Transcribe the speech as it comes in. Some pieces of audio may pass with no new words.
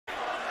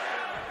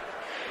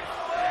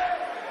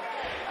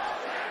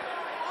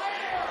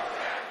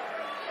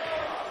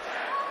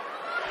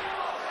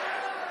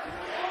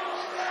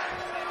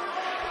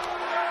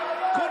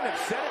couldn't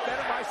have said it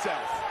better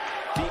myself.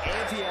 The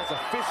ante has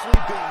officially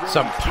been raised.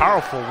 Some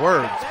powerful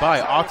words by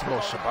Ultimo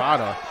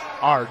Shibata,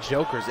 our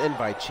Joker's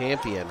Invite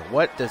champion.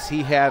 What does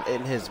he have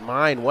in his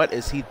mind? What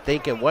is he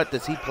thinking? What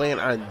does he plan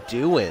on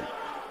doing?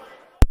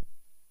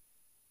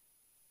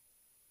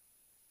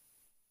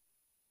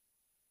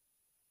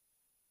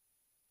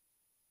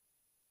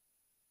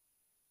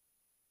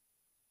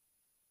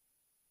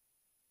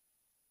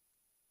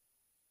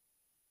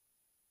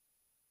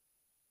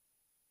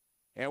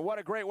 And what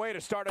a great way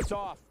to start us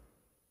off.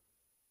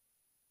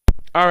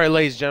 All right,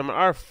 ladies and gentlemen,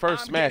 our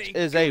first match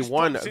is a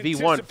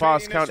 1v1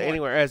 Falls Count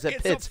Anywhere as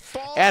it pits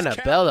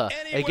Annabella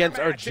against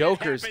our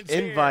Joker's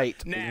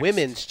Invite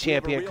Women's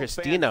Champion,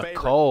 Christina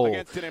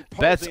Cole.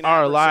 Bets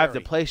are live.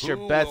 To place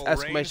your bets,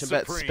 exclamation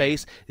bet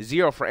space,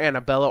 0 for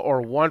Annabella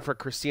or 1 for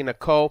Christina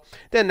Cole.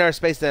 Then there's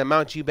space the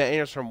amount you bet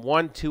anywhere from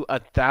 1 to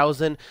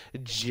 1,000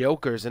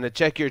 Jokers. And to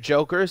check your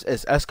Jokers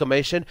is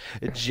exclamation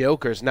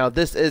Jokers. Now,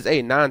 this is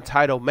a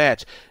non-title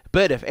match.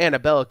 But if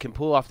Annabella can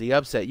pull off the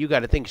upset, you got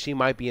to think she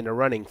might be in the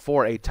running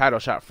for a title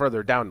shot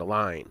further down the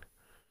line.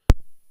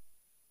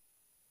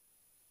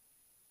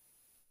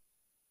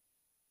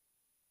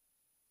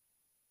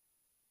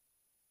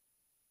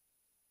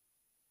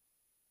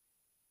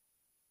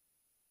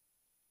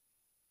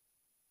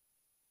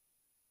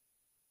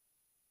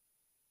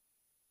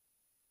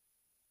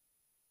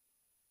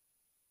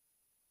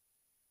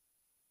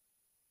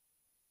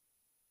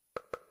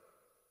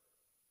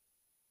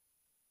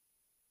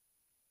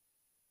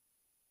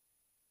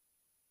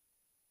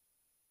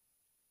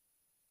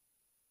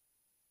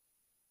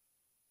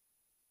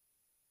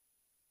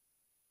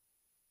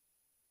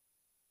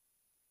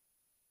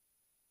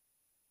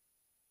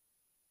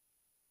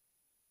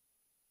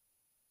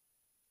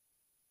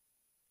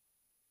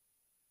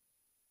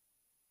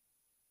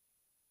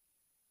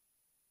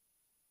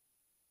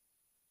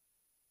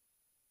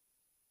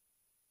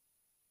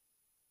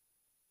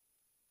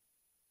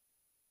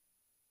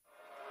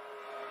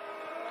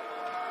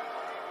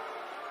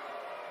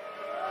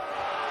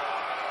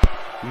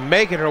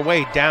 Making her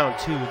way down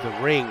to the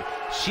ring,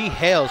 she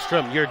hails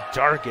from your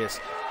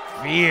darkest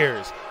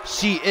fears.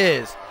 She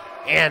is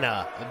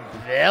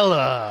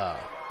Annabella.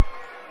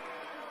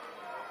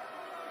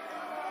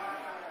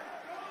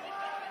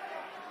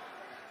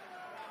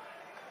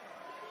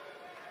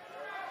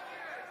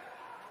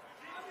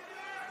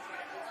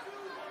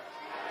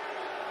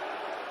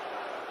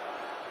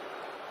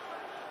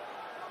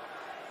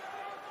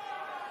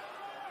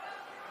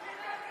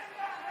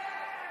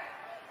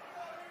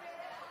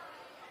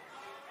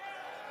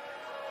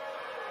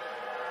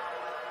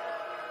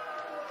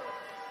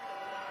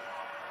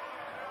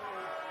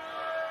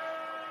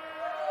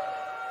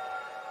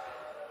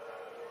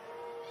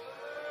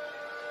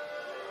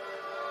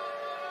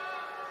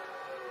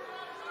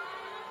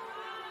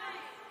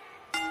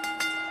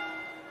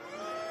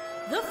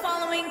 The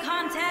following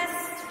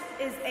contest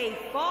is a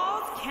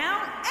Falls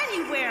Count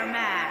Anywhere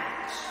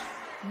match.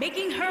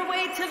 Making her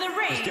way to the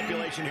ring. The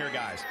stipulation here,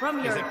 guys,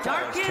 from your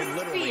darkest can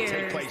literally take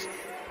fears, place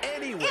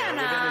anywhere within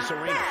this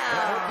arena.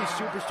 I hope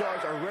these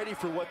superstars are ready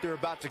for what they're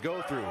about to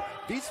go through.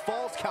 These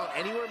Falls Count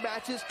Anywhere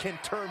matches can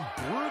turn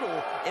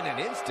brutal in an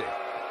instant.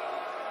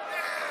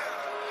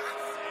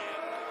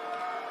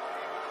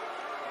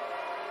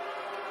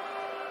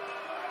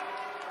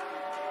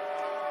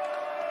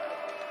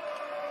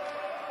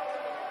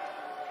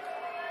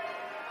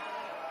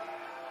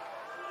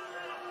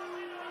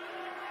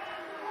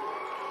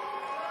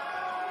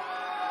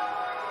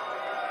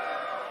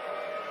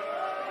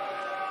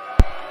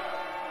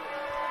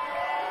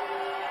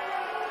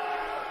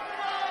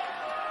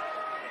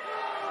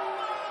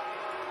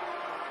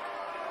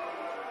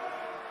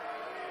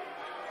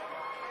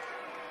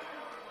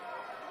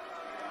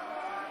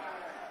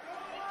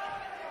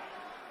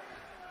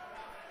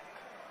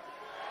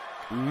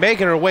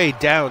 Making her way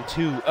down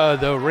to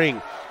the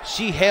ring,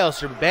 she hails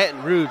from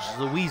Baton Rouge,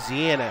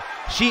 Louisiana.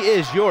 She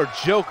is your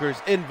Joker's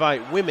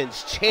Invite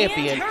Women's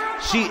Champion.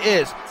 She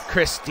is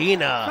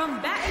Christina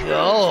from Baton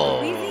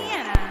Cole. Rouge,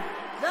 Louisiana,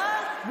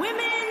 the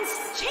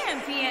Women's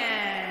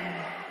Champion,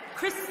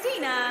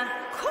 Christina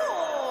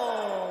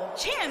Cole,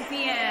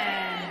 Champion.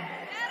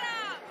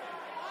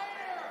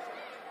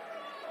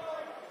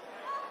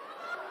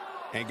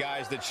 And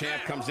guys, the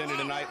champ comes into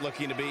tonight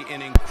looking to be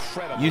an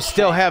incredible. You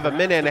still have a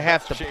minute and a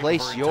half to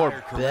place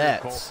your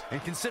bets.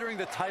 And considering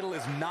the title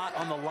is not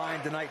on the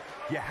line tonight,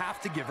 you have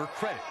to give her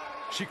credit.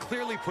 She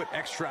clearly put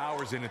extra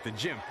hours in at the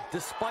gym,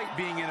 despite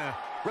being in a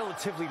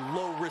relatively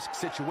low-risk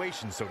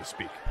situation, so to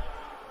speak.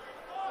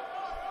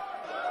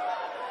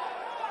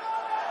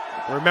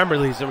 Remember,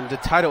 Lisa, the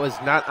title is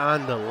not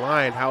on the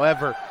line.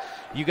 However,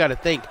 you got to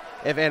think,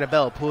 if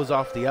Annabella pulls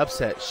off the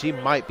upset, she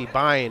might be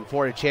buying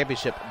for a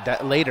championship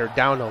later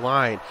down the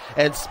line.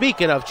 And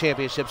speaking of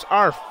championships,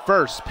 our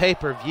first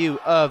pay-per-view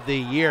of the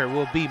year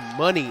will be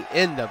Money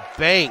in the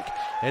Bank,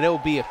 and it will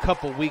be a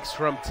couple weeks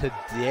from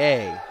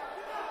today.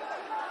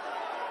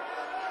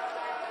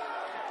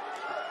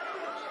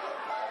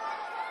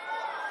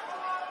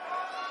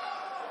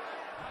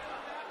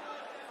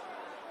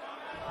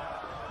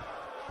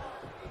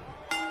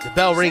 The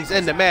bell rings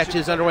and the match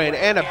is underway, and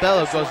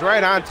Annabella goes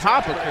right on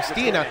top of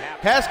Christina,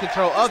 has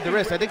control of the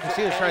wrist. I think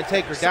Christina's trying to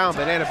take her down,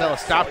 but Annabella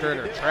stopped her in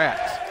her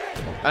tracks.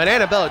 And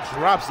Annabella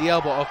drops the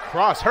elbow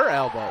across her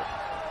elbow.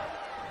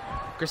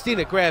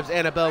 Christina grabs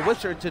Annabella,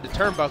 whips her into the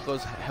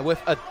turnbuckles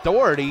with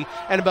authority.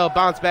 Annabella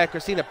bounces back.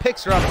 Christina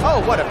picks her up.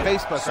 Oh, what a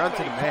face buster onto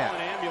the mat.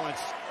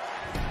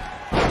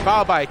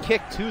 Followed by a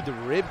kick to the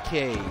rib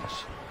cage.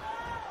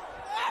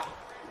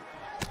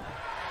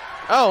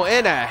 Oh,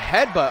 and a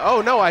headbutt.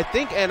 Oh, no, I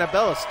think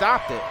Annabella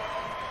stopped it.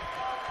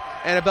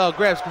 Annabella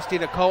grabs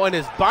Christina Cole and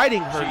is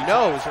biting her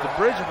nose, the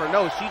bridge of her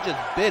nose. She just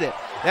bit it.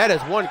 That is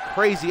one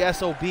crazy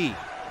SOB.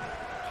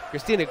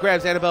 Christina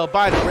grabs Annabella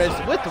by the wrist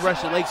with the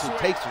Russian leg sweep,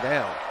 takes her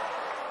down.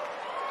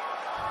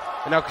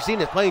 And now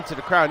Christina is playing to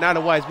the crowd. Not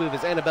a wise move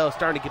as Annabella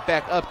starting to get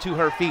back up to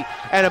her feet.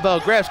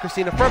 Annabella grabs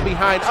Christina from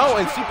behind. Oh,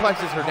 and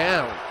suplexes her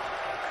down.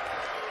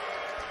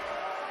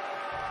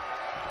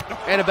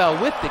 Annabella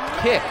with the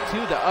kick to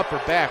the upper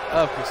back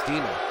of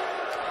Christina.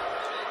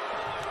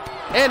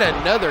 And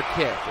another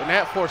kick, and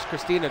that forced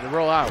Christina to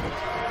roll out.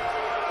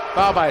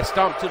 Followed by a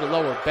stomp to the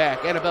lower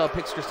back. Annabella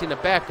picks Christina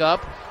back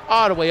up,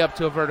 all the way up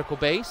to a vertical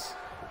base.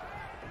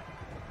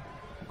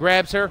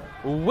 Grabs her,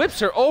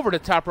 whips her over the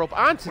top rope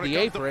onto the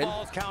apron.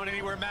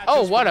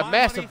 Oh, what a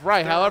massive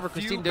right. However,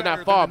 Christina did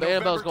not fall, but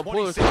Annabella's going to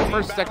pull her through the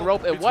first and second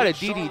rope, and what a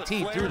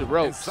DDT through the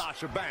ropes.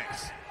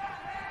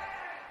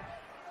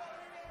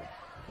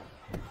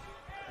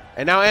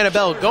 And now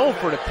Annabella going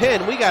for the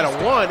pin. We got a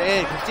 1,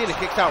 and Christina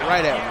kicks out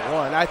right at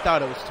 1. I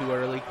thought it was too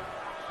early.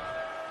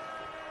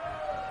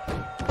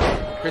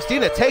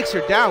 Christina takes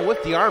her down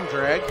with the arm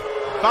drag,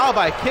 followed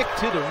by a kick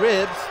to the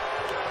ribs,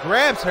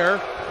 grabs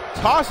her,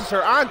 tosses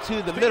her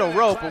onto the middle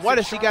rope. But what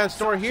has she got in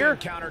store here?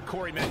 Oh,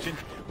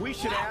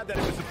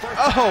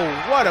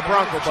 what a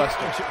Bronco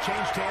Buster.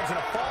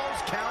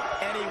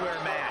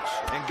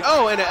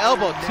 Oh, and an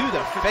elbow to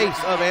the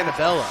face of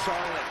Annabella.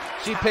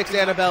 She picks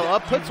Annabella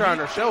up, puts her on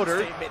her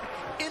shoulder,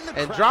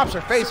 and drops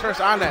her face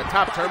first on that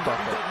top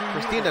turnbuckle.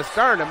 Christina's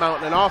starting to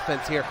mount an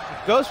offense here.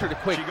 Goes for the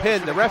quick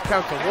pin. The ref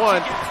counts to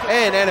 1,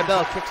 and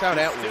Annabella kicks out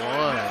at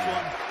 1.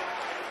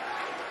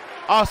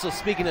 Also,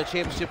 speaking of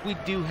championship, we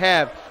do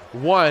have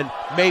 1,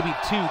 maybe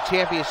 2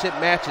 championship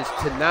matches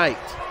tonight.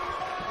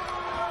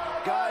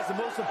 Guys, the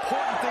most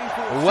important thing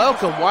for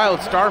welcome,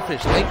 Wild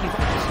Starfish. Thank you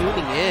for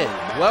tuning in.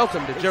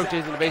 Welcome to Joke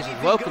J's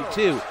Innovations. Welcome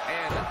to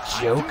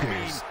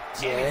Joker's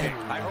Den.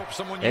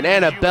 And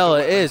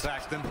Annabella is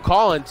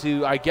calling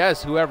to, I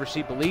guess, whoever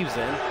she believes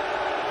in.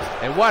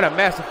 And what a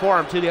massive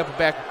forearm to the upper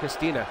back of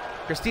Christina.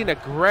 Christina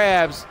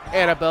grabs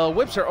Annabella,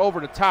 whips her over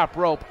the top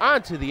rope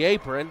onto the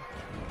apron,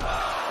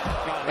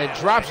 and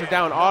drops her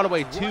down all the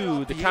way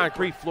to the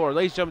concrete floor.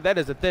 Ladies and gentlemen, that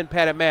is a thin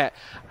padded mat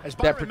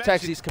that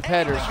protects these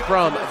competitors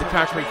from the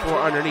concrete floor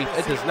underneath.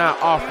 It does not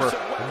offer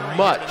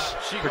much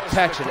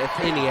protection, if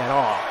any at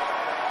all.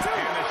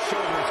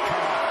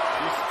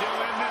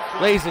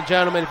 Ladies and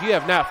gentlemen, if you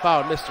have not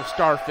followed Mr.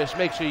 Starfish,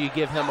 make sure you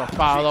give him a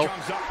follow.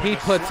 He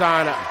puts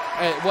on,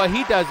 what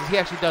he does is he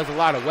actually does a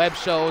lot of web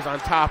shows on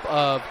top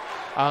of,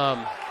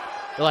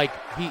 like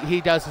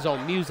he does his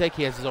own music.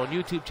 He has his own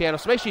YouTube channel,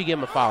 so make sure you give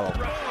him a follow.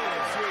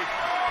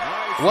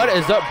 What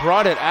is up,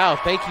 Brought It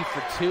Out? Thank you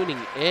for tuning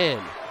in.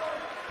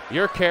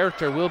 Your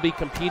character will be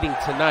competing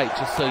tonight,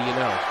 just so you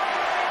know.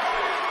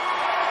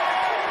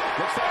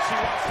 Looks like she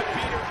wants to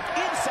beat her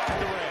inside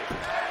the ring.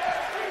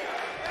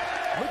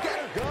 Look at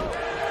her go.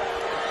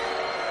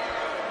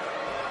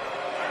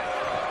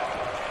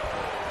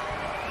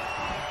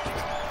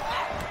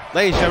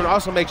 Ladies and gentlemen,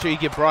 also make sure you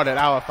give Brought It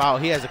Out a follow.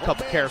 He has a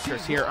couple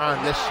characters here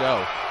on this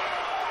show.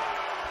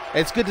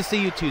 It's good to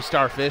see you too,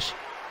 Starfish.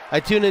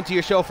 I tuned into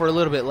your show for a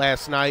little bit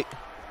last night.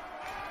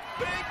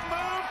 Big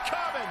move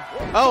coming.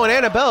 Oh, and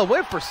Annabella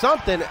went for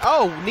something.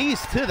 Oh,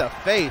 knees to the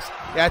face.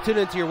 Yeah, I tuned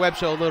into your web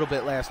show a little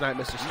bit last night,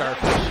 Mr.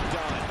 Starfish.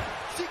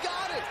 She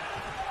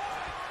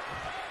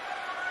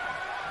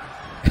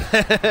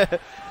got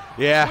it.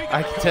 Yeah,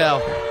 I can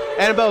tell.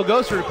 Annabella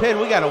goes for the pin.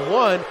 We got a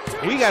 1.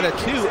 We got a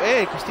 2,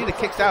 and Christina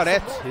kicks out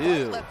at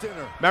 2.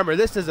 Remember,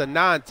 this is a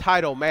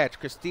non-title match.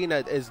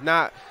 Christina is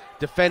not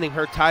defending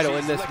her title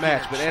in this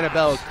match, but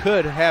Annabella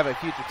could have a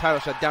future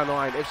title shot down the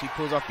line if she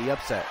pulls off the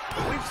upset.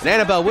 And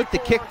Annabella with the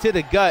kick to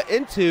the gut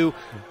into,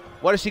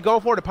 what is she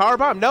going for, the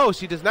powerbomb? No,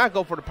 she does not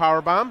go for the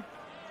powerbomb.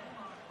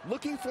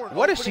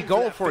 What is she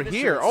going for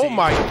here? Oh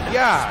my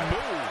God.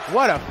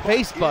 What a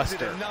face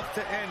buster.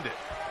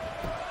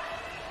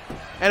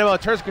 Annabella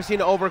turns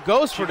Christina over,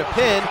 goes for the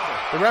pin.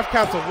 The ref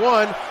counts a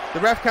 1,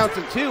 the ref counts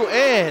a 2,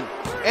 and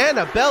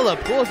Annabella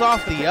pulls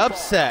off the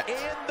upset.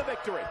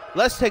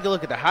 Let's take a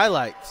look at the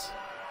highlights.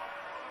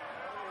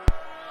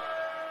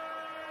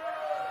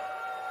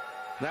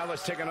 Now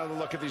let's take another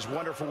look at these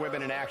wonderful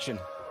women in action.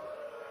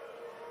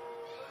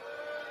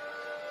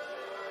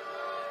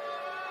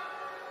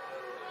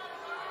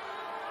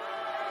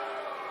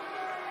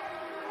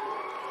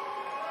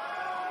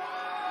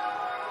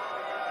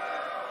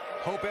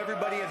 Hope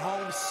everybody at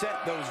home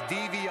set those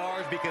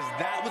DVRs, because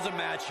that was a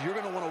match you're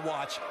going to want to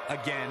watch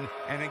again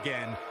and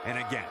again and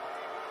again.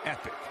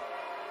 Epic.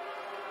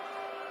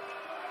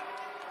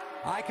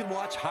 I can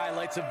watch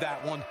highlights of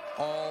that one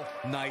all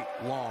night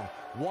long.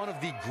 One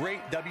of the great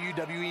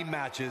WWE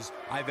matches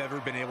I've ever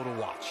been able to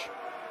watch.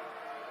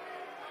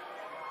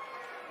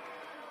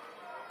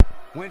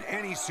 When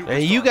any superstar,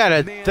 and you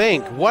gotta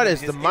think, what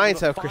is the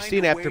mindset of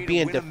Christina after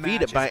being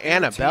defeated by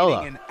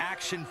Annabella?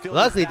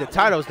 Luckily, the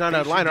title's not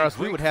on the line, or else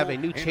we would have a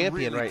new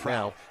champion right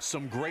now.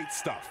 Some great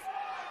stuff.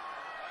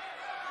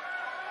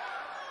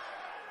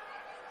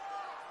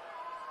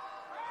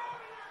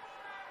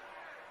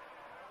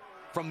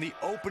 From the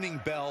opening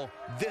bell,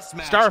 this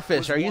match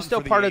Starfish, are you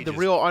still part of the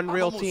Real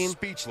Unreal team?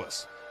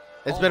 Speechless.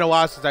 It's been a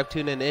while since I've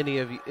tuned in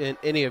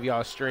any of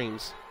y'all's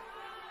streams.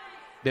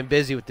 Been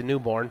busy with the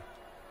newborn.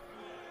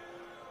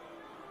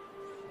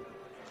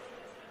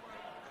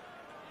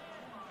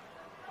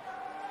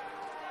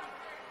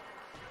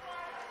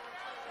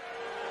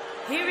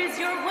 Here is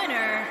your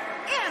winner,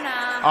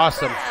 Anna.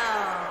 Awesome.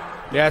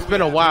 Yeah, it's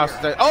been a while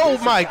since oh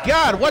my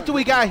God, what do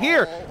we got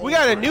here? We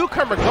got a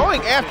newcomer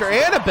going after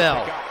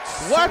Annabelle.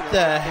 What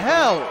the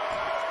hell?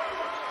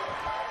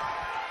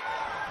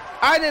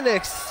 I didn't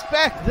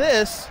expect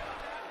this.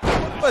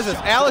 What is this,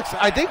 Alex?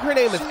 I think her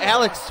name is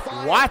Alex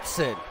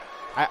Watson.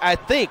 I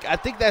think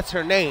that's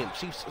her name.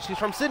 She's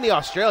from Sydney,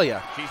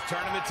 Australia. She's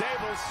turning the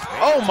tables.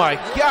 Oh my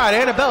God,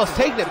 Annabelle's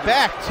taking it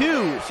back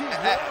too.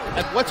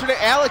 What's her name?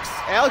 Alex?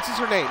 Alex is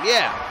her name,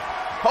 yeah.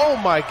 Oh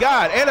my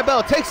God,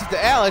 Annabelle takes it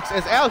to Alex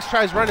as Alex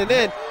tries running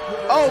in.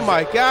 Oh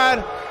my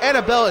God,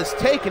 Annabelle is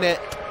taking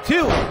it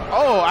to,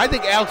 oh, I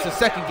think Alex is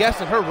second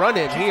guessing her run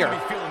in here.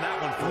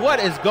 What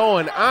is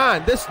going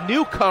on? This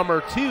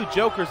newcomer to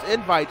Joker's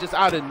Invite just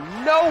out of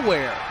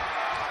nowhere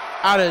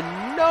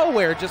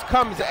just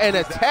comes and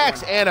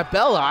attacks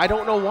Annabella. I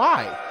don't know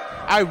why.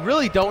 I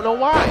really don't know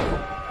why.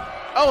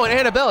 Oh, and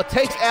Annabella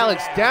takes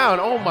Alex down.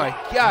 Oh my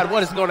God,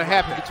 what is going to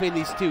happen between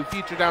these two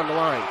future down the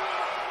line?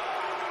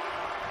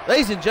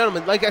 Ladies and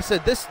gentlemen, like I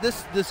said, this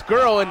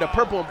girl in the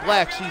purple and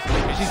black,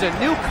 she's a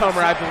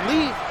newcomer, I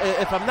believe.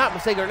 If I'm not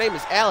mistaken, her name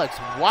is Alex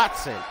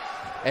Watson.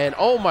 And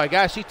oh my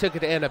gosh, she took it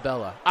to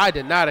Annabella. I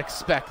did not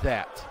expect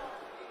that.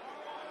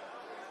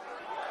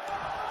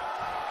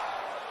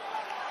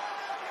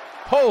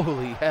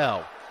 Holy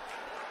hell.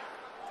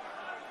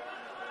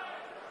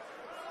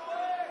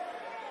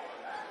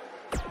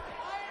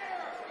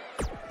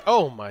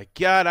 Oh my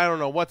God, I don't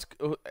know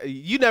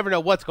you never know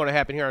what's going to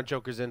happen here on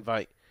Joker's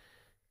Invite.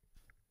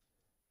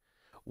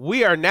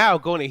 We are now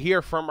going to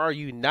hear from our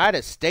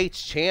United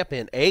States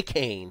champion,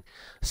 A-Kane.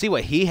 See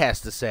what he has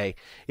to say.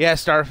 Yeah,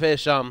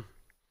 Starfish,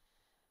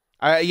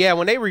 yeah,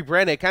 when they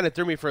rebranded, it kind of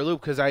threw me for a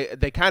loop because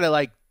they kind of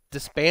like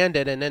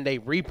disbanded and then they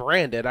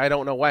rebranded. I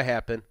don't know what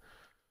happened.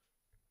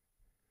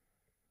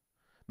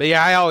 But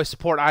yeah, I always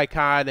support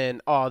Icon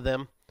and all of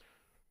them.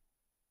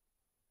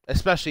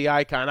 Especially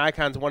Icon.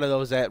 Icon's one of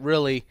those that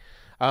really,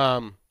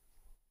 I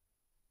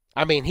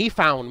mean, he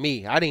found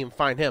me. I didn't even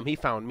find him. He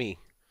found me.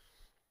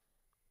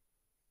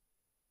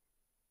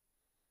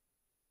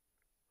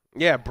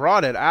 Yeah,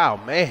 brought it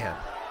out, man.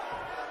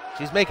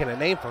 She's making a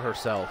name for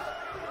herself.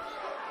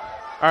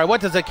 All right,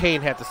 what does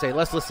A-Kane have to say?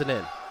 Let's listen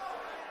in.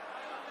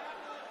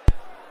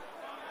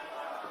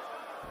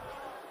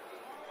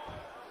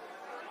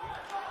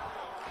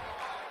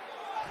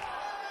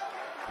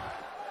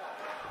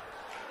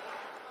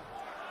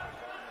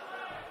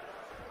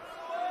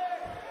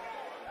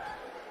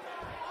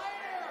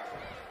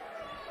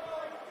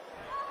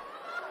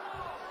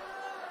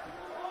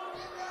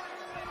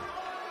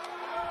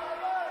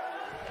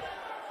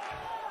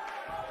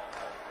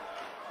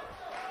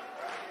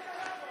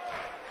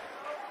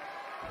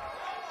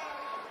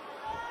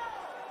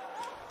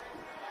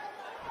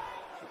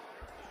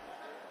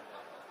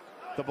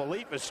 The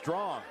belief is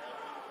strong.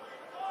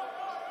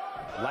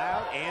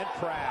 Loud and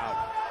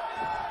proud.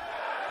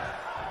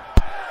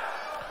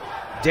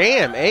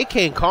 Damn,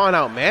 A-Kane calling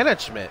out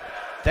management.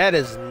 That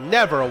is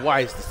never a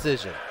wise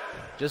decision.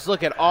 Just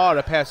look at all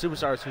the past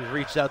superstars who've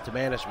reached out to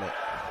management.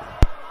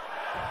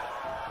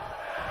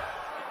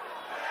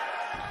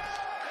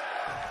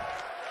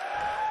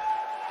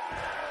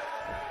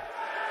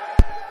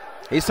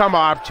 He's talking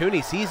about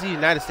opportunities. He's the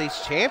United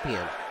States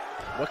champion.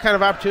 What kind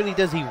of opportunity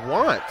does he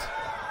want?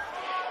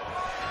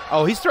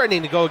 Oh, he's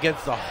threatening to go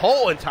against the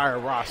whole entire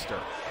roster.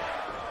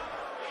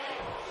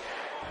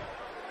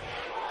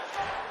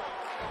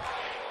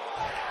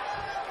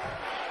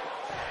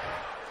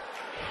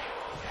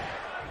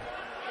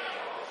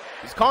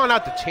 He's calling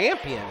out the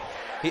champion.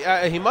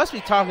 He must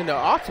be talking to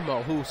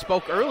Ultimo, who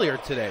spoke earlier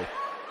today.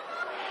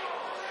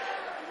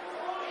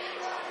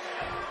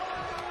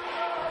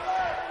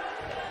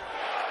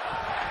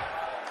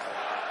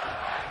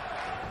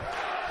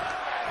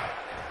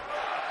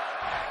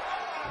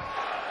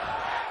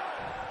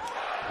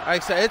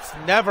 Like I said, it's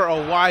never a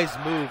wise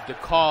move to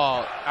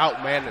call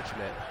out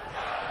management.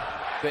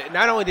 But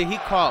not only did he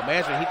call out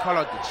management, he called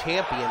out the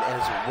champion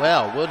as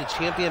well. Will the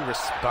champion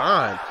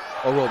respond,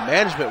 or will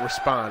management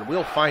respond?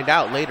 We'll find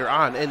out later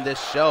on in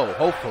this show,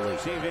 hopefully.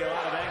 Seems to be a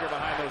lot of anger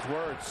behind those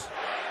words.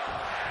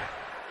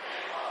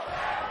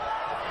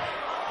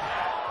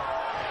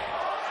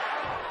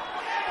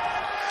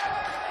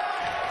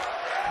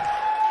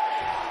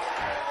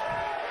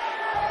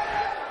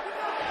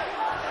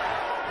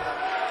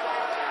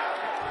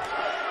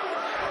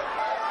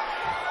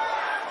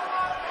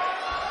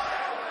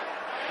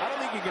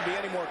 think it can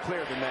be any more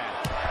clear than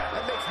that.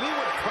 That makes me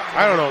want to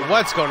cry. I don't know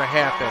what's going to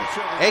happen.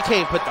 They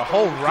can't put the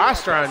whole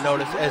roster on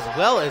notice as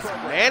well as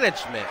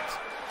management.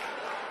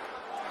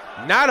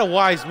 Not a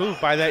wise move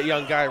by that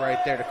young guy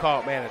right there to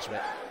call it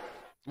management.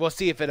 We'll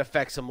see if it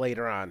affects him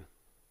later on.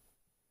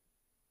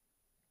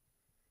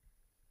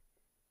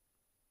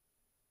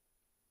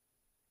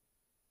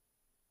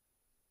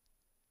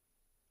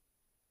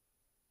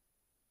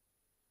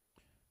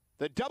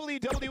 The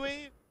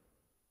WWE.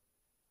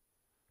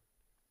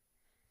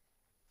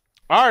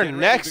 Our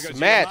next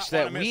match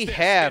that we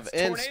have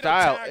in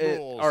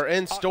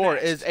store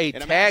is a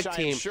tag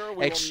team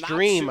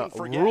Extreme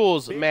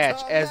Rules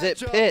match as it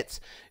pits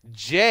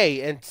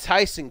Jay and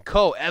Tyson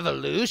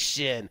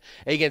Co-Evolution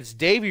against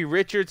Davey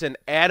Richards and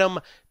Adam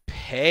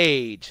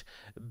Page.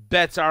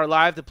 Bets are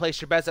live. To place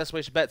your bets,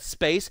 exclamation bet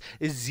space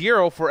is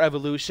 0 for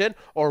Evolution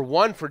or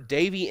 1 for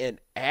Davey and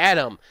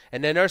Adam.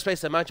 And then our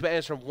space, the amount you bet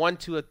is from 1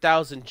 to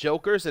 1,000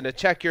 jokers. And to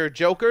check your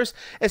jokers,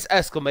 it's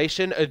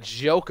exclamation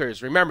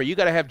jokers. Remember, you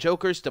got to have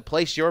jokers to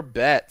place your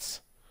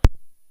bets.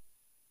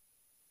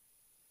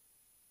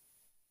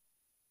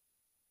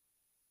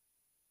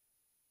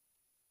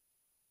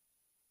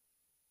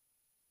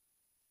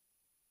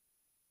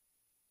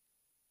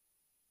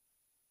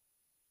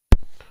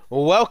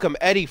 Welcome,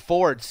 Eddie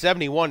Ford,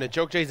 71, to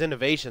Joke J's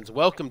Innovations.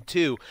 Welcome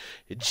to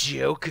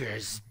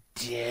Joker's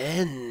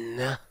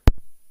Den.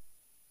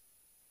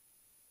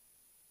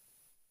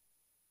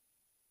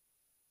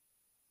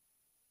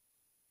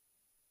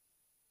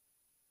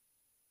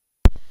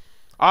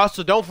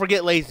 Also, don't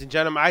forget, ladies and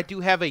gentlemen, I do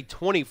have a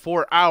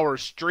 24-hour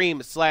stream /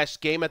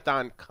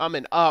 Gameathon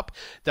coming up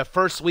the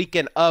first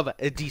weekend of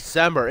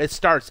December. It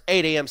starts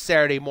 8 a.m.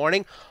 Saturday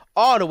morning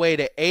all the way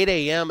to 8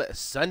 a.m.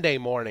 Sunday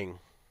morning.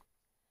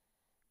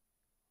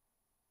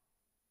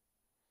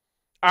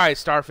 All right,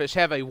 Starfish,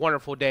 have a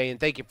wonderful day, and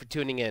thank you for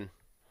tuning in.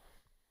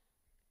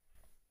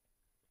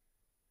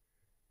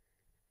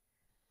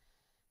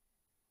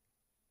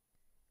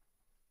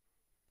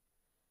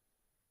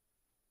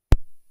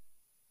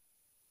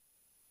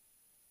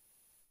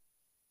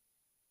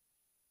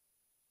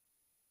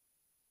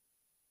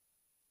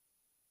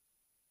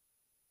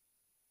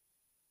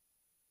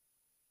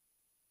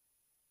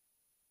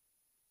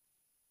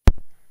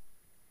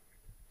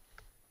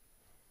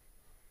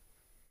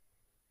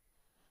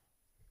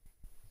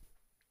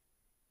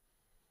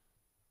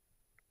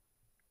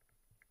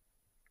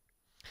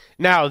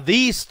 Now,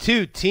 these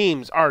two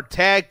teams are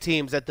tag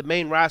teams that the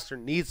main roster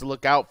needs to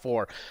look out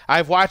for.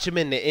 I've watched them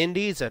in the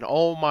indies, and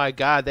oh my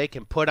God, they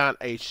can put on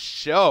a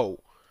show.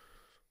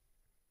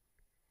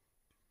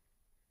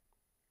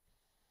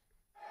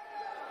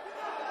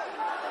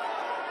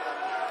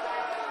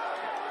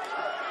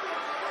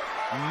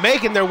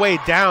 Making their way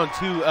down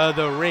to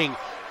the ring,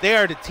 they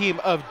are the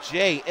team of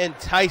Jay and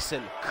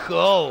Tyson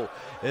Co.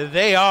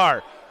 They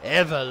are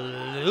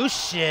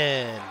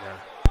Evolution.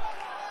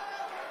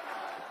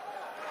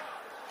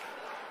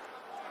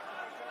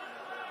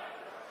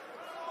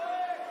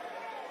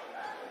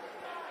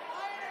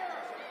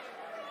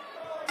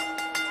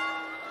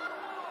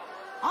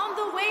 On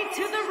the way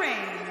to the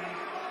ring,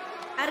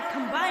 at a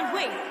combined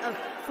weight of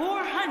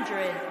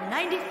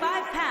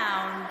 495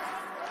 pounds,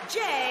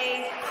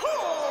 Jay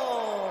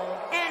Cole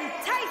and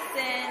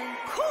Tyson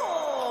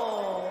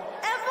Cole,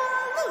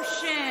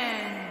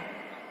 Evolution.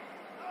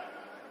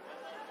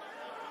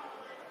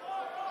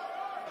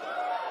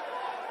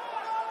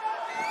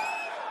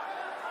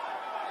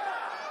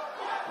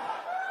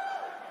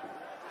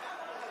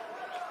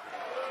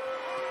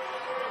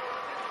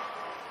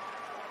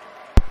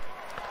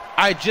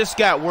 I just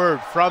got word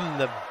from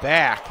the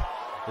back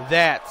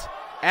that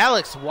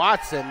Alex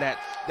Watson, that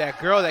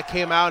girl that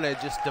came out and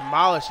just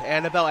demolished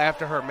Annabelle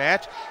after her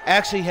match,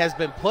 actually has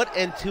been put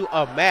into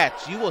a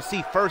match. You will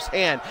see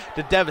firsthand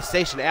the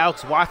devastation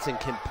Alex Watson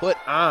can put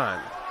on.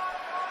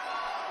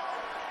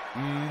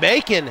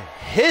 Making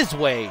his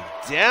way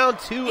down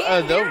to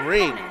the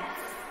ring.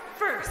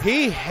 First,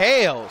 he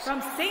hails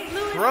from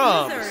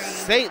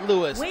St.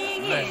 Louis,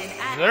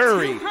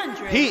 Missouri.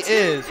 He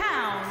is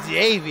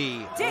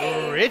Davey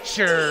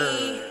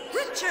Richards.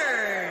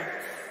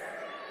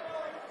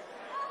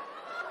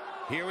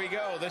 Here we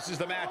go. This is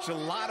the match a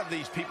lot of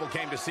these people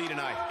came to see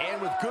tonight.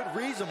 And with good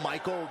reason,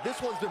 Michael.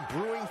 This one's been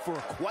brewing for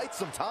quite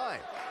some time.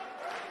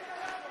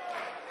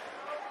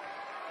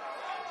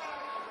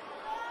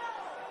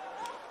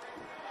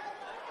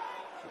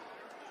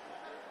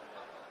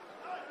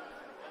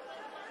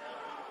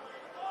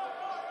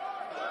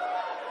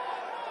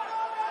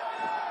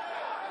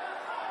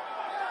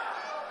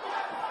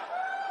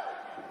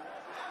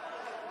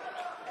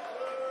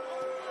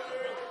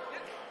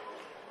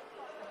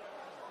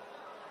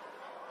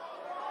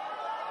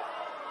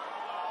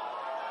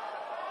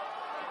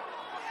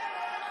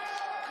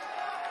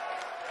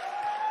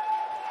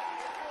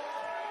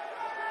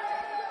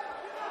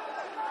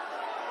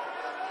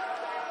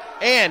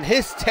 And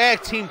his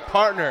tag team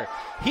partner,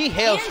 he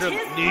hails from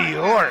New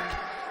York.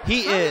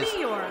 He is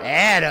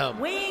Adam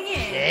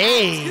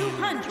Page.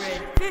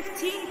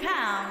 215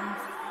 pounds,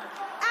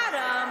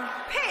 Adam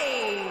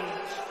Page.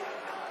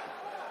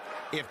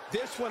 If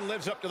this one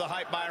lives up to the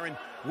hype, Byron,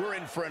 we're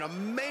in for an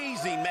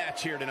amazing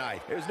match here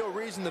tonight. There's no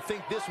reason to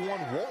think this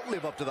one won't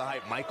live up to the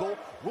hype, Michael.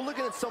 We're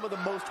looking at some of the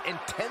most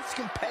intense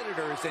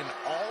competitors in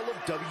all of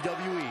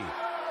WWE.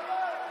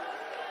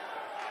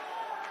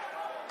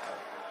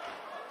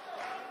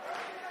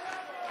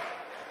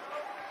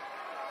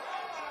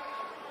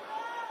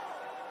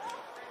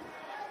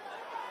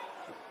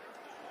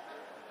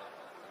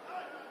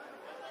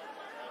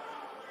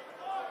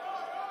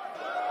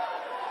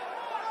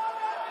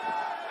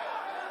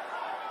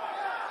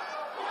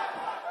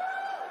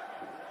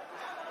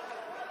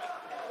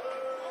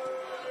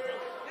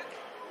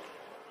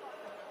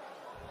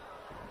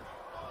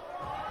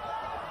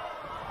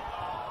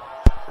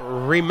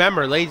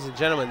 Remember, ladies and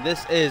gentlemen,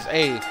 this is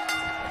a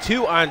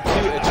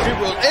 2-on-2 Extreme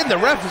Rules, and the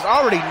ref is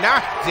already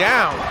knocked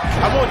down.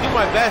 I'm going to do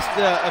my best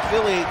to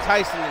affiliate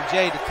Tyson and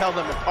Jay to tell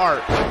them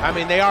apart. I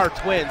mean, they are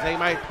twins. They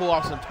might pull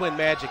off some twin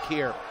magic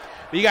here.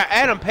 But you got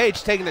Adam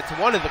Page taking it to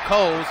one of the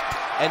Coes,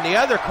 and the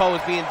other Co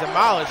is being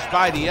demolished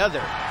by the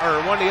other.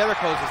 Or one of the other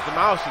Coes is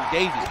demolishing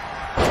Davey.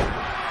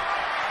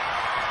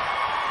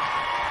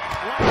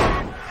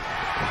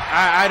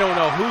 I don't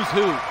know who's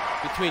who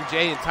between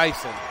Jay and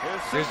Tyson.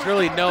 There's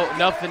really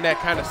nothing that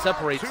kind of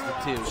separates the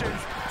two.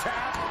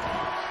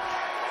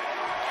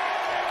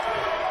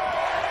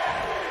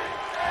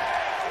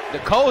 The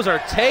Coes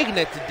are taking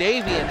it to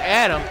Davey and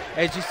Adam,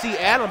 as you see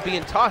Adam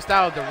being tossed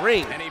out of the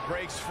ring.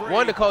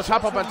 One of the Coes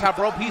hop up on top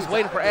rope. He's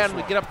waiting for Adam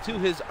to get up to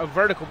his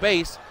vertical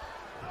base.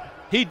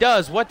 He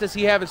does. What does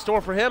he have in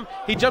store for him?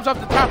 He jumps off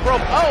the top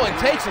rope. Oh, and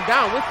takes him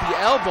down with the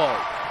elbow.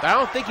 But I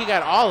don't think he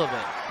got all of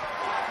it.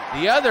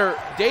 The other,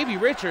 Davey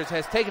Richards,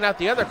 has taken out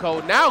the other Co,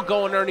 now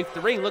going underneath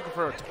the ring looking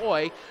for a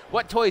toy.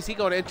 What toy is he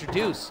going to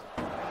introduce?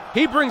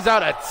 He brings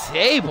out a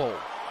table.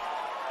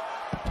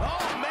 Oh,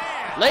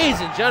 man.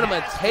 Ladies and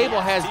gentlemen, a table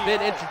has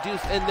been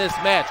introduced in this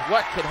match.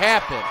 What could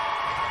happen?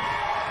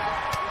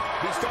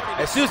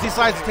 As soon as he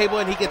slides the table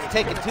in, he gets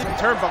taken to the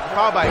turnbuckle,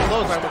 followed by a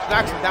clothesline, which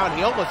knocks him down.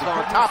 He almost fell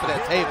on top of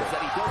that table.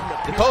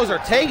 The Coes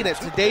are taking it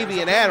to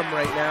Davey and Adam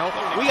right now.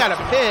 We got a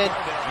pin.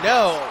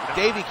 No,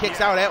 Davey kicks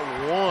out at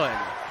 1.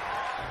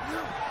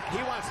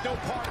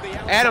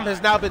 Adam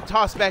has now been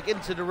tossed back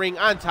into the ring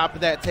on top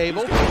of that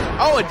table.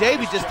 Oh, and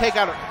Davey just took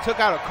out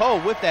a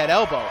Co with that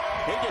elbow.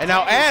 And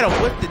now Adam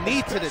with the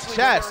knee to the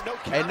chest.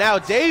 And now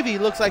Davey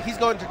looks like he's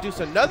going to introduce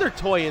another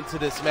toy into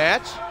this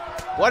match.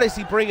 What is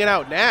he bringing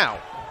out now?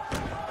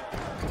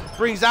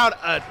 Brings out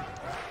a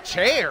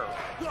chair.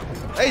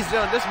 Ladies and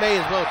gentlemen, this may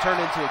as well turn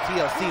into a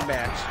TLC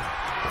match.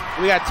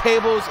 We got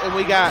tables and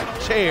we got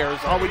chairs.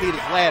 All we need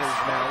is ladders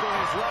now.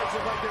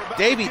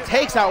 Davey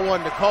takes out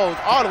one of the Coes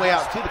all the way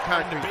out to the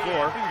concrete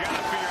floor.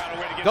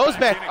 Goes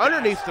back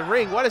underneath the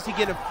ring. What is he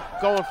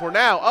going for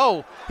now?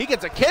 Oh, he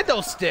gets a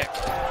kendo stick.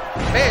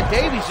 Man,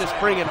 Davey's just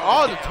bringing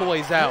all the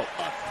toys out.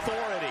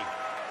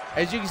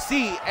 As you can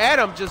see,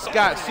 Adam just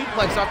got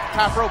suplexed off the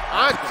top rope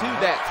onto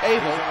that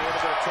table.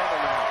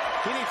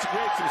 He needs to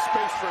create some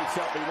space for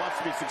himself if he wants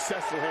to be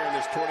successful here in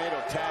this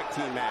Tornado Tag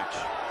Team match.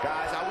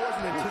 Guys, I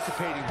wasn't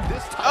anticipating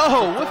this time.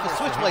 Oh, with the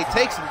switchblade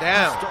takes him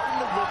down.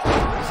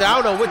 So I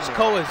don't know which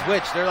Co is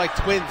which. They're like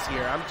twins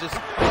here. I'm just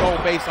going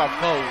based off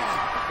Coes.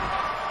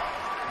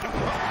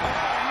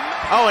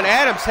 Oh, and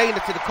Adam's taking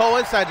it to the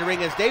Co inside the ring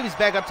as Davey's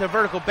back up to a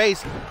vertical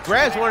base,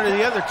 grabs one of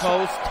the other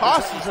Coes,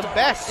 tosses him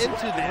back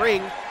into the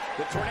ring.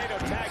 The Tornado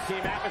Tag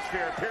Team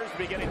atmosphere appears to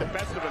be getting the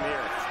best of him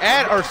here.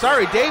 Adam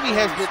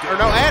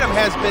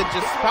has been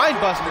just spine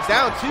busted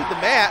down to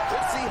the mat.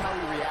 Let's see how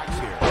he reacts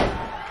here.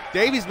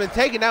 Davey's been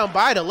taken down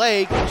by the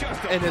leg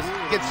and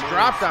gets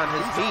dropped on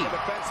his knee.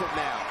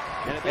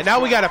 And now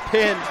we got a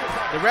pin.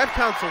 The ref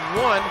counts a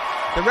 1.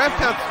 The ref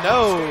counts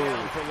no.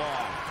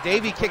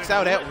 Davey kicks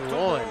out at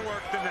 1.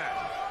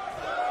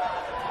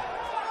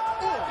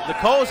 The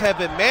Coes have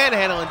been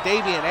manhandling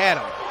Davey and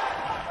Adam.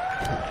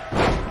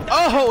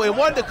 Oh, and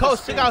one of the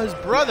Coes took out his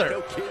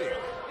brother.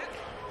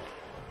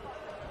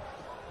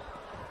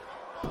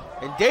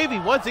 And Davey,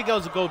 once he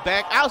goes to go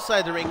back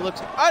outside the ring,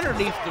 looks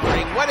underneath the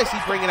ring. What is he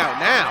bringing out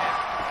now?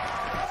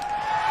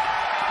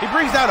 He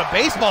brings out a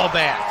baseball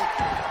bat.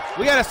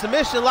 We got a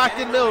submission locked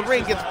in the middle of the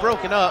ring, gets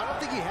broken up. I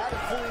think he had it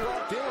fully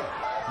locked in.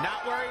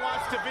 Not where he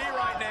wants to be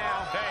right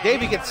now.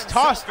 Davey gets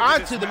tossed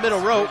onto the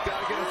middle rope.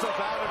 Gotta get himself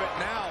out of it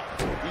now.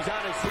 He's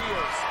on his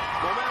heels.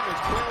 Momentum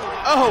is clearly.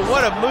 Oh,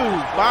 what a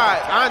move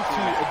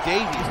onto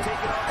Davey.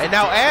 And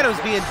now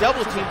Adam's being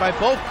double teamed by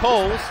both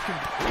Coes.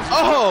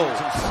 Oh,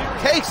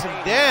 takes him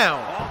down.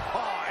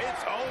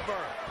 It's over.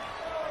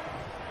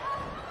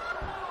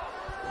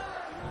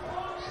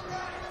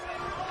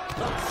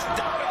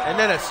 And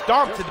then a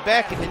stomp to the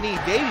back of the knee.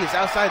 Davey is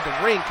outside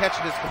the ring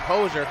catching his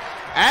composure.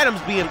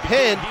 Adam's being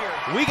pinned.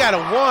 We got a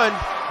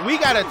 1. We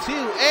got a 2.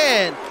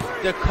 And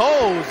the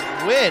Coes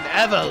win.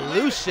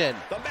 Evolution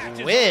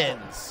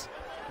wins.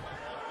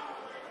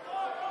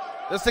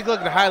 Let's take a look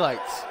at the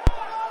highlights.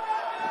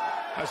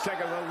 Let's take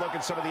a little look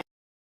at some of the.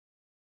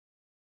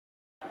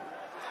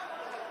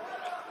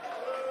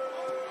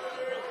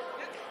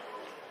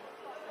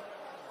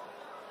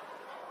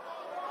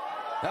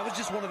 That was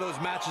just one of those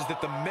matches that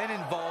the men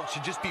involved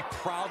should just be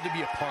proud to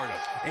be a part of.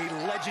 A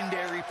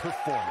legendary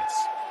performance.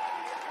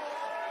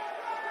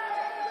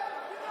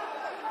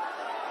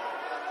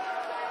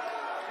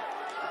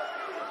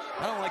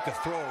 I don't like to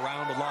throw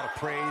around a lot of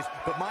praise,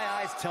 but my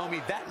eyes tell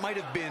me that might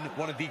have been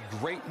one of the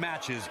great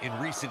matches in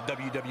recent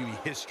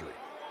WWE history.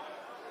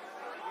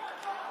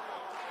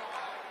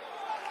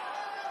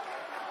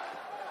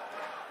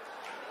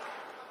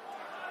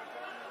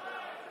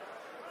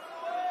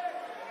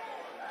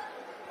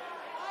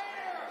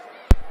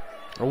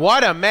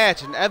 What a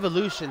match, and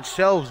Evolution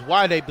shows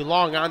why they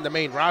belong on the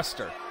main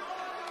roster.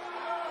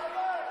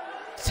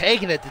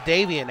 Taking it to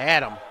Davey and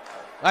Adam.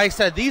 Like I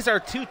said, these are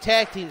two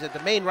tag teams at the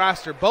main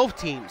roster, both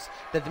teams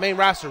that the main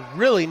roster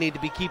really need to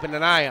be keeping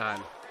an eye on.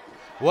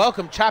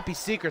 Welcome, Choppy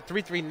Seeker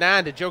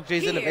 339 to Joke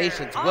J's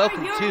Innovations.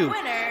 Welcome to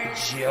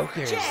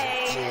Joker's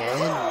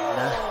Den.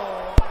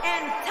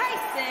 And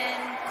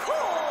Tyson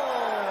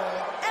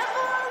Cole,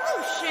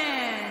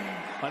 Evolution.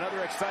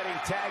 Another exciting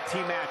tag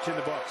team match in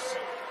the books.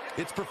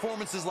 It's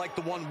performances like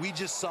the one we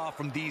just saw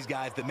from these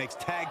guys that makes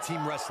tag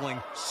team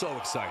wrestling so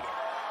exciting.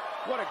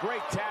 What a great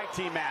tag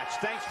team match.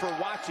 Thanks for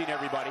watching,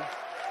 everybody.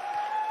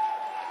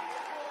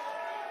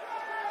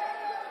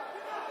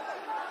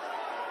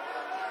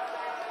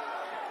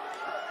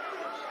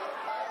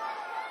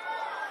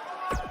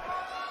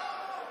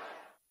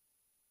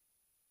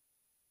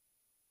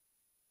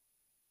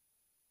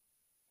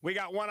 We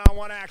got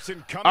one-on-one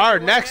action coming. Our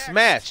next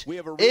match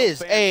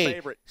is a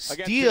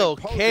steel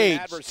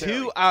cage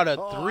 2 out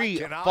of 3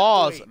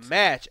 falls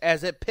match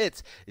as it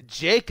pits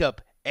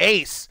Jacob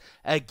Ace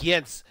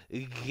against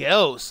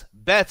Ghost.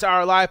 Bets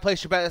are live.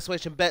 Place your bet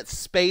exclamation bet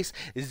space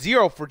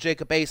 0 for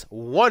Jacob Ace,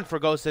 1 for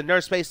Ghost and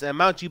Nurse Space. The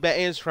amount you bet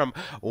is from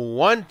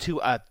 1 to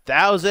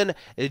 1,000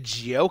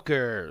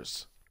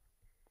 Jokers.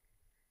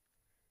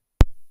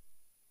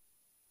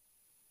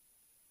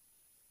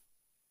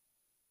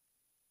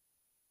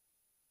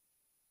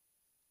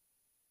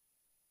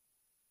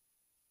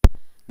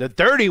 The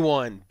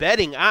 31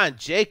 betting on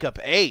Jacob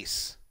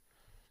Ace.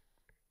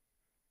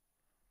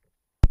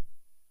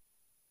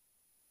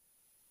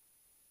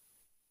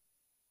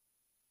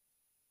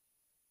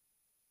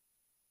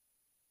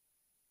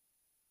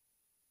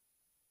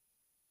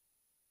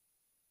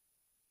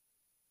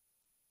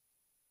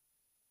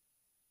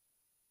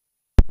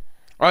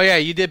 Oh yeah,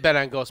 you did bet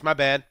on Ghost. My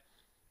bad.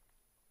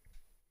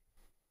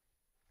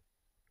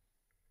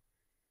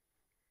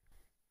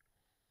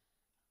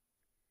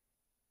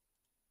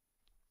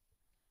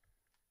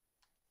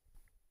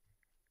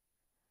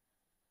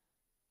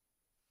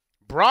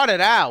 Brought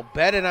it out,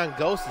 betted on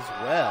Ghost as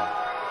well.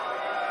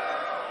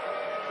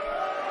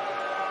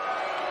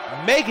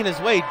 Making his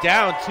way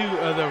down to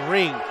the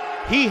ring.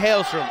 He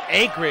hails from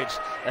Anchorage,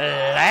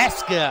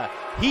 Alaska.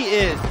 He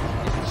is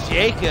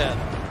Jacob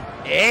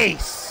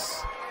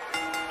Ace.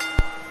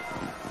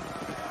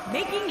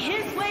 Making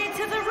his way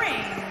to the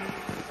ring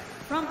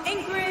from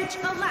Anchorage,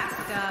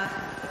 Alaska,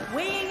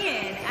 weighing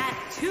in at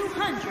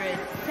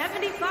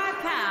 275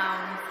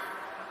 pounds,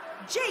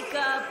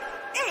 Jacob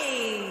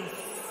Ace.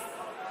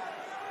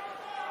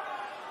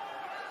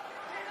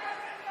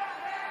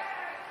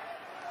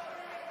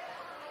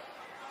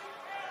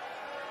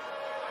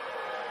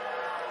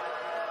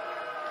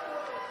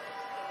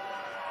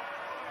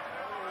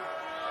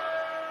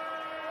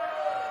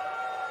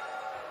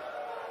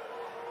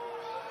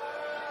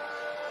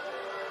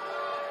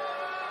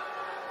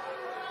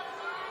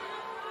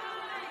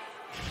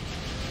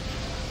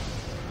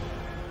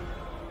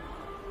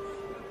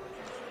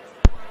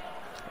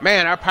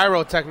 Man, our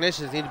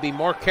pyrotechnicians need to be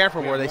more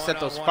careful where they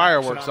set those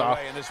fireworks off.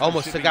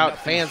 Almost took out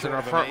fans in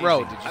our front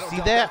row. Did you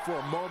see that?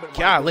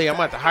 Golly, I'm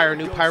going to have to hire a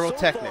new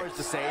pyrotechnic.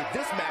 To say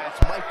this match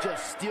might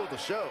just steal the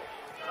show.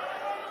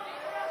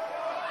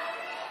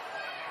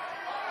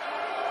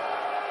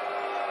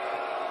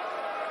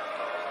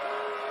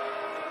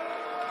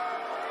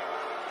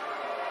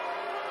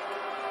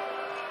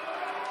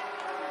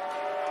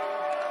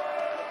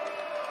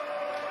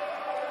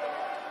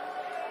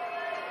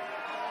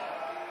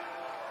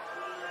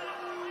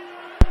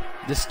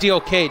 The steel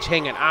cage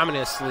hanging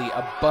ominously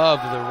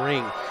above the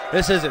ring.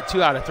 This is a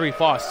 2 out of 3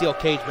 fall steel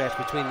cage match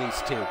between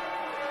these two.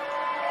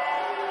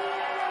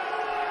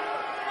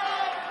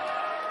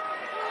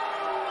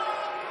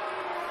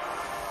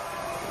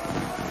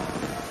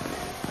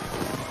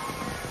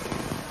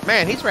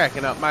 Man, he's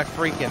racking up my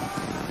freaking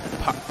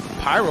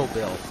pyro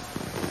bill.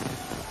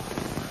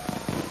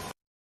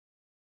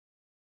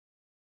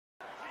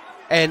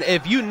 And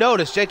if you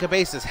notice, Jacob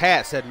Ace's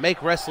hat said,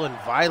 "Make wrestling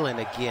violent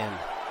again."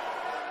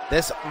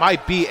 This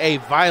might be a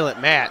violent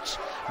match.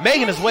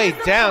 Making his way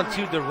down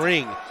to the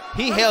ring.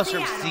 He hails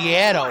from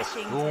Seattle,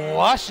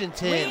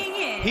 Washington.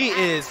 He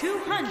is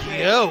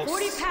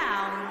Ghost.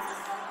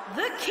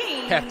 The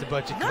king, half the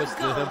budget goes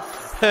to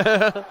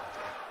him.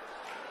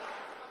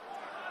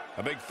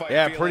 A big fight.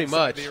 Yeah, pretty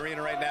much. The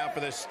arena right now for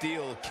the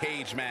steel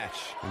cage match.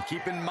 And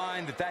keep in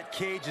mind that that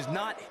cage is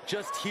not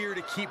just here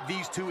to keep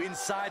these two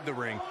inside the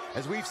ring.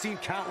 As we've seen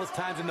countless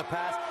times in the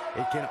past,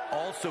 it can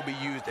also be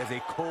used as a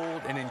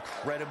cold and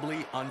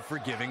incredibly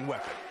unforgiving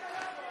weapon.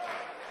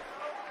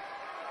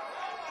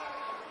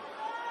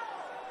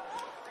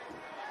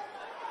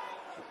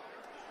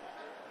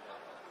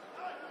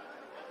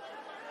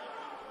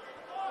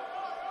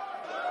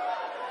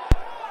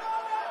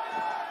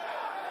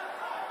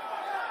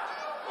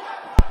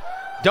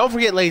 Don't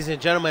forget, ladies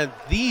and gentlemen,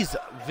 these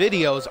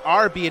videos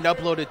are being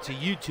uploaded to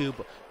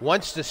YouTube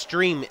once the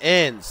stream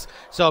ends.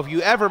 So if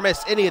you ever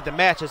miss any of the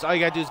matches, all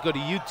you gotta do is go to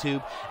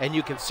YouTube and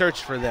you can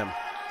search for them.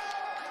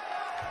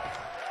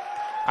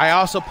 I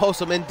also post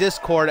them in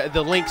Discord,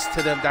 the links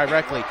to them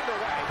directly.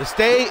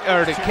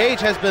 The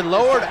cage has been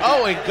lowered.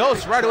 Oh, and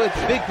Ghost right away with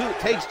the big boot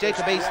takes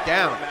Jacob Ace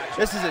down.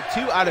 This is a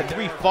 2 out of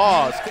 3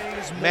 falls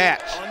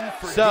match.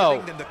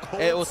 So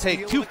it will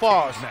take 2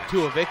 falls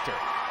to a victor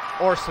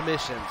or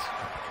submissions.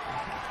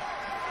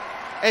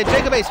 And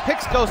Jacob Ace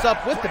picks Ghost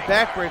up with the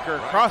backbreaker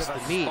across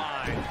the knee.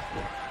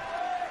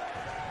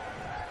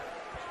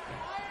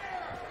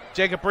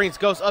 Jacob brings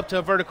Ghost up to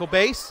a vertical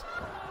base.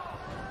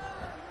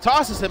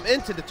 Tosses him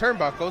into the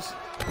turnbuckles.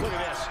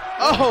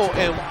 Oh,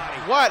 and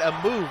what a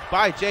move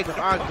by Jacob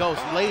on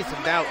Ghost. Lays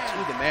him down to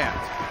the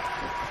mat.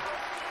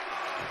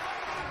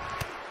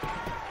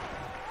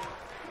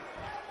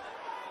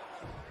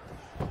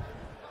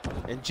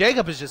 And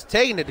Jacob is just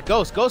taking it to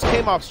Ghost. Ghost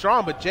came off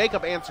strong, but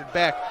Jacob answered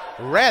back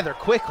rather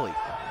quickly.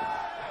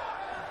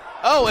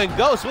 Oh, and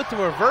Ghost with the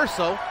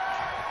reversal.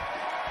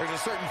 There's a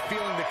certain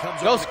feeling that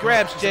comes. Ghost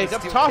grabs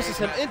Jacob, tosses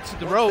him into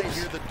the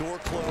ropes,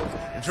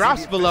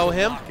 drops below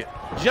him,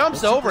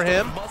 jumps over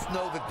him,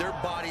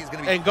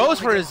 and goes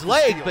for his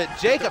leg, but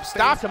Jacob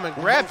stopped him and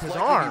grabbed his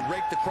arm.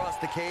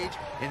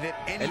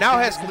 And now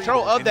has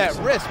control of that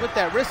wrist with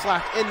that wrist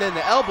lock and then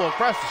the elbow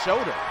across the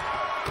shoulder.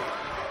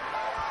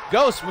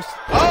 Ghost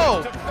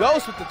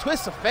Ghost with the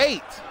twist of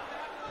fate.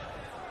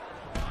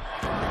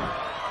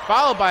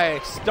 Followed by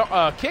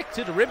a kick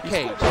to the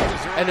ribcage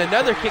and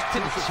another kick to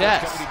the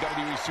chest.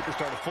 WWE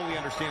superstar to fully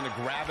understand the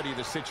gravity of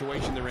the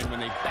situation they're in when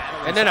they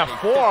battle. And then a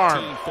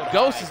forearm.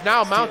 Ghost is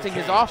now mounting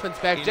his offense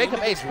back. Jacob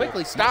Ace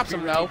quickly stops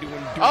him though.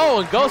 Oh,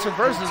 and Ghost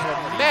reverses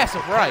a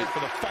massive right. For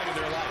the fight of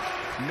their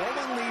life. No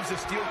one leaves a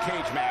steel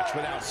cage match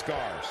without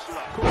scars.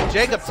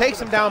 Jacob takes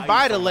him down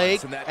by the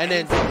leg and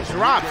then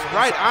drops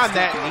right on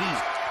that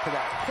knee.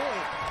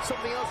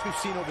 Something else we've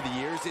seen over the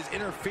years is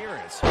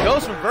interference.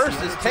 Ghost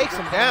reverses, takes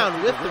him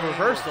down with the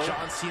reversal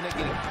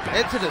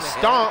into the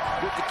stomp.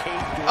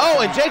 Oh,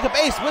 and Jacob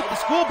Ace with the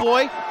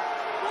schoolboy.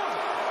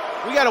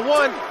 We got a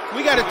 1,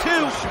 we got a 2,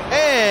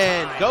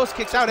 and Ghost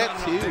kicks out at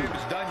 2.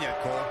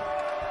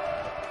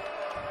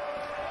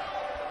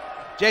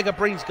 Jacob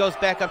brings Ghost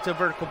back up to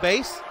vertical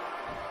base,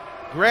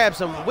 grabs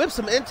him, whips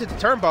him into the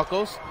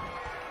turnbuckles.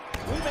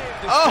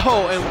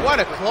 Oh, and what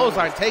a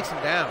clothesline, takes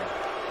him down.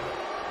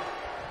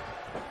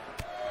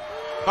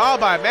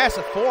 Followed by a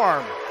massive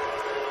forearm.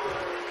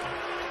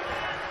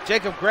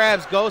 Jacob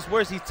grabs Ghost.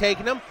 Where's he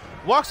taking him?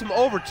 Walks him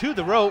over to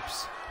the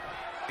ropes.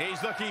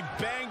 He's looking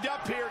banged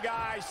up here,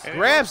 guys.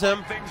 Grabs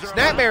him.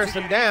 Snapmares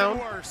him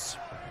down.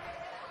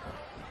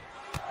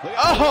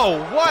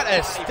 Oh, what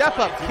a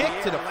step-up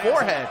kick to the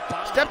forehead.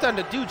 Stepped on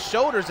the dude's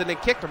shoulders and then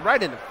kicked him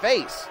right in the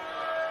face.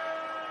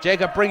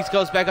 Jacob brings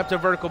Ghost back up to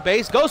vertical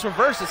base. Ghost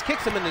reverses,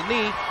 kicks him in the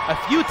knee a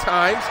few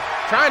times,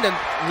 trying to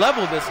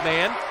level this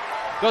man.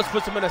 Ghost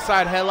puts him in a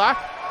side headlock.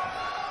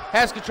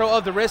 Has control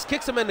of the wrist,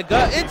 kicks him in the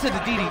gut into the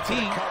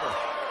DDT.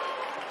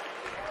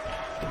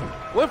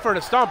 Went for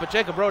the stomp, but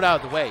Jacob rode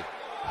out of the way.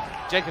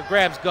 Jacob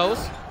grabs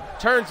Ghost,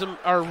 turns him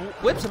or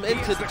whips him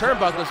into the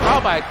turnbuckles,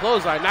 followed by a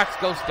clothesline, knocks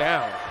Ghost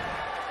down.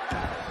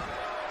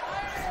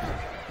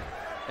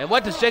 And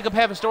what does Jacob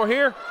have in store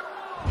here?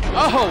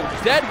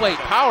 Oh, deadweight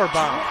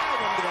powerbomb.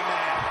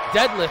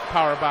 Deadlift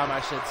powerbomb,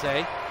 I should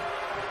say.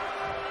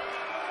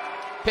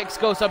 Picks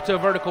Ghost up to a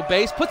vertical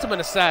base, puts him in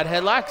a side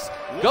headlocks.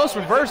 Ghost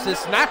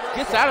reverses,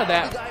 gets out of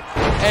that,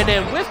 and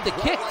then with the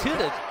kick to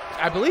the,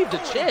 I believe, the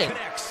chin,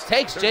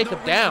 takes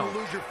Jacob down.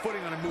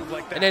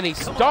 And then he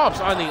stomps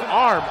on the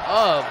arm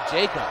of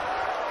Jacob.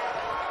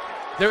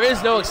 There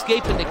is no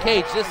escaping the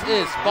cage. This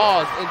is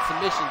falls and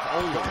submissions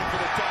only.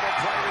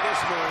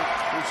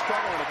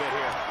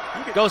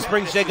 Ghost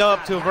brings Jacob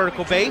up to a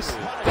vertical base.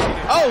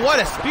 Oh, what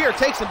a spear,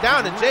 takes him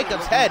down, and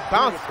Jacob's head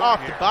bounces off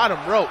the bottom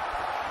rope.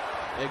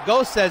 And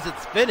Ghost says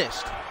it's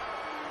finished.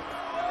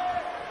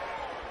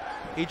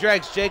 He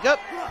drags Jacob,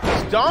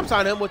 stomps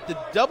on him with the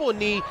double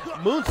knee,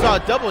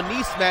 moonsault double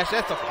knee smash.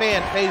 That's a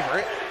fan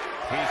favorite.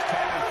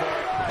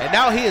 And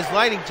now he is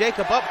lining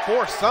Jacob up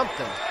for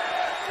something.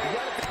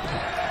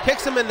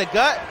 Kicks him in the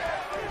gut,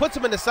 puts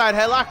him in the side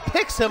headlock,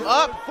 picks him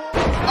up.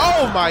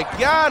 Oh my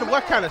God,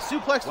 what kind of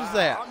suplex was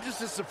that? I'm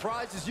just as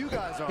surprised as you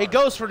guys are. He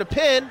goes for the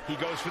pin. He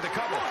goes for the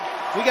cover.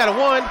 We got a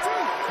 1,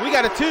 we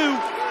got a 2.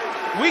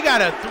 We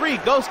got a 3.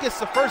 Ghost gets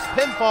the first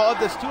pinfall of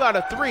this 2 out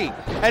of 3.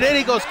 And then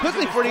he goes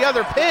quickly for the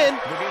other pin.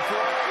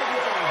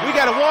 We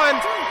got a 1.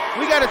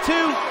 We got a 2.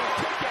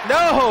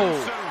 No!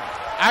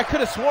 I could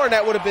have sworn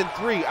that would have been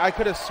 3. I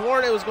could have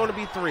sworn it was going to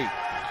be 3.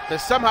 But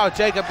somehow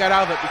Jacob got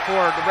out of it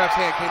before the ref's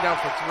hand came down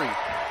for 3.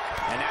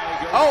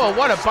 Oh, and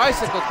what a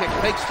bicycle kick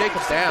takes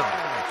Jacob down.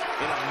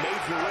 In a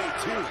major way,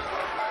 too.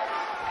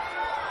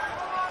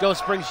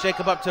 Ghost brings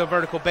Jacob up to a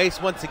vertical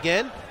base once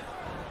again.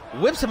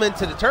 Whips him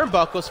into the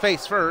turnbuckles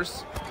face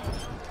first.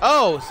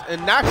 Oh,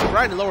 and knocks him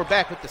right in the lower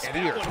back with the spear.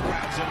 I didn't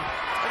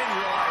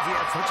realize he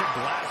had such a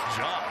glass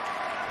jaw.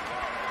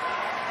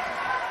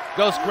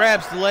 Ghost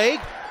grabs the leg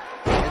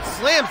and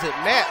slams it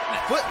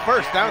foot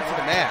first down to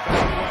the mat.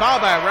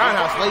 Followed by a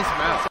roundhouse, lays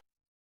him out.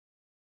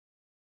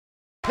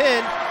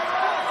 Pin.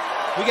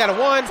 We got a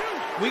 1.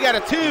 We got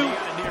a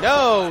 2.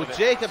 No,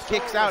 Jacob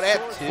kicks out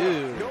at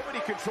 2. Nobody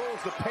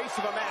controls the pace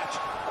of a match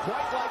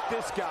quite like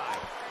this guy.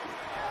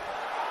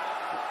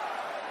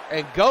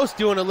 And Ghost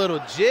doing a little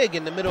jig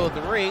in the middle of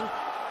the ring.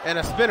 And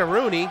a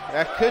spinneroonie.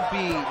 That could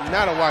be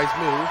not a wise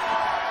move.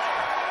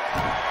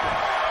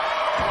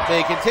 But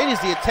he continues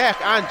the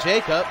attack on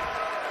Jacob.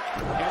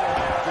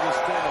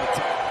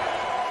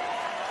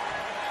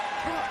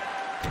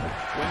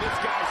 When this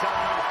guy's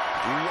on,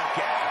 look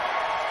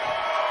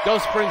out.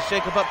 Ghost brings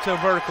Jacob up to a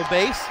vertical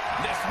base.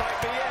 This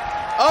might be it.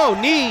 Oh,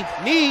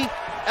 knee,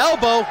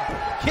 elbow,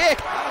 kick.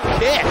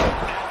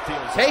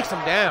 Takes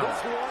him down.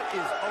 This one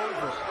is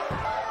over.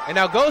 And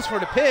now goes for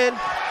the pin.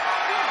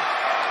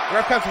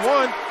 Ref counts to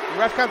 1.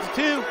 Ref counts to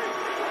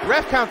 2.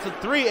 Ref counts to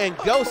 3, and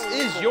Ghost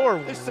is your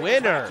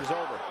winner. Match is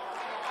over.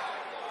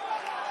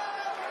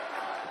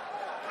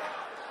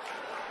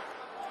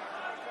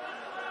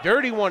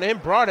 Dirty one in,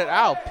 brought it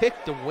out,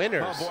 picked the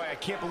winners. Oh boy, I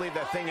can't believe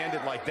that thing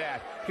ended like that.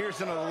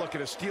 Here's another look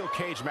at a steel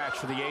cage match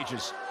for the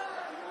ages.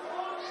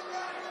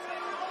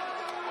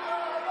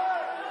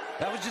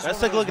 That was just Let's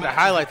take a look at the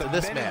highlights of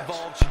this match. Men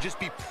involved should just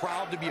be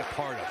proud to be a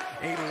part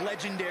of. A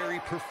legendary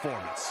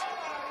performance.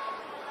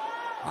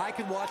 I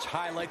could watch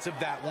highlights of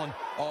that one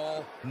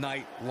all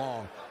night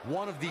long.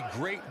 One of the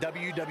great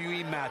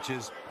WWE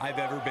matches I've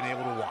ever been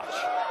able to watch.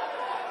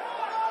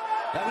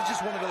 That was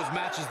just one of those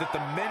matches that the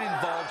men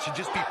involved should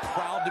just be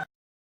proud to be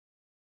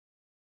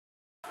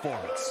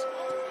performance.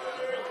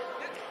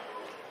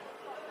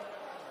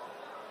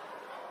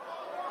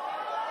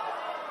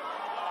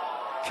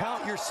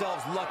 Count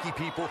yourselves lucky,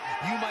 people.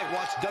 You might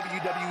watch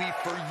WWE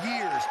for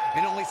years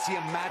and only see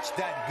a match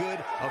that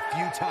good a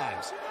few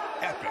times.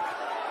 Epic.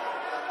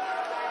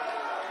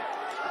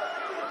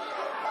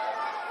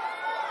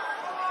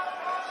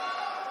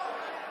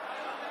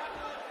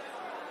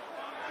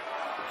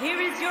 Here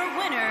is your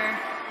winner,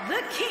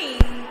 the King,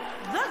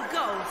 the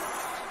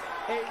Ghost.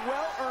 A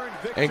well-earned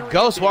victory. And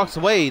Ghost walks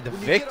away the When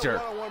victor. you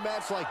get a one-on-one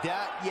match like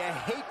that, you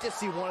hate to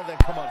see one of them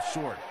come up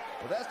short.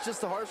 But that's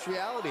just the harsh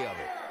reality of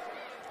it.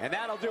 And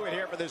that'll do it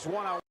here for this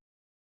one-on-one.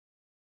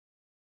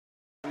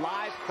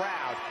 Live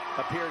crowd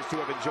appears to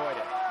have enjoyed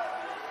it.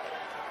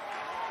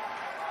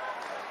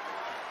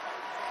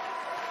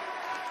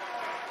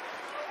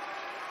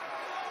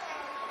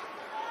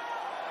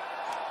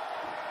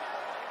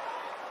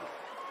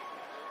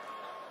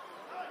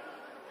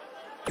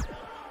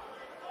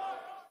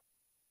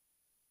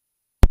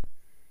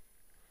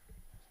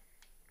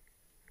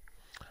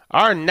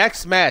 Our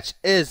next match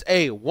is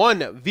a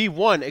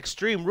 1v1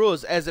 Extreme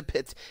Rules as it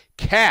pits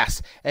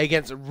Cass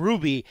against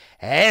Ruby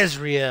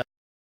Azrael.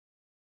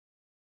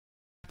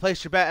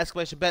 Place your bet,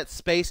 exclamation bet,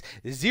 space,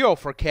 0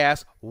 for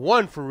Cass,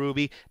 1 for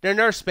Ruby. Their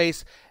nurse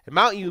space,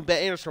 amount you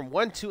bet enters from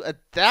 1 to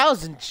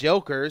 1,000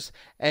 jokers.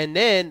 And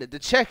then to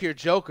check your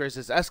jokers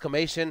is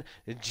exclamation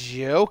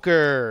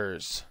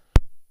jokers.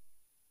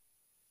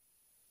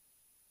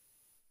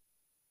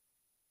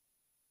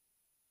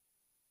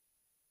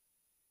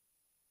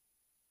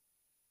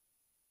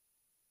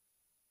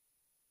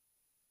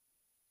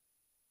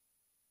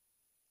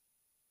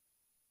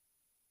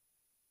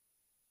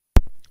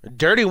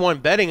 Dirty one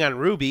betting on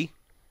Ruby.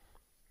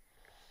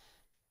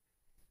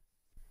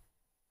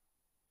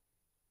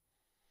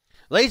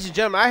 Ladies and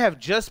gentlemen, I have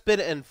just been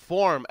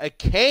informed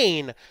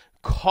Kane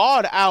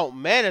called out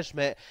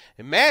management,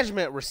 and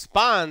management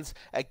responds.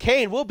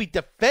 Kane will be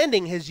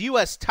defending his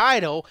U.S.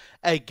 title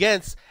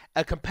against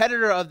a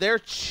competitor of their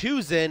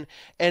choosing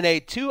in a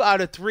 2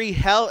 out of 3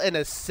 Hell in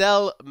a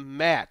Cell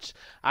match.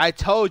 I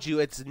told you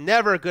it's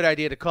never a good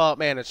idea to call out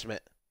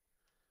management.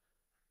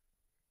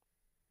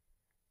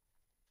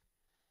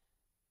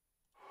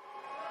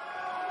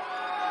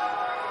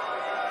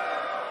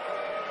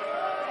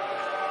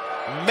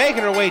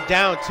 Making her way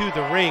down to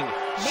the ring.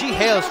 She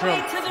hails from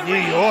New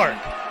York.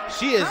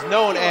 She is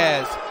known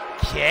as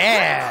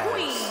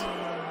Cass.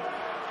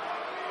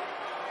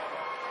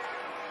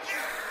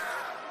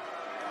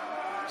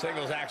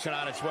 Singles action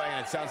on its way,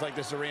 and it sounds like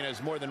this arena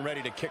is more than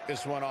ready to kick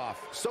this one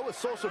off. So is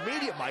social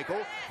media,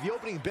 Michael. The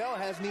opening bell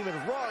hasn't even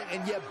rung,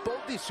 and yet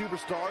both these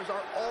superstars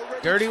are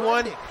already Dirty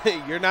trending.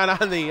 one, you're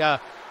not on the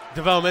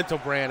developmental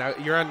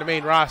brand. You're on the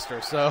main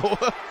roster, so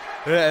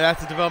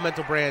that's a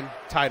developmental brand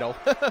title.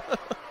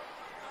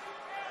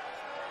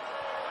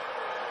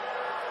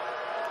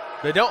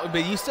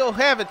 But you still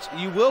have it.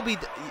 You will be.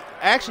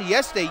 Actually,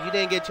 yesterday you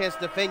didn't get a chance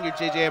to defend your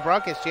JJI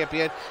broadcast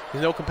champion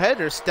because no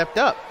competitors stepped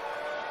up.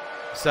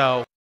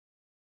 So,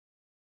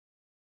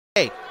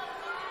 hey,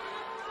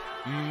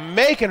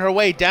 making her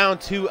way down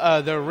to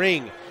the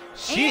ring.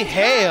 She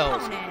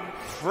hails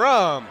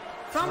from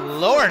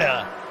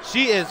Florida.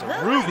 She is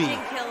Ruby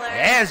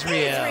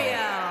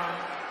Azriel.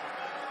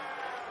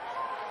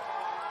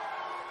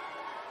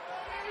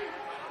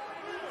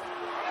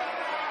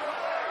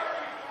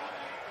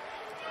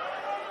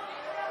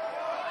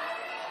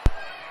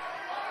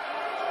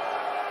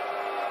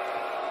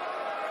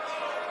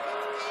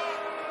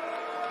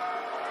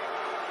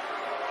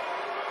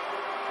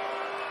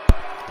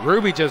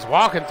 Ruby just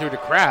walking through the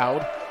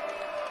crowd.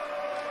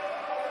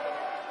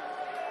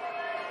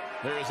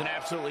 There is an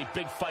absolutely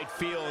big fight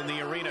feel in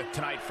the arena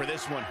tonight for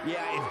this one.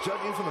 Yeah, and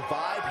judging from the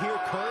vibe here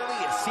currently,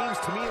 it seems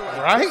to me like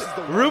right? This is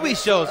the Ruby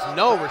shows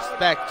no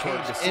respect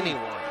towards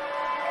anyone.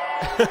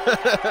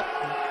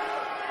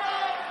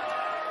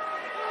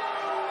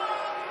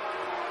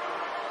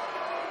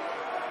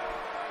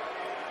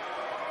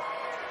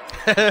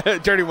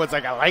 Dirty One's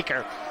like, I like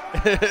her.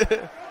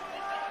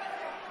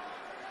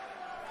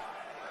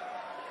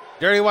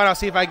 Dirty One, I'll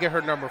see if I can get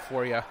her number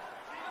for you.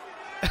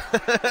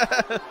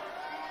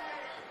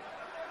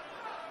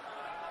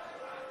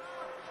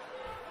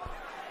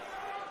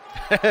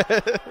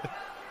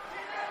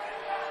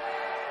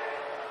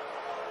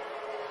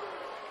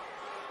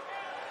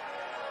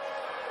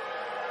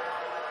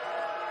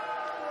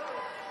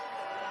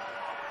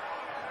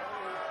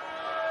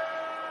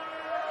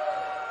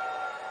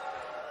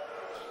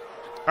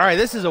 All right,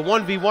 this is a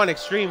 1v1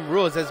 Extreme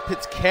Rules as it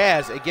pits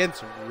Kaz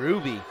against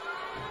Ruby.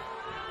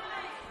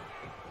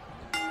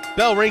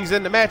 Bell rings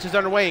in, the match is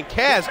underway, and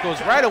Kaz goes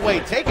right away,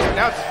 taking her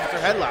down to her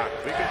headlock.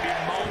 We could be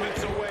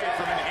moments away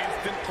from an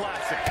instant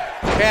classic.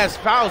 Kaz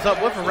fouls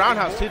up with a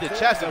roundhouse to the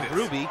chest of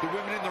Ruby. The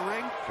women in the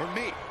ring or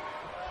me?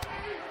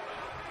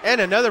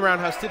 And another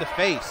roundhouse to the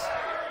face.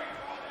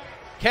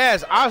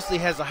 Kaz obviously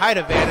has a height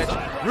advantage.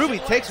 Ruby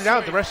takes her down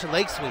with the Russian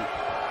leg sweep.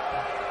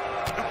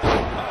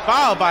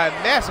 Followed by a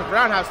massive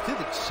roundhouse to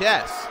the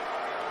chest.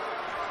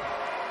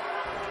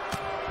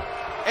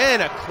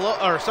 And a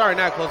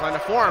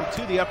forearm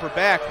to the upper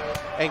back.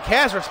 And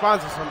Kaz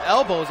responds with some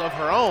elbows of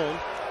her own.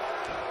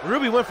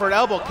 Ruby went for an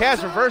elbow.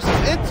 Kaz reverses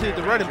into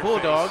the running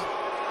bulldog.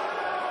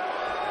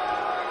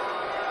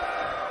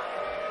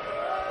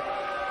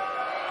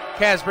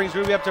 Kaz brings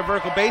Ruby up to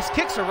vertical base,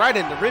 kicks her right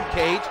in the rib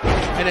cage,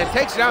 and then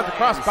takes her down to the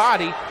cross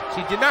body.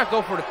 She did not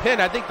go for the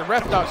pin. I think the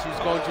ref thought she was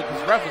going to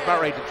because the ref was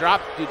about ready to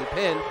drop to do the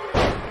pin.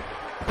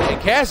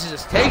 And Kaz is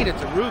just taking it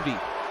to Ruby.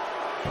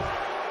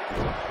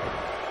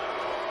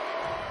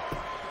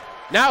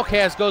 Now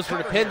Kaz goes for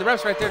the pin. The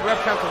ref's right there. The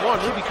ref counts to 1.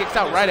 Ruby kicks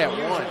out right at 1.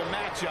 Gonna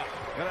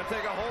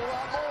take a whole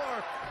lot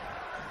more.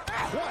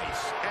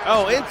 Twice.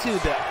 Oh, into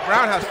the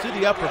roundhouse to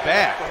the upper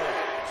back.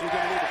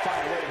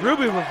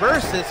 Ruby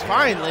reverses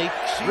finally.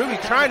 Ruby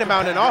trying to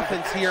mount an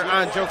offense here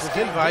on Joker's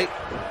invite.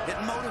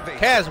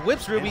 Kaz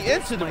whips Ruby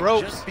into the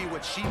ropes.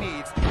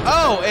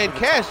 Oh, and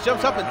Kaz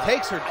jumps up and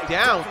takes her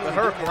down with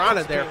her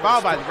Hurricanrana there,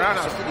 followed by the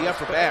roundhouse to the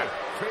upper back.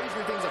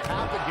 Crazier things have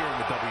happened here in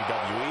the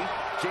WWE.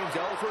 James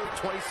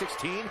Ellsworth,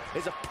 2016,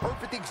 is a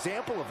perfect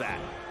example of that.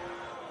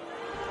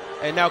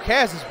 And now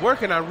Kaz is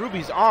working on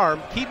Ruby's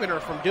arm, keeping her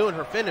from doing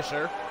her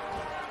finisher.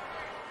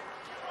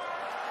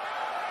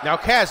 Now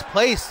Kaz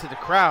plays to the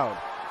crowd.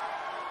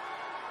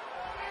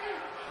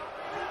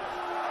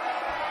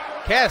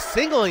 Kaz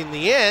singling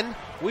the end.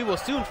 We will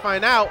soon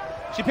find out.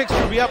 She picks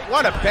Ruby up.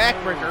 What a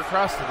backbreaker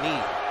across the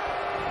knee.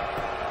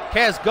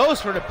 Kaz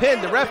goes for the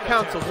pin. The ref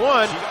counts to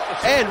 1.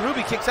 And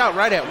Ruby kicks out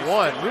right at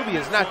 1. Ruby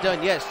is not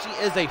done yet. She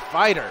is a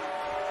fighter.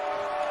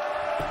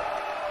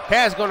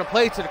 Kaz going to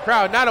play to the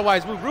crowd. Not a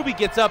wise move. Ruby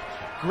gets up,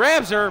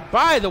 grabs her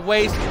by the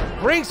waist,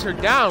 brings her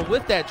down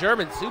with that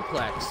German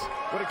suplex.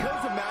 When it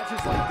comes to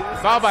matches like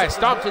this, followed by a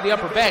stomp to the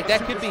upper back.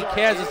 That could be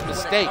Kaz's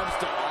mistake.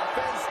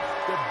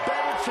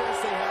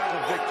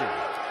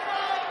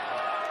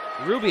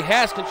 Ruby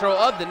has control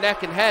of the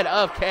neck and head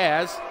of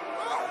Kaz.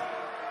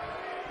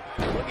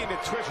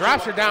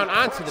 Drops her down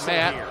onto the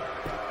mat.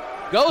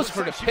 Goes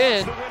for the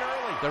pin.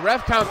 The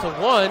ref counts to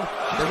 1.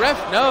 The ref,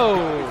 no.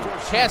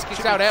 Kaz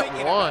kicks out at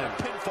 1.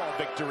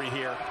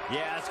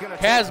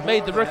 Kaz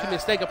made the rookie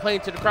mistake of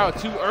playing to the crowd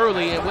too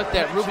early, and with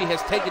that, Ruby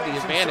has taken the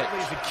advantage.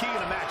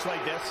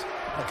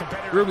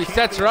 Ruby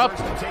sets her up.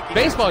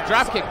 Baseball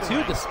dropkick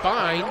to the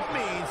spine.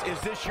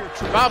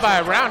 Followed by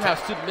a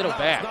roundhouse to the middle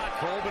back.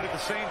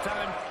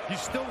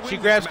 She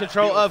grabs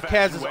control of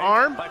Kaz's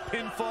arm,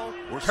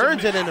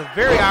 turns it in a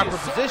very awkward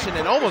position,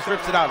 and almost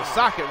rips it out of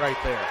socket right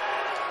there.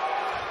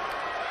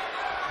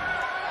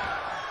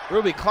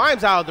 Ruby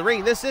climbs out of the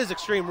ring. This is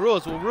Extreme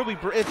Rules. Will Ruby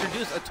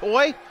introduce a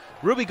toy?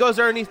 Ruby goes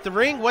underneath the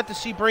ring. What does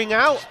she bring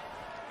out?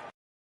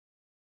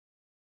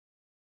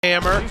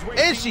 Hammer,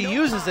 and she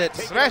uses it,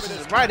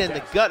 smashes it right in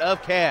the gut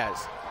of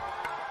Kaz,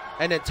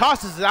 and then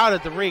tosses it out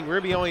of the ring.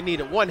 Ruby only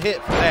needed 1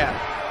 hit for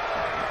that.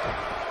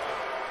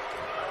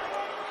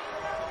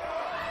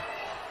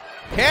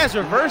 Kaz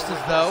reverses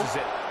though.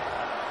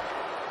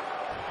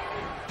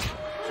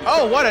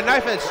 Oh, what a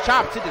knife edge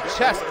chop to the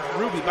chest of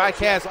Ruby by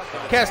Kaz.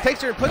 Kaz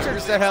takes her and puts her to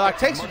set headlock,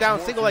 takes her down,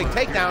 single leg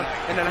takedown,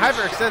 and then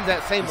hyperextends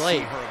that same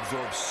leg. Her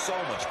absorb so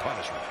much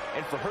punishment.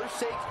 And for her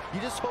sake,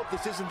 you just hope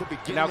this isn't the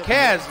beginning. Now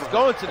Kaz is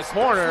going to the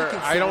corner.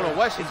 I don't know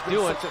what she's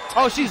doing.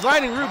 Oh, she's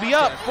lining Ruby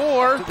up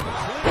for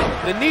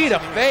the knee to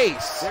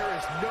face. There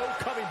is no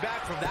coming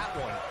back from that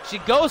one. She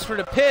goes for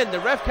the pin. The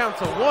ref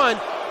counts a 1.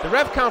 The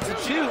ref counts a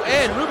 2,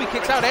 and Ruby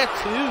kicks out at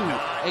 2.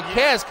 And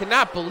Kaz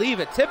cannot believe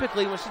it.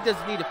 Typically, when she does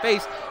knee to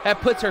face, that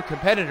puts her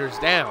competitors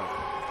down.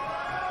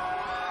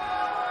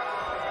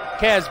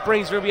 Kaz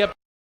brings Ruby up,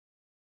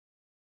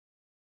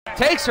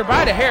 takes her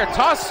by the hair,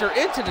 tosses her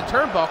into the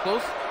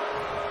turnbuckles.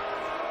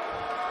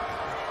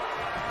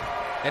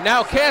 And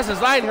now Kaz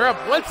is lining her up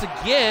once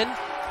again.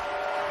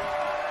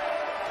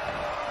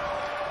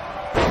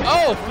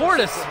 Oh, for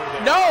this.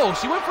 No,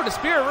 she went for the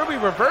spear. Ruby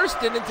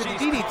reversed it into the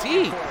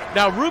DDT.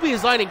 Now Ruby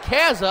is lining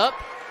Kaz up.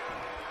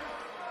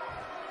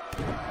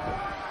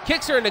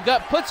 Kicks her in the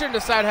gut, puts her in the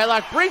side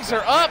headlock, brings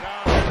her up.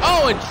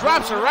 Oh, and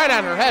drops her right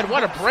on her head.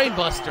 What a brain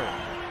buster.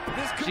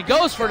 She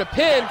goes for the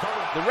pin.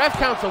 The ref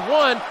counts a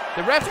 1.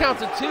 The ref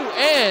counts a 2.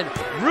 And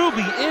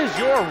Ruby is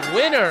your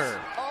winner.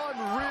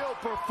 Unreal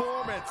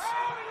performance.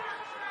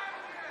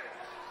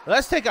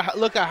 Let's take a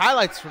look at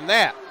highlights from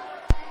that.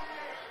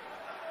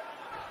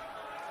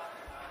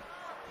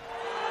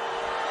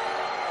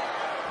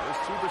 This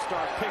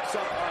superstar picks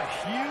up a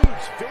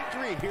huge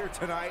victory here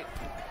tonight.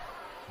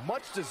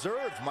 Much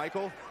deserved,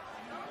 Michael.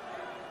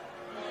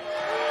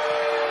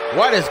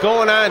 What is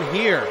going on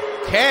here?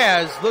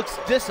 Kaz looks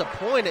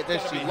disappointed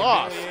that she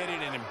lost.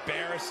 Humiliated and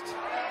embarrassed.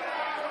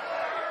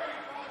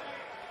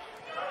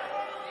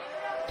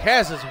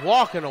 Kaz is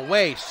walking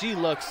away. She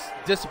looks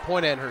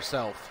disappointed in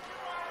herself.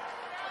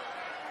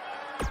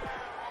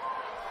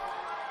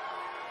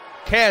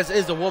 Kaz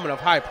is a woman of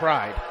high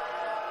pride.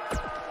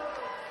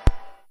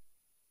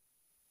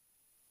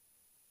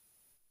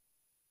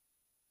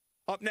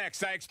 Up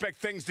next, I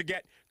expect things to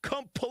get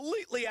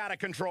completely out of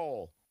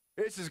control.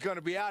 This is going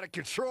to be out of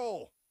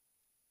control.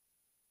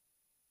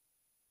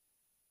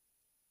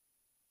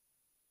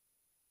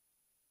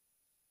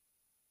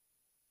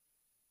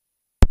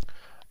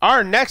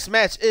 Our next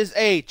match is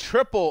a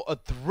triple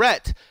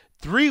threat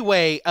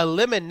 3-way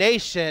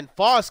elimination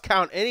Falls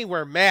Count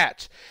Anywhere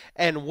match.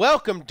 And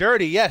welcome,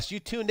 Dirty. Yes, you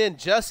tuned in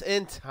just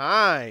in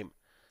time.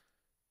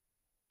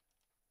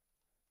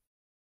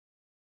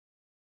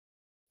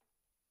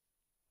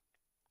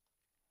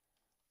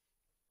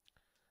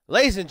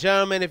 Ladies and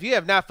gentlemen, if you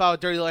have not followed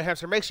Dirty Little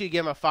Hamster, make sure you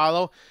give him a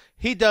follow.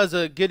 He does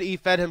a good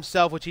E-Fed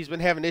himself, which he's been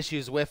having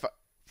issues with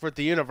for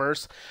the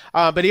universe.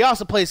 But he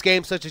also plays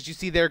games such as you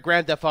see there,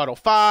 Grand Theft Auto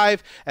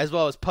 5, as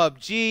well as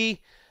PUBG.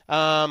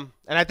 And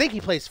I think he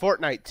plays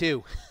Fortnite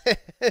too.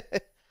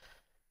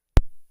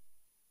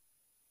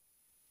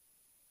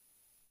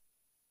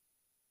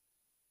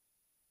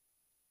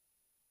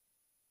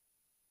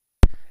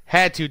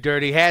 Had to,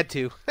 Dirty, had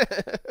to.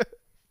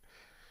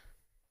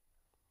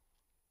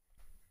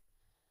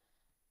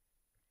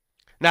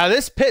 Now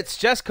this pits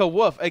Jessica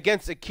Wolf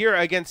against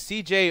Akira against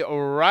CJ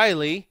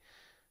O'Reilly.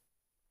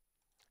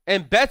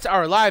 And bets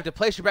are live. To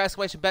place your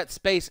exclamation bet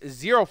space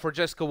 0 for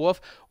Jessica Wolf,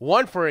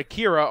 1 for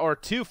Akira, or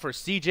 2 for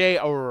CJ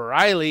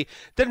O'Reilly.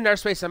 Then in our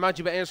space amount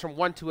you bet answers from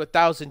 1 to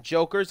 1,000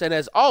 jokers. And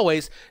as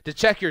always, to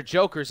check your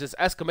jokers is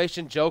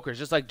exclamation jokers,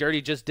 just like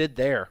Dirty just did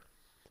there.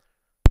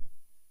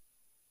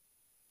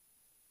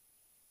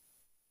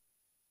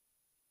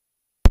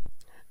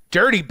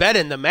 Dirty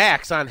betting the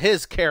max on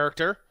his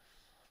character.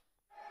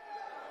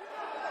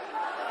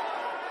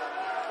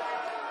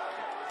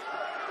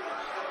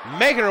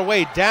 Making her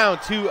way down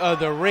to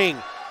the ring.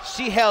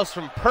 She hails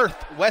from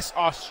Perth, West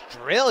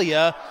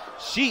Australia.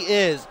 She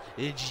is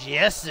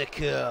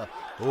Jessica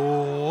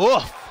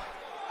Wolf.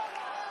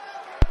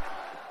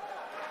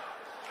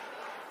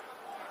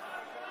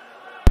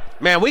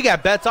 Man, we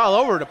got bets all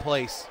over the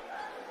place.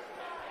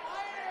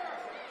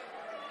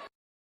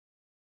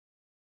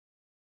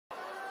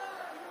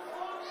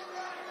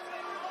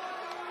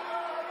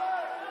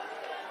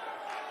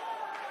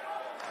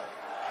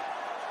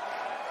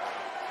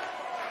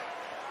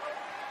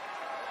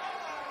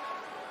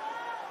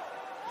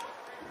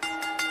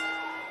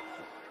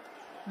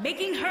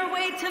 Making her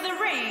way to the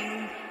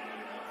ring,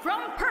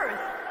 from Perth,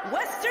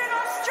 Western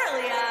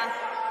Australia,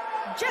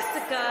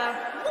 Jessica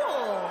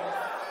Wolf.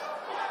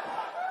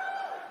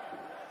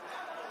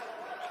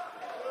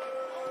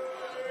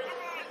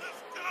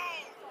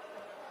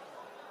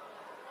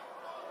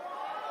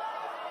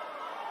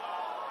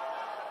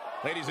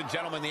 Ladies and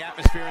gentlemen, the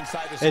atmosphere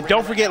inside this and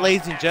don't forget,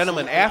 ladies and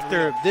gentlemen,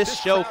 after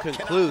this show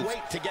concludes,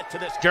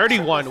 Dirty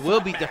One will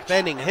be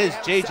defending his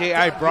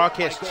JJI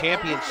Broadcast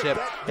Championship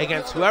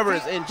against whoever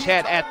is in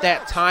chat at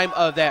that time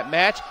of that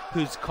match,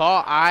 whose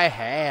call I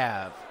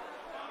have.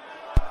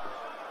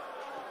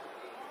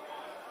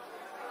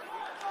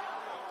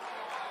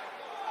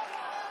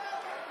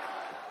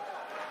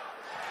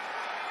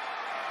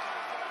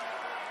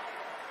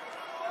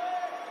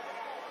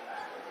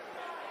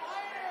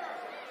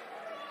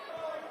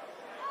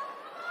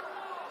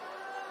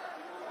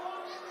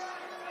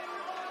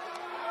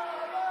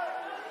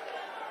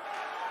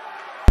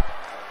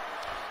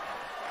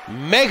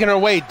 Making her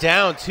way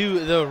down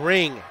to the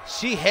ring,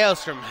 she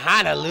hails from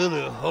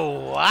Honolulu,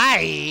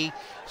 Hawaii.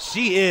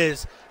 She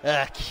is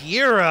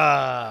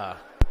Akira.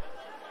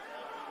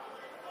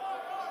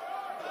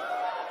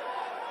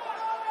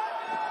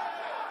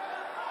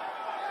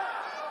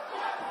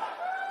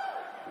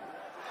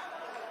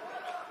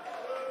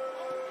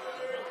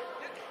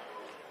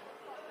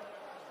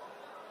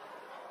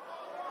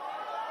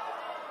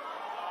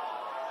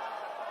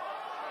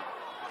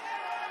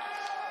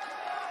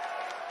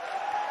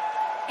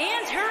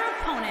 And her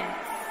opponents,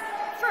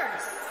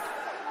 first,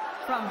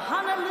 from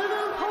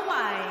Honolulu,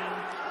 Hawaii,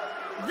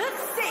 the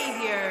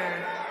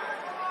Savior.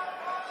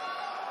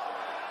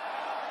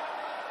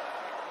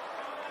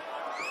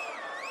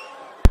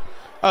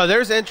 Oh,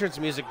 there's entrance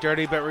music,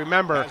 Dirty, but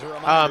remember,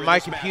 my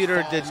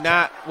computer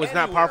was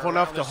not powerful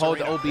enough to hold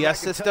the OBS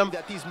system,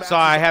 so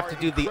I have to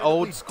do the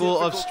old school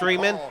of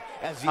streaming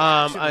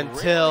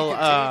until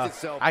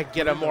I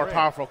get a more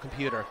powerful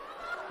computer,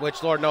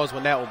 which Lord knows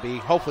when that will be,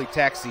 hopefully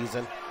tax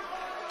season.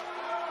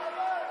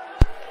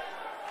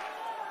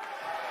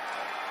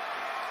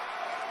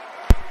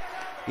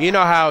 You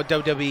know how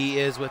WWE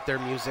is with their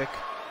music.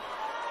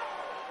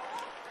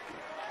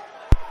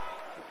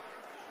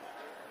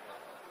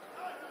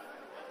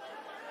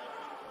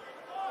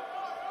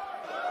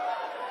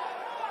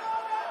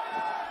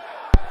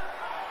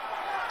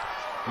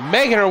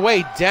 Making her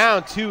way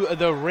down to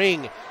the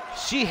ring,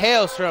 she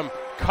hails from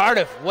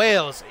Cardiff,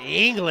 Wales,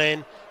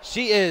 England.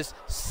 She is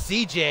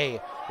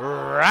CJ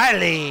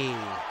Riley.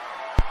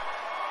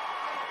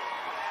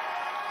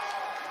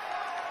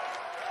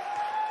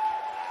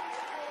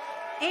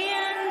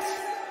 And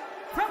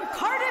from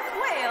Cardiff,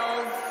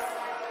 Wales,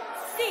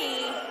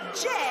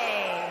 CJ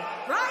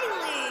Riley.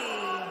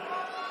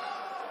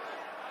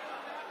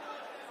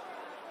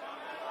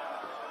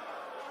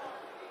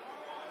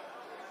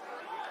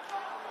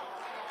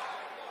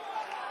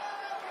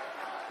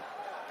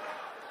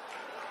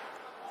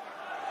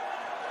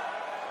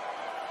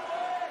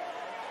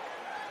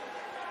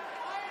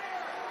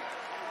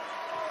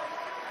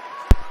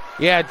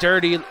 Yeah,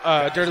 dirty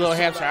little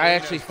hamster. I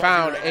actually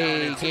found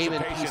a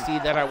gaming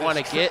PC that I want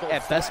to get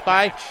at Best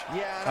Buy.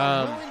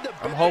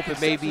 I'm hoping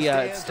maybe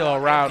it's still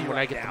around when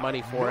I get the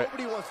money for it.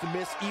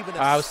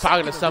 I was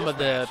talking to some of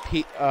the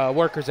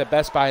workers at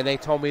Best Buy, and they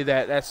told me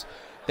that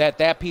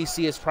that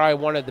PC is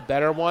probably one of the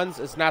better ones.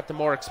 It's not the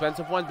more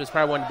expensive one, but it's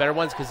probably one of the better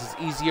ones because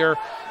it's easier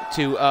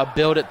to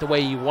build it the way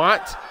you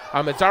want.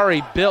 It's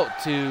already built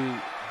to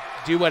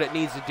do what it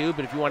needs to do,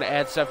 but if you want to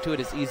add stuff to it,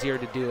 it's easier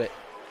to do it.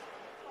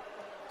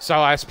 So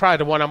that's probably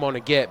the one I'm going to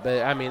get,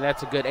 but, I mean,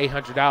 that's a good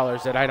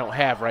 $800 that I don't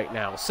have right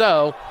now.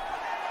 So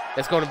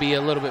it's going to be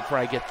a little bit before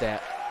I get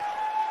that.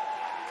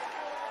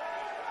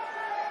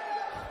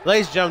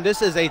 Ladies and gentlemen,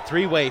 this is a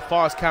three-way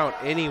Falls Count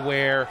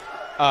Anywhere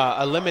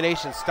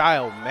elimination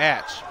style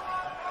match.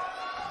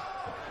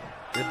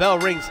 The bell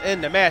rings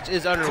in. The match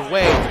is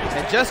underway,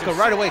 and Jessica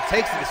right away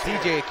takes it to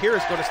CJ.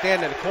 Akira's going to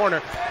stand in the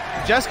corner.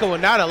 Jessica will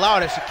not allow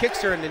it as she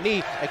kicks her in the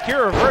knee.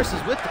 Akira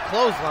reverses with the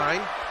clothesline.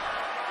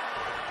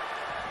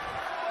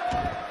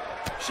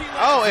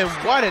 Oh, and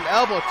what an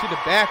elbow to the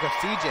back of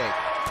CJ.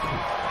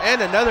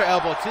 And another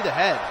elbow to the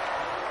head.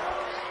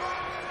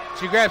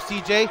 She grabs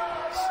CJ.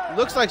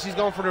 Looks like she's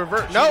going for the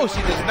revert. No, she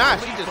does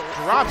not. She just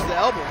drops the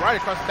elbow right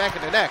across the back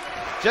of the neck.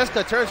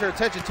 Jessica turns her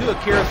attention to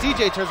Akira.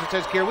 CJ turns her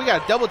attention to Akira. We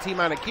got a double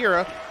team on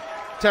Akira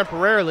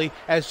temporarily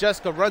as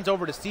Jessica runs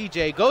over to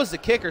CJ. Goes to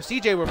kick her.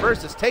 CJ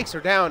reverses, takes her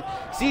down.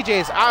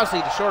 CJ is obviously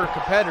the shorter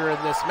competitor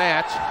in this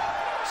match.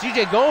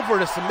 CJ going for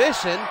the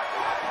submission.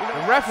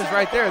 The ref is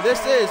right there.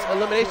 This is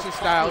elimination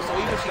style, so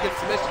even if she gets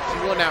submission, she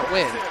will not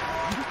win.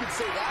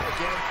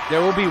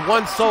 There will be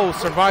one sole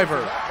survivor.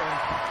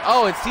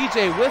 Oh, and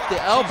CJ with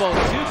the elbow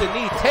to the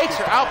knee takes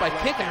her out by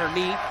kicking her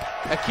knee.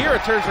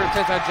 Akira turns her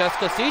attention on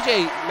Jessica.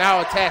 CJ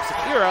now attacks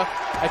Akira.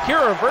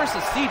 Akira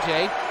reverses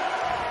CJ.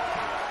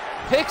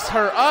 Picks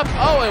her up.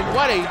 Oh, and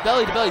what a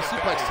belly-to-belly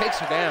suplex takes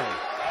her down.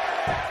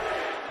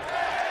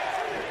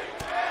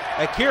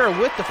 Akira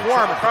with the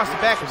forearm across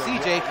the back of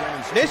CJ.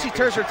 Then she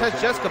turns her attention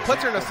to Jessica,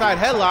 puts her in a side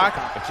headlock.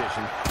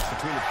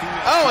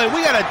 Oh, and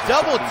we got a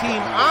double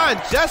team on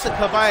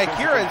Jessica by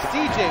Akira and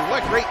CJ.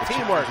 What great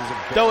teamwork,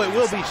 though it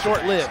will be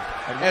short-lived.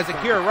 As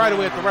Akira right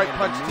away with the right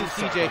punch to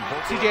CJ.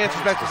 CJ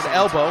answers back to the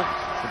elbow.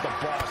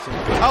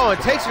 Oh, and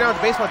takes her down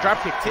with the baseball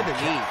dropkick to the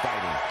knee.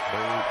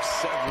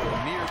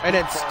 And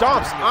then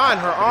stomps on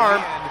her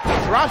arm,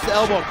 drops the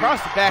elbow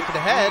across the back of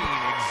the head.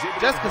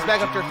 Jessica's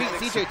back up to her feet.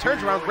 CJ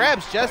turns around,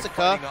 grabs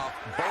Jessica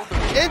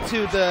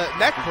into the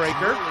neck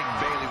breaker.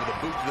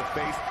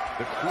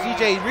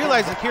 CJ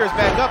realizes Akira's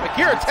back up.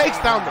 Akira takes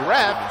down the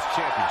ref.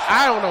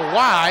 I don't know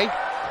why.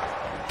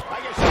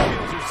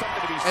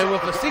 And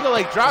with a single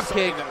leg drop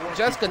kick,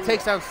 Jessica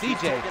takes down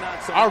CJ.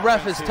 Our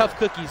ref is tough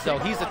cookies, though.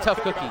 He's a tough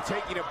cookie.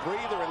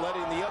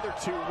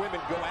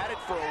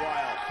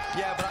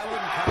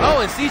 Oh,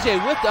 and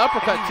CJ with the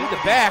uppercut to the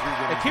back.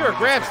 Akira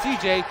grabs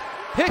CJ,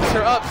 picks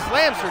her up,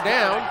 slams her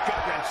down.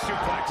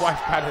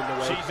 Wife got in the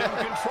way.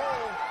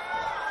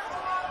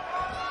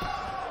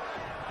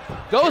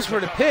 Goes for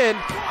the pin.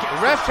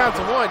 The ref counts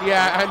to 1.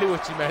 Yeah, I knew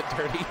what you meant,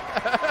 Dirty.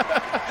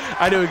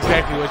 I knew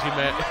exactly what you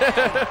meant.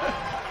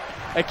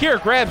 Akira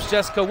grabs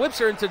Jessica, whips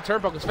her into the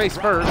turnbuckles face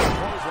first.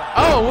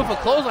 Oh, with a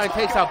clothesline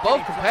takes out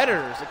both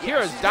competitors.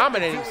 Akira is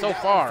dominating so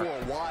far.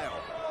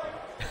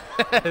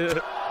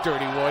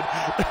 Dirty one.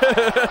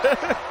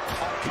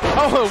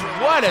 Oh,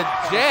 what a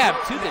jab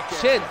to the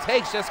chin.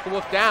 Takes Jessica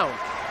Wolf down.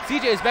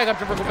 CJ is back up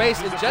to vertical base,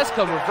 and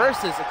Jessica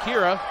reverses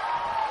Akira.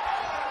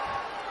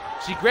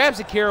 She grabs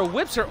Akira,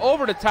 whips her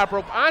over the top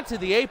rope onto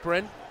the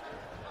apron.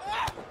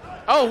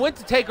 Oh, went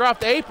to take her off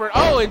the apron.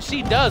 Oh, and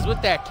she does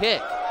with that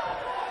kick.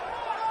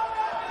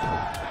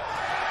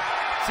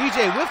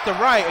 CJ with the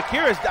right.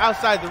 Akira's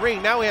outside the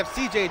ring. Now we have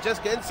CJ and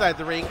Jessica inside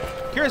the ring.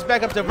 Akira's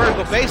back up to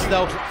vertical base,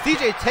 though.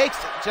 CJ takes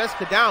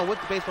Jessica down with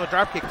the baseball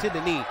dropkick to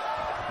the knee.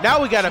 Now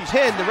we got a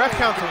pin. The ref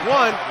counts to 1.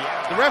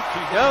 The ref,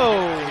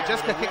 no.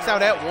 Jessica kicks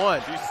out at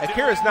 1.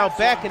 Akira's now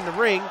back in the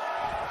ring.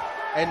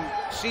 And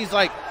she's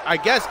like, I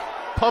guess,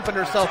 pumping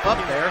herself up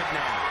there.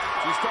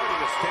 She's starting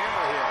to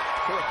stammer here.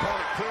 Her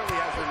opponent clearly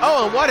has her.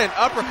 Oh, and what an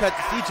uppercut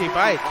to CJ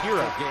by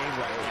Akira.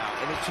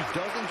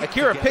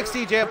 Akira picks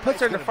CJ up, puts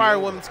her in the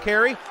firewoman's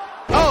carry.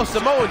 Oh,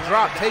 Samoan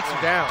drop takes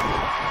her down.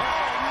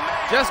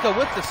 Jessica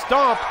with the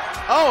stomp.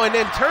 Oh, and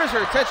then turns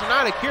her attention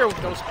on Akira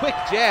with those quick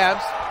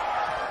jabs.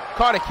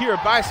 Caught Akira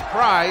by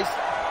surprise.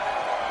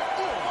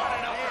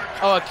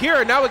 Oh,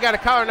 Akira, now we got a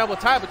collar and elbow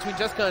tie between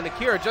Jessica and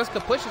Akira. Jessica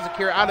pushes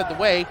Akira out of the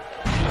way.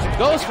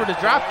 Goes for the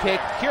drop kick.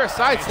 Akira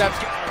sidesteps.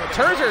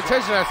 Turns her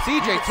attention on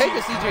CJ.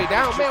 Taking CJ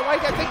down. Man, why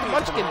you got to take the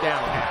munchkin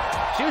down?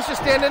 She was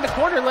just standing in the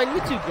corner letting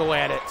you two go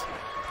at it.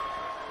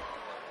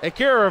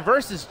 Akira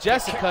reverses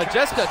Jessica.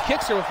 Jessica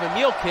kicks her with a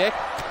mule kick.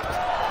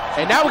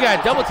 And now we got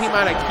a double team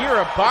on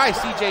Akira by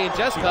CJ and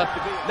Jessica.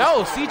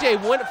 No, CJ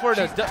went for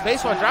the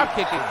baseball drop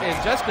kick and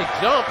Jessica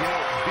jumped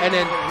and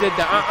then did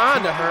the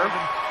to her.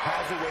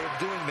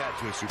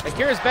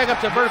 Akira's back up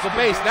to vertical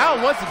base. Now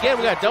once again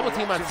we got a double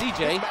team on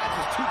CJ.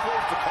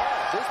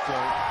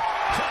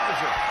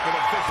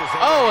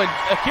 Oh, and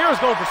Akira's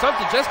going for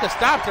something. Jessica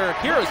stopped her.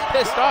 Akira's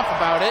pissed off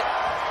about it.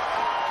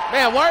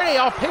 Man, why are they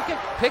all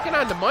picking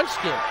on the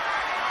munchkin?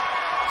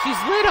 She's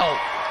little.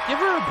 Give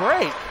her a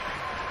break.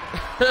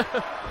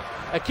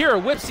 Akira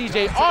whips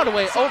CJ all the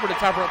way over the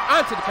top rope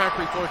onto the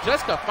concrete floor.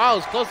 Jessica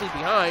follows closely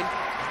behind.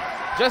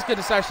 Jessica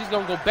decides she's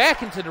going to go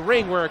back into the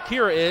ring where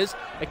Akira is.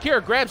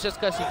 Akira grabs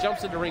Jessica. She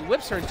jumps in the ring,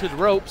 whips her into the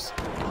ropes.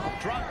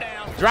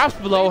 Drops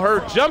below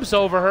her, jumps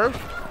over her.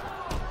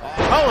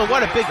 Oh, and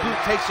what a big boot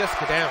takes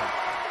Jessica down.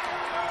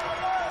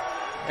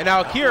 And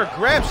now Akira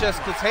grabs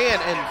Jessica's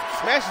hand and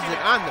smashes it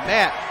on the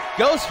mat.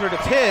 Goes for the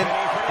pin.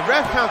 The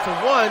ref counts to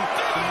 1.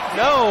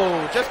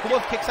 No, Jessica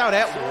Wolf kicks out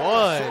at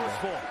 1.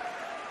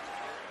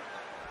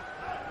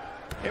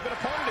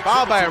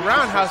 Followed by a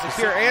roundhouse.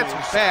 Akira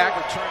answers back.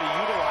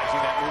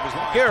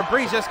 Akira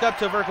brings Jessica up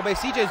to a vertical base.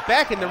 CJ's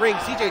back in the ring.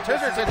 CJ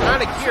turns her attention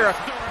on Akira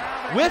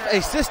with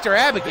a Sister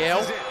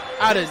Abigail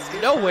out of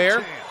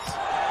nowhere.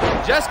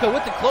 Jessica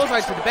with the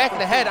clothesline to the back of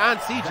the head on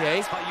CJ.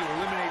 That's how you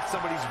eliminate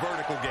somebody's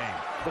vertical game.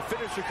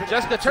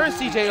 Jessica turns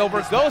CJ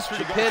over, goes for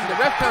the pin. The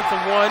ref counts to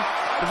 1.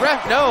 The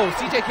ref, no,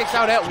 CJ kicks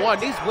out at 1.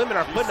 These women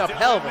are putting up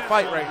hell of a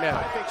fight right now.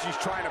 I think she's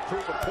trying to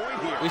prove a point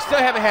here. We still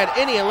haven't had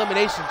any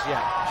eliminations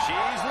yet.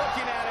 She's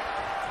looking at it.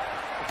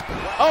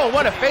 Oh,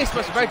 what a face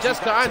buster by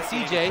Jessica on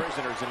CJ.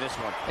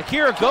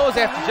 Akira goes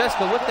after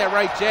Jessica with that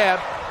right jab.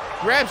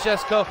 Grabs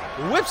Jessica,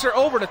 whips her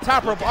over the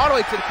top rope all the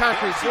way to the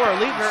concrete floor,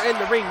 leaving her in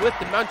the ring with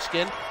the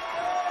munchkin.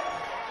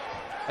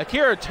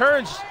 Akira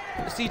turns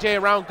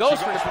CJ around,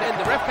 goes for the pin.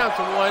 The ref counts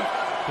to 1.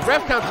 The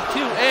ref counts to 2,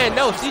 and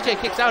no, CJ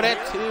kicks out at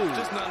 2.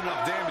 Just not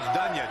enough damage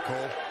done yet,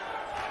 Cole.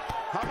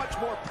 How much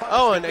more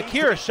oh, and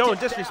Akira showing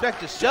disrespect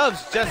to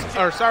shoves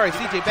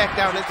CJ back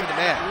down into the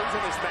mat.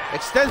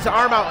 Extends the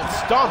arm out and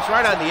stomps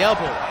right on the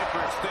elbow.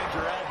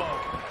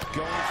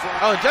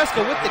 Oh,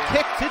 Jessica with the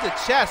kick to the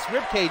chest,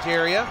 ribcage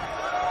area.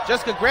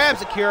 Jessica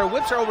grabs Akira,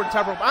 whips her over the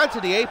top rope onto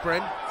the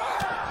apron.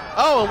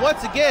 Oh, and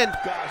once again,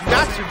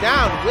 knocks her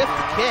down with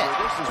the kick,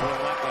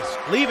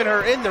 leaving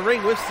her in the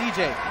ring with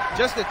CJ.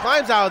 Jessica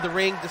climbs out of the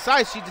ring,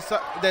 decides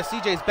that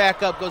CJ's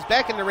back up, goes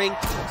back in the ring.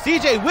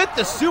 CJ with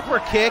the super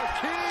kick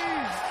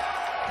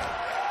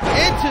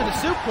into the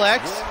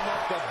suplex.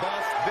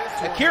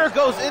 Akira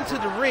goes into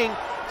the ring.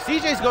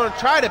 CJ's going to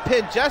try to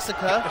pin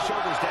Jessica.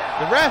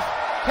 The ref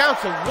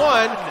counts to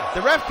 1.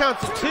 The ref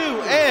counts to 2,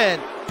 and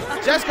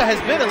Jessica has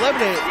been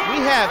eliminated.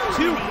 We have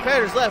 2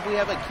 competitors left. We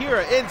have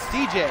Akira and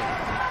CJ.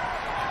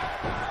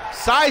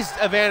 Size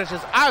advantage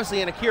is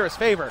obviously in Akira's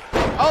favor.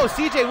 Oh,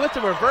 CJ with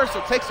the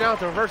reversal takes her down with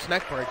the reverse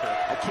neck breaker.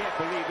 I can't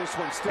believe this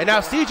one's still. And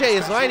now CJ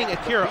is lining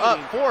Akira up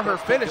for her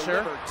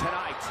finisher.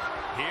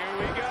 Here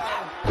we go.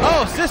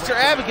 Oh, Sister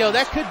Abigail,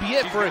 that could be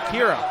it for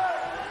Akira.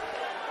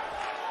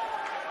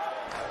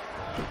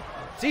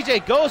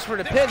 CJ goes for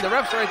the pin. The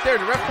ref's right there.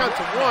 The ref counts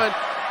to 1.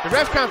 The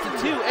ref counts to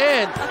 2,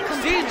 and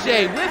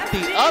CJ with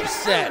the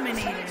upset.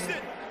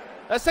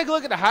 Let's take a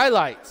look at the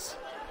highlights.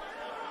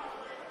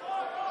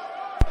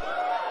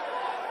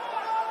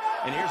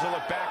 And here's a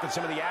look back at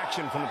some of the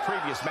action from the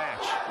previous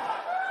match.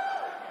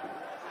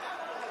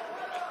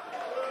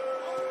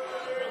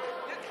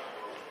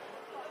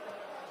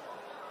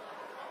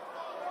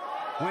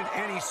 When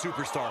any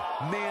superstar,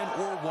 man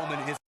or woman,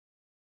 is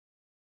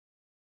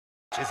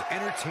as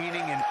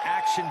entertaining and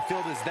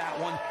action-filled as that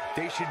one,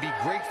 they should be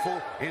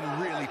grateful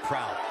and really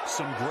proud.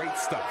 Some great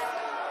stuff.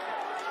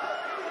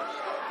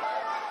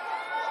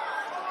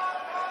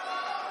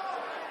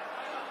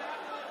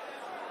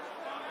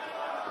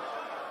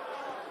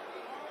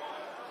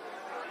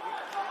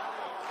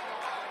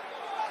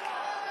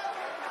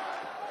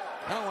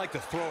 I don't like to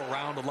throw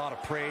around a lot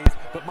of praise,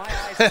 but my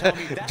eyes tell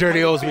me that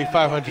Dirty owes me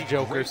 500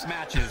 jokers.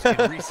 Matches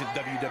in recent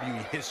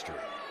WWE history.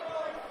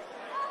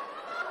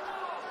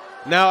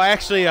 No,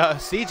 actually,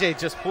 CJ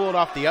just pulled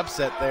off the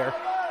upset there.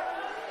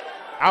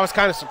 I was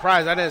kind of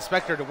surprised. I didn't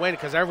expect her to win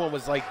because everyone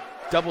was like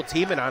double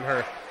teaming on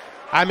her.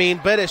 I mean,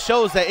 but it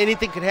shows that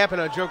anything can happen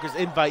on Joker's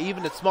invite.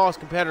 Even the smallest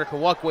competitor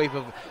can walk away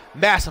with a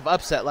massive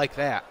upset like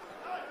that.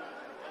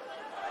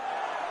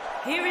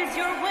 Here is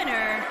your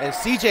winner. And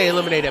CJ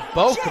eliminated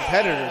both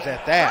competitors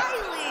at that.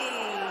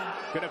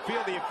 Gonna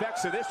feel the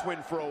effects of this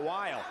win for a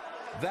while.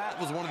 That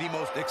was one of the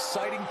most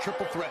exciting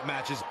triple threat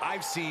matches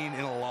I've seen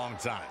in a long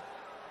time.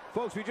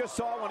 Folks, we just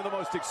saw one of the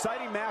most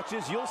exciting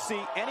matches you'll see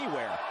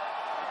anywhere.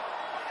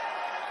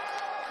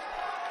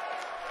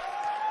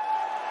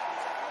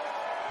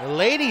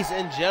 Ladies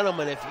and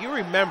gentlemen, if you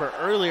remember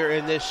earlier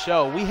in this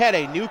show, we had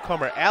a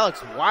newcomer,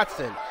 Alex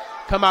Watson,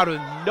 come out of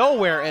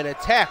nowhere and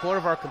attack one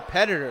of our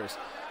competitors.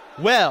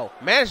 Well,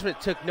 management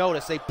took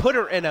notice. They put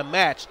her in a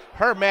match.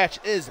 Her match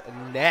is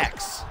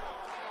next.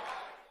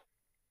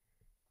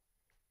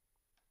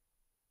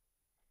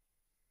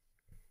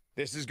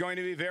 This is going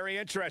to be very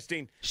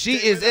interesting. She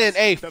is in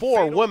a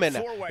four-woman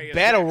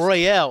battle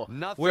royale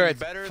where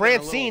it's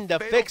Francine the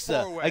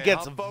Fixer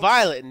against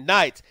Violet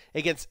Knight,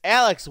 against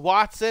Alex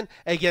Watson,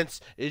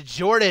 against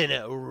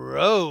Jordan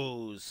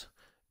Rose.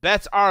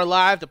 Bets are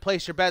live. To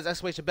place your bets,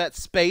 exclamation bet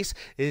space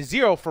is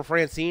 0 for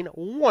Francine,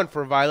 1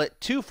 for Violet,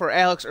 2 for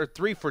Alex, or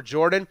 3 for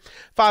Jordan.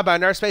 5 by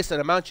our space, an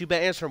amount you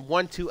bet answers from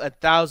 1 to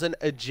 1,000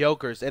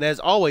 jokers. And as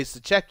always,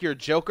 to check your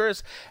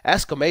jokers,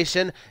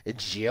 exclamation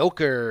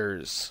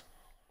jokers.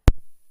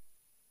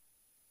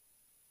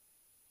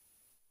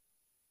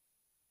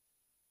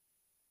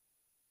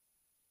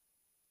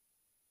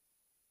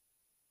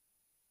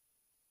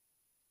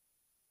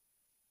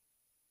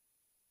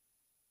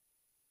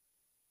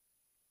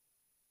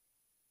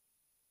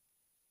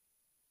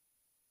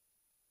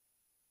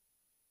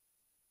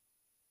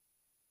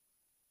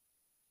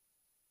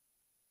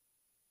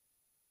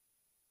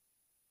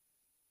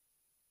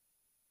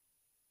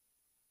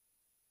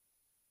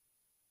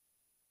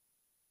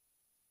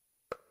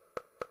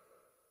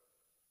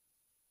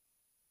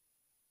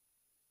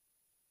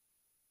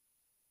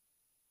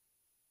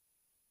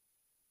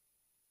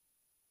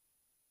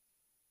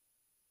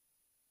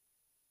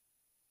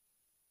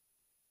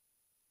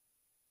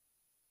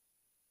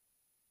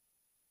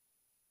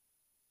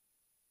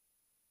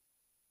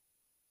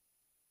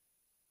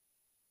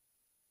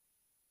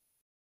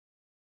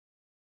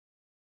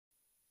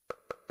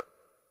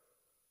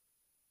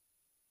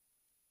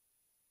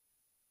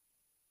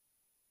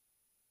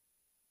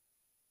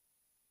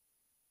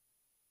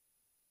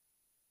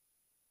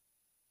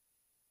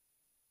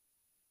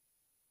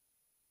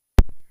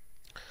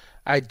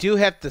 I do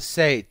have to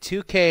say,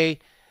 2K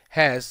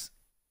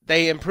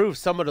they improved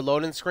some of the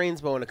loading screens,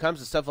 but when it comes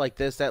to stuff like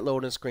this, that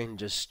loading screen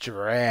just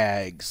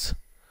drags.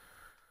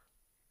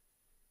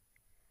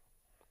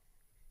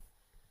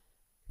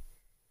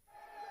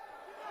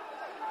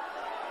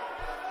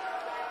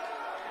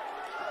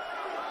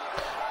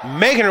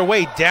 Making her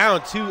way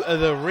down to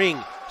the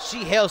ring,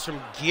 she hails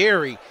from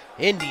Gary,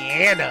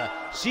 Indiana.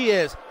 She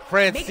is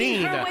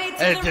Francine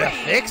the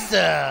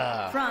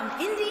Fixer. From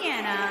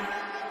Indiana,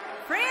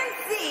 Francine.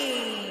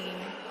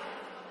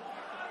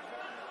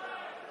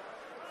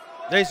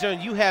 Ladies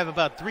and gentlemen, you have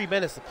about 3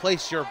 minutes to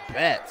place your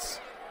bets.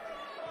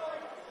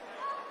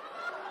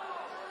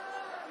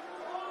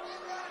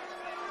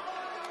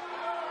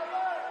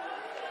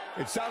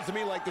 It sounds to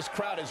me like this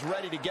crowd is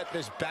ready to get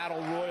this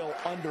battle royal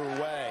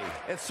underway.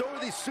 And so are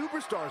these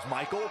superstars,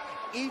 Michael.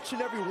 Each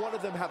and every one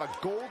of them have a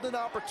golden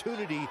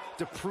opportunity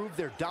to prove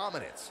their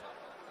dominance.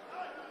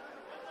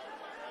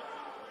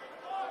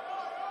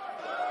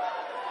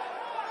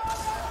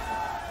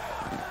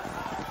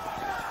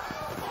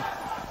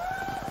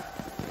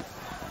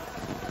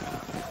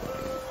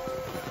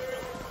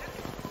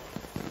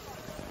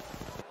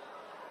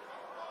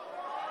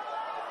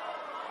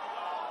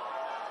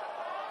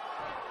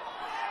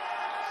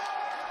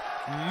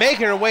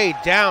 Making her way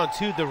down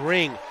to the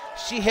ring,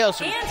 she hails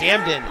from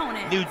Camden,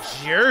 New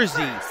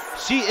Jersey.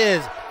 She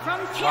is From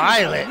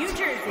Violet Camden, New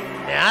Jersey,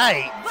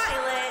 Knight. Violet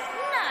Knight.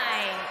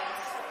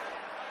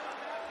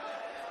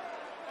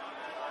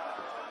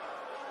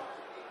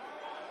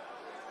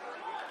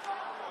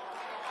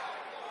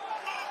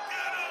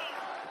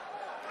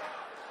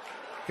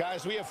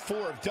 Guys, we have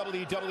 4 of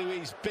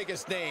WWE's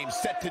biggest names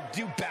set to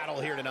do battle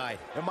here tonight.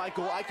 And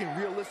Michael, I can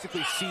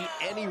realistically see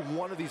any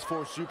one of these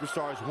 4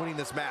 superstars winning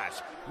this match,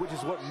 which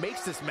is what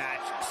makes this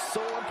match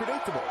so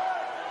unpredictable.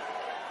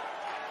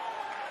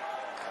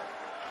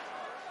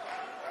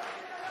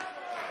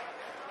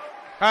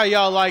 How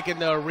y'all liking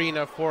the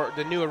arena for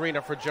the new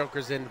arena for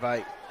Joker's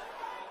Invite?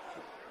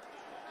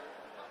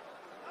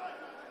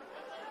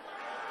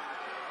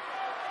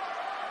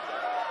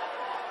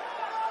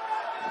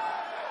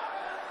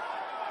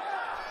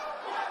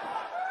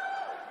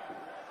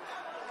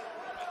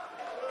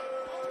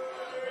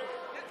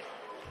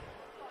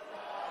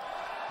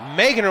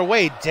 Making her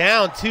way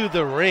down to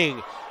the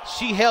ring.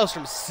 She hails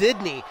from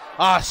Sydney,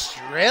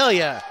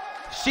 Australia.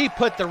 She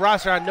put the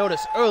roster on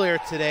notice earlier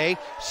today.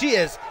 She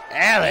is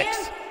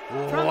Alex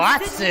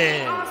Watson.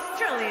 Sydney,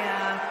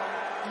 Australia,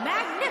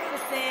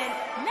 magnificent,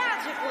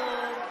 magical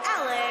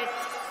Alex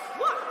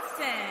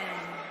Watson.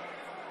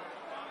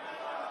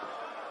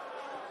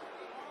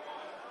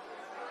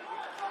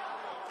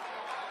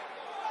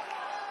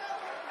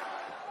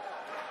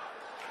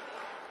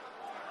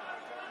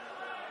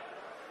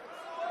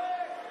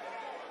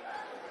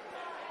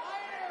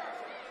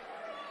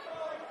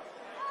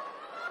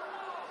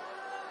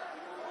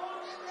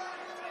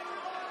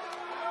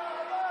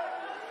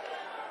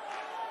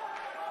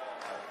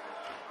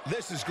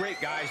 This is great,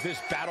 guys. This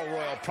battle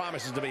royal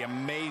promises to be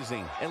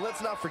amazing. And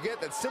let's not forget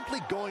that simply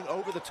going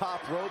over the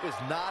top rope is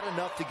not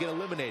enough to get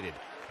eliminated.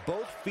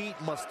 Both feet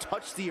must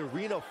touch the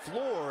arena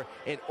floor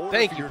in order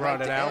Thank for you, your brought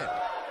night it to out. end.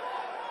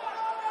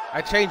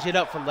 I changed it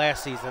up from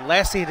last season.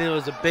 Last season it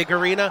was a big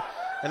arena,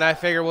 and I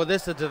figured, well,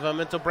 this is a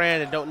developmental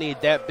brand and don't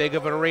need that big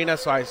of an arena,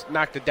 so I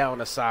knocked it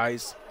down a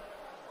size.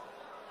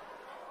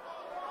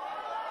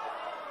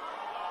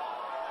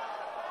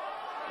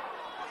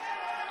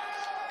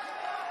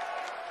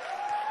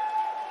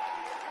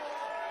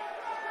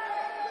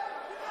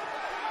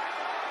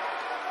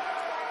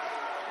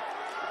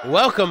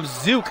 Welcome,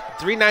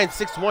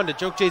 Zook3961 to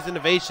Joke J's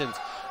Innovations.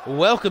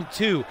 Welcome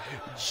to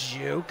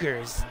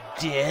Joker's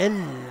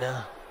Den.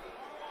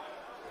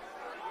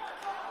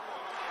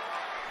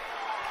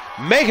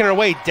 Making her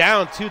way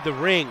down to the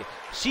ring.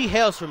 She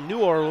hails from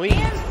New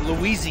Orleans,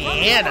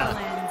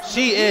 Louisiana.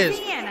 She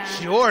is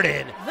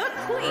Jordan The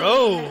Queen,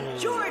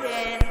 Rose.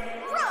 Jordan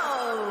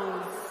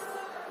Rose.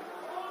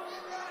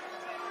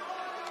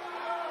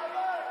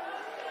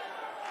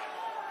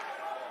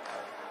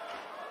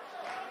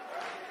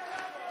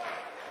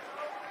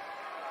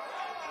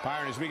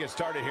 Byron, as we get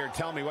started here,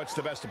 tell me what's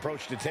the best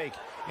approach to take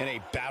in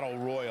a battle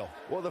royal?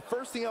 Well, the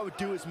first thing I would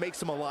do is make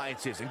some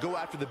alliances and go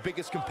after the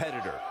biggest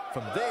competitor.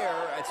 From there,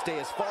 I'd stay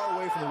as far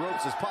away from the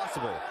ropes as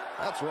possible.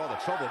 That's where all the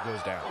trouble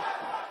goes down.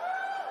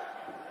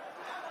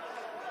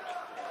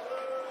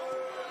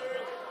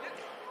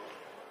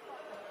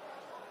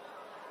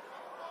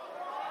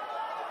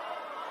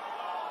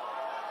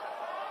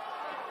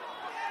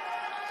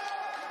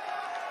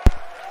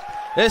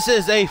 This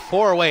is a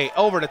four-way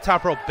over the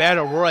top rope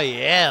battle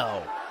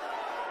royale.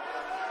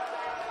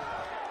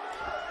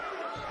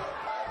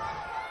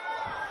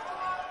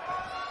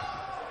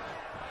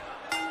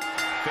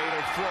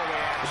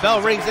 The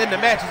bell rings in, the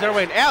match is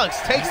underway, and Alex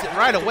takes it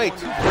right away to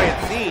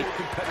Francine.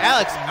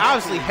 Alex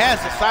obviously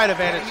has the side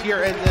advantage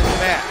here in this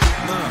match.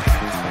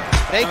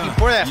 Thank you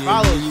for that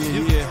follow,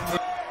 Duke.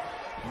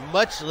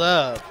 Much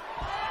love.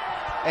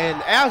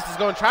 And Alex is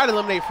going to try to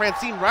eliminate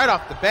Francine right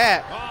off the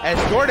bat as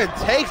Jordan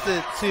takes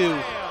it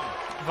to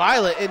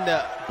Violet in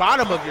the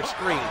bottom of your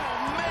screen.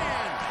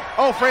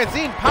 Oh,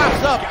 Francine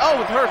pops up. Oh,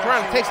 with her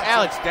around takes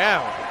Alex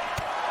down.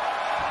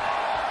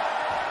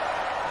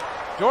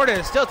 Jordan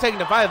is still taking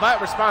the Violet. Violet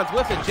responds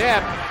with a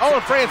jab. Oh,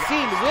 and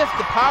Francine with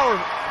the power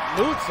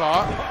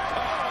moonsault.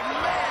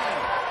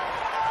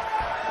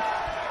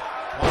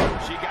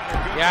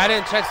 Yeah, I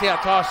didn't check to see how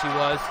tall she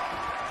was.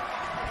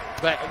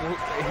 But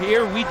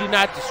here we do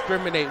not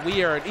discriminate.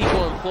 We are an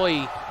equal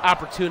employee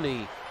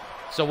opportunity.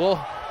 So we'll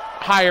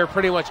hire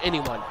pretty much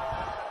anyone.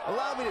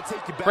 Allow me to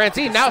take you back.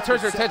 Francine now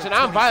turns her attention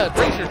on Violet,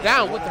 brings her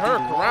down with her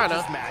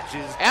Karana.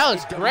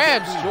 Alex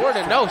grabs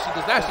Jordan. No, she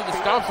does not. She just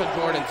stomps on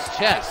Jordan's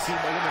chest.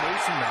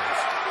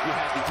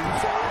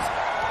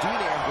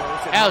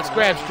 Alex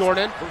grabs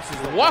Jordan,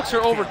 walks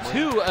her over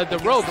to the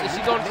ropes. Is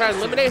she going to try to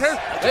eliminate her?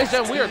 Ladies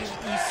and gentlemen,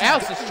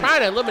 Alex is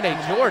trying to eliminate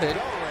Jordan.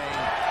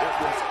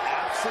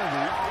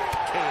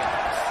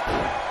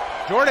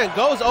 Jordan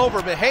goes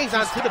over but hangs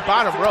on to the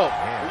bottom rope.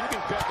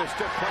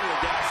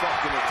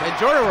 And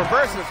Jordan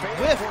reverses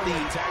with the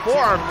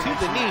forearm to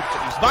the knee.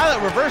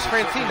 Violet reverse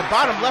Francine to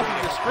bottom left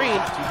of the screen.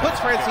 Puts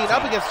Francine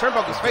up against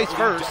Turnbuckle's face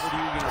first.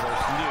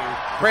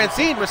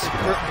 Francine is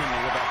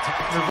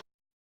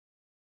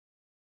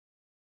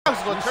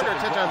going to turn her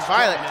attention on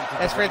Violet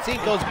as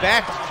Francine goes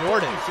back to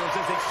Jordan.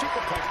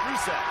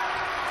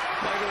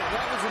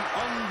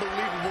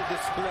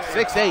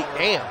 6'8",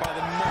 damn.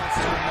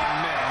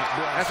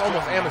 That's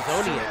almost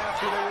Amazonian.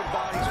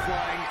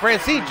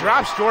 Francine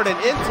drops Jordan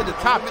into the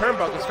top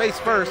turnbuckles face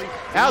first.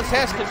 Alex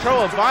has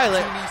control of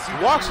Violet,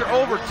 walks her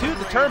over to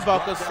the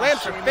turnbuckle,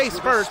 slams her face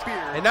first,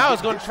 and now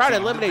is going to try to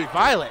eliminate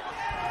Violet.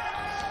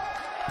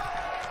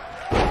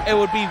 It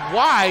would be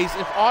wise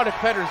if all the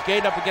competitors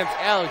gained up against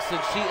Alex,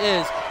 since she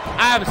is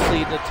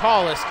obviously the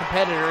tallest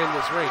competitor in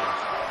this ring.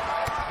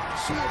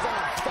 She is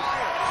on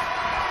fire.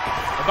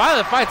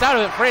 Violet fights out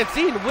of it.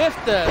 Francine with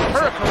the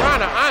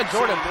Hurricanrana on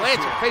Jordan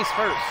Blanchard face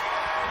first.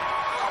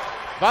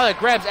 Violet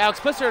grabs Alex,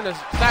 puts her in a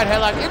side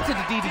headlock into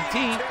the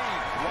DDT.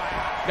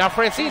 Now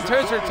Francine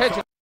turns her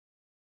attention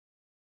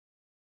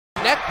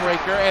neck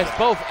breaker as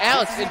both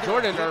Alex and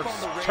Jordan are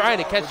trying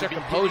to catch their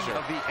composure.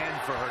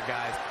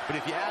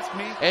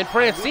 And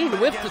Francine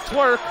with the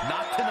twerk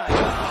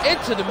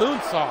into the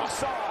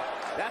moonsault.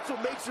 That's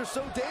what makes her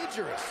so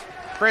dangerous.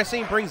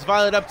 Francine brings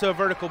Violet up to a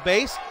vertical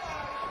base.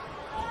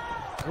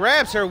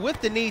 Grabs her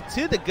with the knee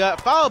to the gut,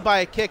 followed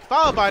by a kick,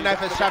 followed by a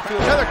knife edge chop to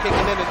another kick,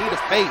 and then a knee to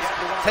face.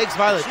 Takes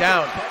Violet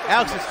down.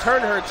 Alex has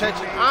turned her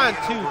attention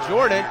onto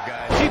Jordan.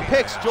 She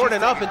picks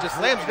Jordan up and just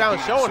slams her down,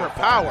 showing her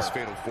power.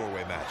 Fatal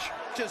four-way match.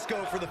 Just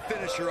go for the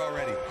finisher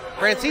already.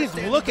 Francine's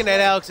looking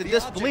at Alex in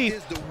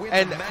disbelief,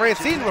 and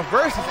Francine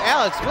reverses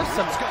Alex with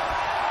some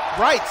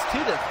rights to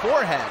the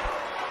forehead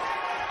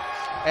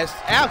as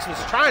Alex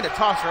was trying to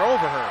toss her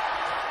over her.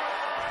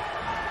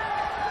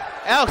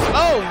 Alex,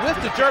 with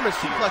the German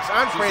suplex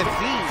on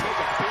Francine.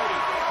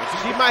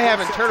 She might have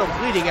internal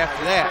bleeding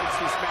after that.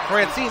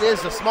 Francine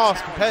is the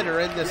smallest competitor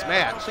in this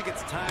match.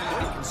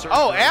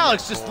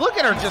 Alex, just look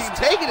at her, just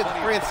taking it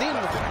to Francine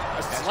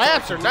with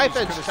slaps or knife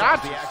edge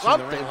chops or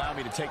something.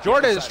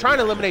 Jordan is trying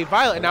to eliminate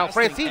Violet, and now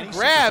Francine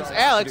grabs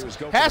Alex,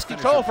 has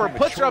control of her,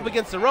 puts her up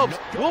against the ropes.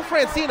 Will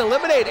Francine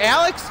eliminate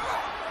Alex?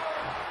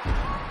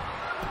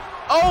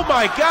 Oh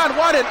my God,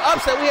 what an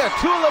upset. We have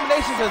two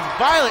eliminations as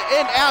Violet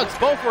and Alex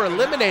both were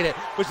eliminated,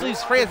 which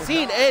leaves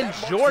Francine and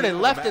Jordan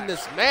left in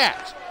this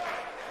match.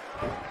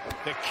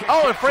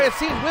 And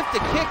Francine with the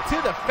kick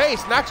to the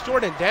face knocks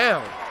Jordan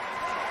down.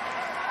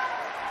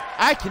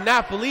 I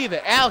cannot believe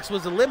it. Alex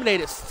was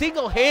eliminated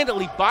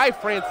single-handedly by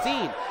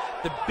Francine.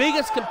 The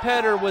biggest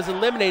competitor was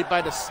eliminated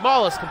by the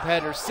smallest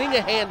competitor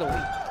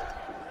single-handedly.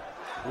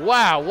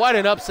 Wow, what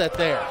an upset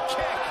there.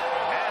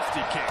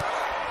 Nasty kick.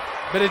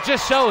 But it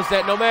just shows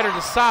that no matter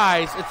the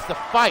size, it's the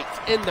fight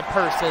in the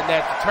person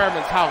that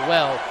determines how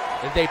well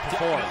they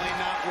perform.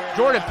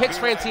 Jordan picks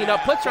Francine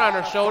up, puts her on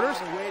her shoulders,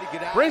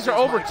 brings her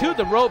over to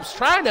the ropes,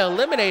 trying to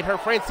eliminate her.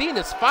 Francine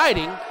is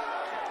fighting.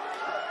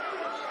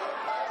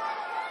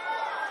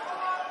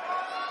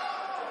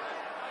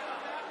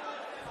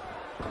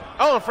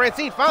 And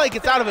Francine finally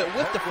gets out of it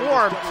with the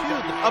forearm to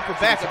the upper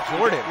back of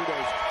Jordan.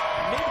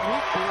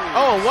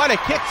 What a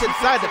kick to the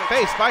side of the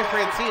face by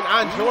Francine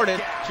on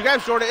Jordan. She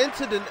grabs Jordan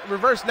into the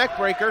reverse neck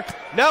breaker.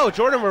 No,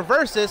 Jordan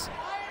reverses.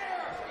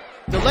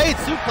 Delayed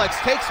suplex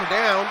takes her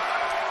down.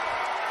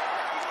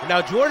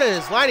 Now Jordan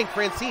is lining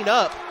Francine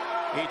up.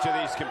 Each of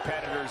these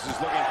competitors is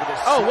looking for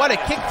this. What a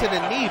kick to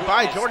the knee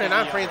by Jordan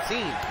on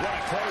Francine.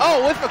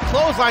 With a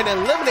clothesline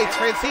eliminates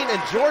Francine,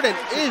 and Jordan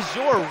is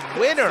your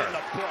winner.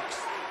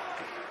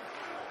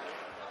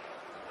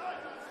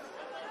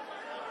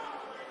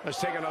 Let's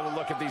take another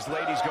look at these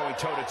ladies going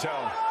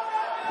toe-to-toe.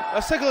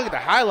 Let's take a look at the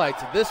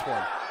highlights of this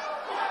one.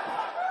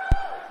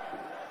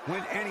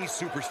 When any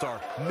superstar,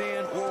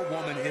 man or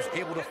woman, is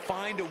able to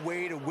find a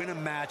way to win a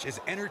match as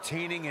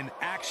entertaining and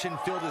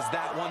action-filled as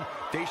that one,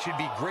 they should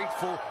be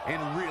grateful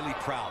and really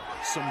proud.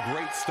 Some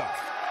great stuff.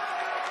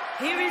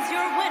 Here is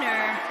your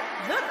winner,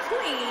 the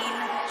Queen,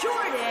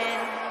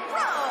 Jordan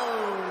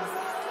Rose.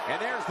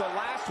 And there's the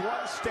last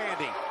one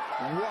standing.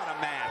 What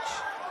a match.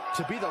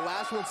 To be the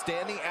last one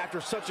standing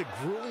after such a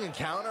grueling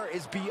encounter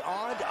is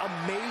beyond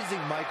amazing,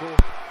 Michael.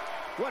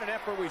 What an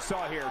effort we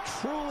saw here.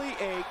 Truly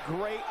a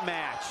great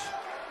match.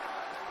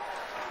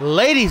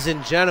 Ladies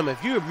and gentlemen,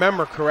 if you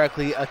remember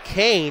correctly,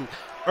 Kane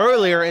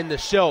earlier in the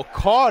show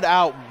called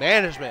out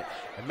management.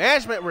 And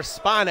management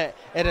responded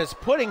and is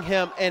putting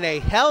him in a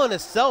Hell in a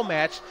Cell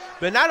match.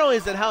 But not only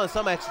is it Hell in a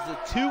Cell match,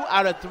 it's a 2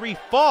 out of 3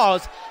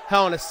 falls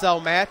Hell in a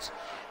Cell match.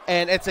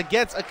 And it's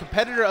against a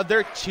competitor of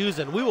their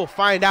choosing. We will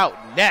find out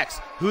next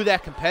who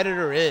that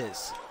competitor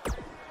is.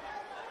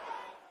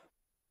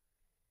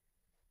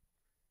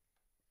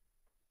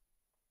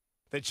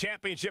 The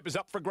championship is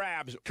up for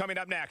grabs. Coming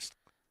up next.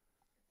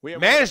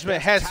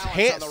 Management has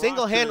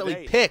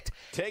single-handedly picked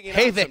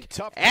Havoc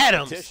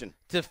Adams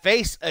to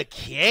face a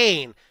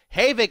Kane.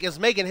 Havoc is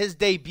making his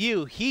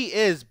debut. He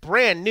is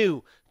brand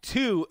new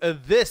to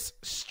this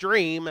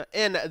stream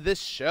in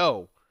this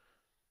show.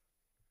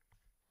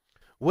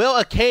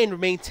 Will Kane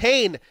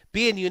maintain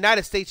being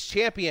United States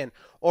champion,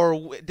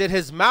 or did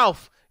his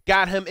mouth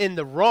got him in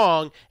the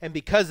wrong, and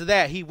because of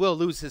that, he will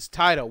lose his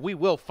title? We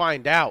will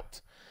find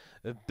out.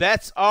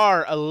 Bets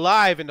are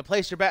alive, and to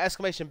place your bet,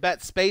 exclamation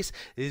bet space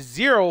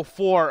 0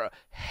 for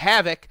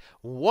Havoc,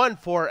 1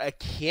 for a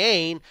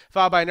Kane,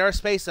 followed by another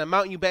space,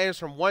 amount you banners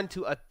from 1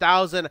 to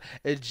 1,000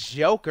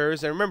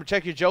 jokers. And remember,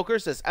 check your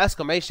jokers as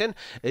exclamation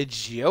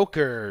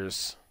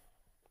jokers.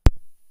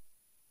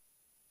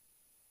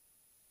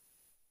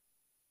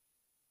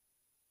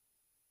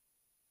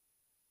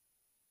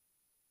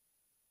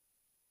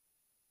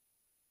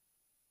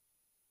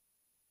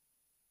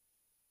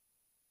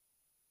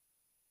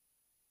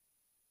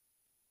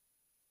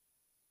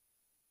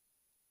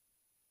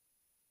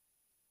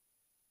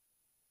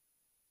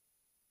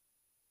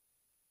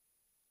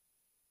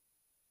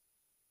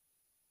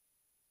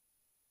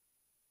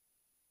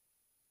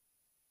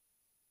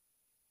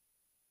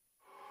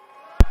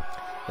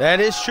 That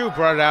is true,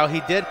 brought it out.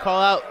 He did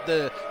call out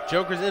the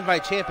Joker's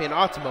Invite champion,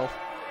 Ultimo.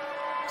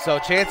 So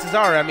chances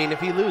are, I mean, if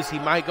he loses, he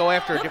might go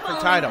after a different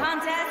title. The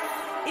contest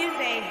is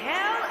a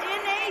Hell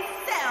in a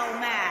Cell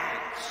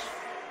match.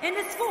 And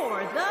it's for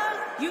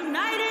the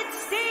United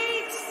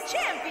States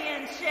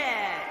Championship.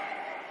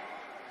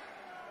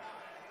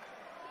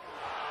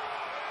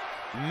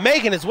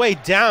 Making his way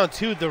down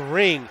to the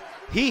ring,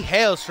 he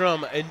hails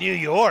from New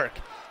York.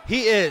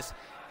 He is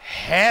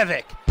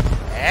Havoc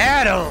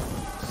Adams.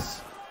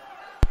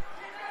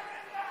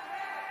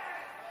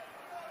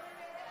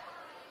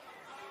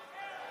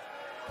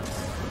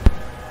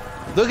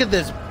 Look at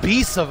this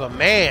beast of a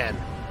man.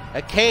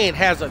 Kane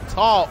has a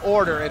tall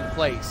order in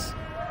place.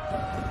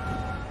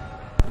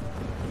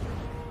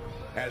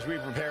 As we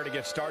prepare to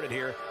get started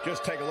here,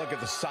 just take a look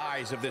at the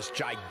size of this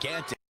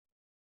gigantic.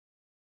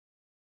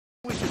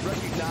 We should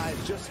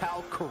recognize just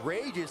how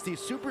courageous these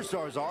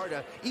superstars are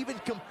to even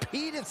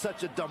compete in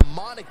such a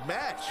demonic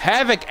match.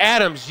 Havoc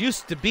Adams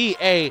used to be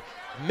a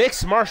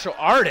mixed martial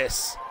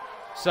artist.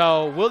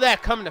 So will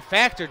that come into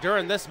factor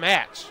during this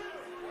match?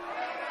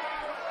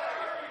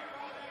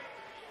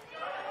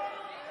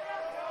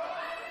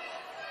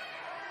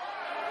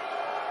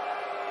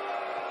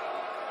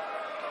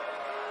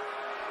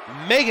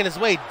 Making his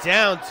way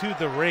down to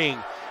the ring.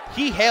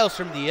 He hails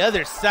from the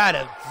other side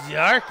of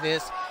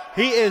darkness.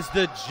 He is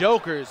the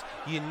Joker's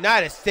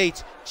United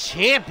States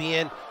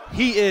champion.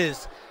 He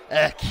is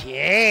a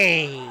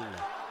Kane.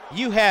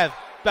 You have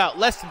about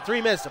less than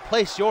 3 minutes to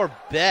place your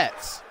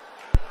bets.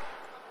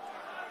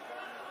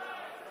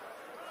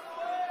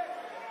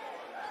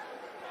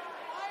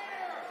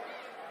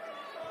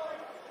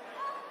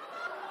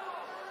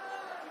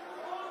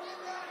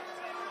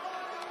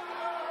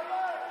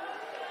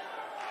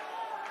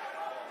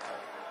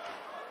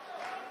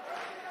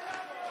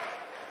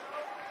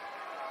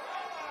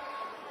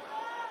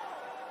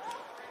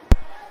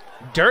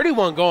 Dirty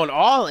One going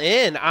all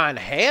in on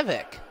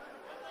Havoc.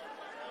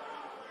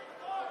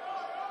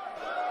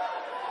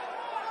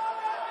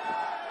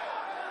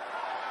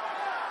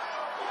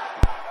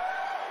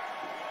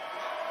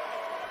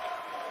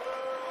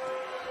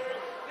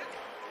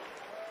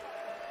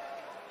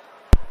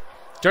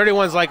 Dirty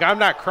One's like, I'm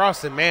not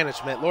crossing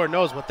management. Lord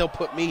knows what they'll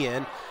put me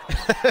in.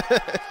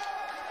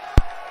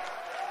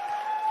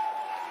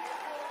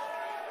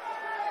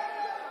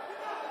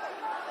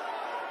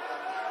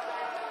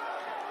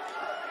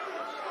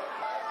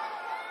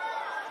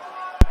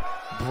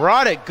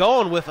 Brought it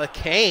going with a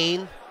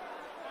Kane.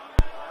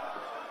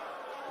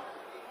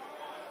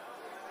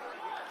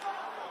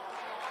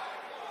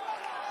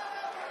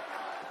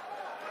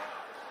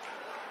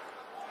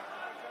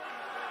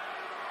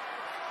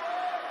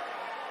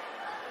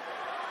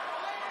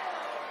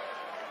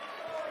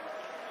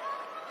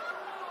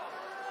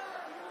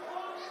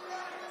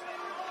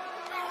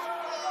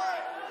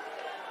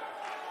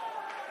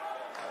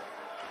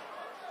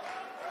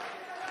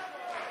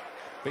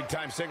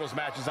 Big-time singles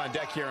matches on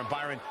deck here, and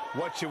Byron,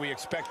 what should we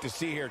expect to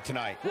see here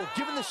tonight? Well,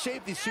 given the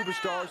shape these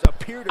superstars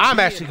appear to I'm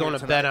be actually in going here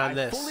to tonight, bet on I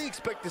this. fully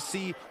expect to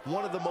see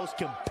one of the most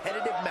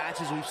competitive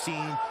matches we've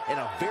seen in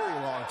a very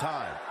long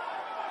time.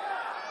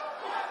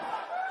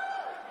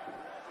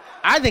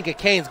 I think a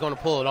Kane's going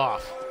to pull it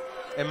off,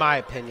 in my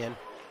opinion.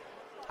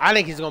 I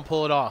think he's going to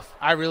pull it off.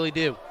 I really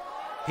do.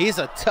 He's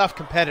a tough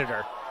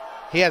competitor.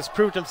 He has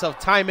proved himself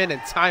time in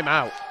and time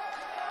out.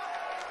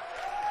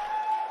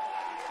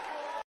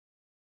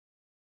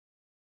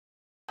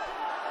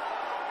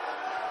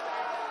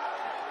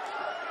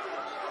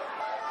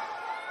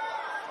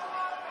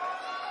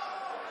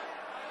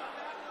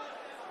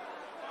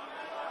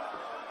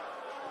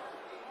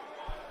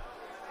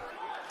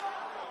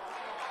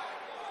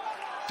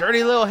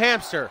 Dirty little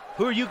hamster,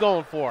 who are you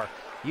going for?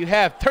 You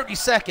have 30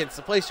 seconds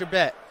to place your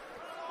bet.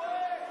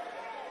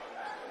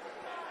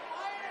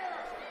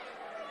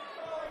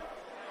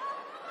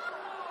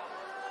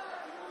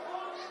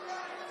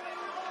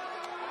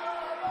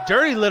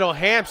 Dirty little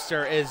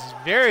hamster is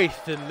very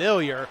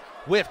familiar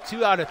with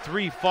 2 out of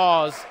 3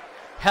 falls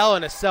Hell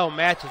in a Cell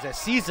matches. At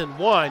season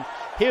 1,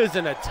 he was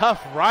in a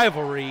tough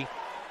rivalry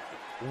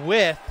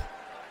with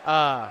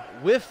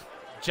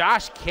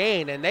Josh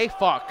Kane, and they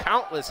fought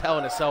countless Hell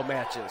in a Cell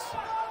matches.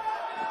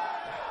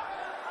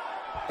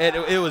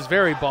 It was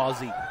very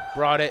ballsy.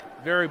 Brought it.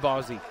 Very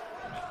ballsy.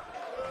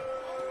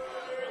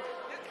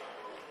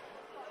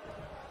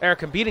 They're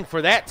competing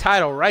for that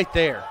title right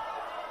there.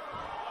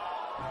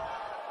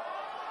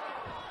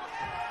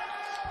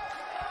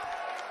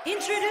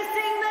 Introducing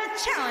the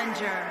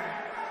challenger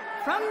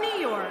from New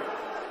York,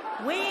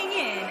 weighing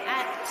in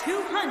at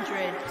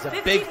 250 There's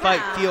a big fight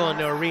pounds, feel in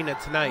the arena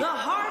tonight. the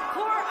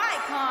hardcore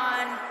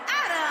icon,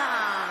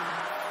 Adam.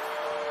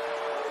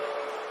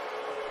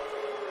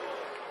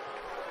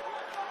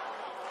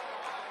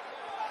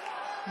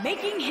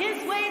 Making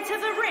his way to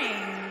the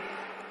ring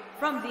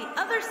from the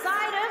other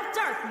side of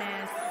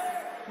darkness,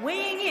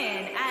 weighing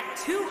in at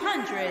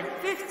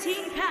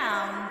 215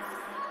 pounds,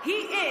 he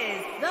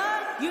is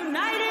the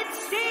United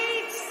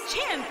States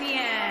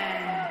Champion,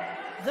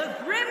 the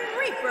Grim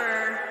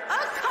Reaper,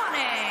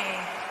 Akane.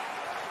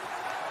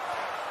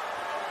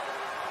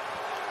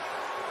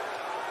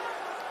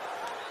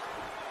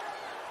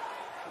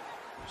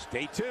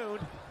 Stay tuned.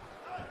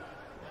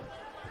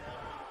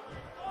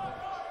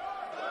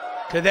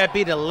 Could that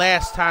be the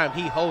last time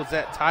he holds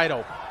that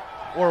title?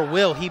 Or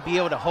will he be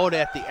able to hold it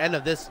at the end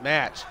of this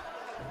match?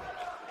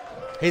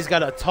 He's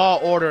got a tall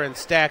order and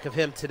stack of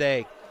him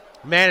today.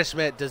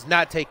 Management does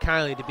not take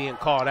kindly to being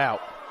called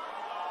out.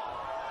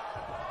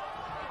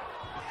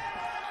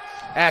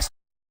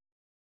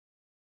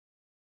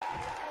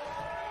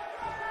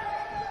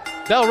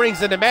 Bell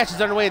rings and the match is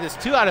underway. This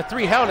 2 out of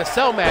 3 Hell in a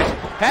Cell match.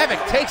 Havoc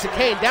takes a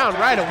Kane down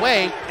right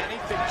away.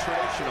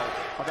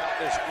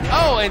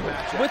 Oh, and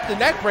with the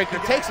neck breaker,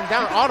 takes him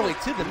down all the way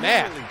to the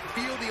mat.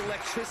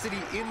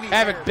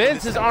 Havoc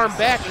bends his arm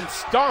back and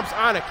stomps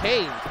on a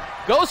Kane.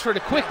 Goes for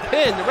the quick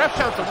pin. The ref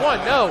counts to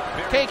 1. No,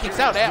 Kane kicks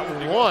out at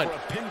 1.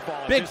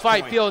 Big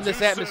fight feel in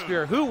this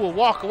atmosphere. Who will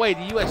walk away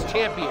the U.S.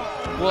 champion?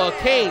 Will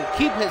Kane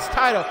keep his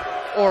title,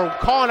 or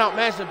calling out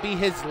management be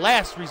his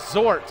last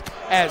resort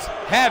as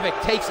Havoc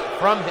takes it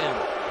from him?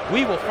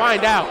 We will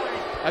find out.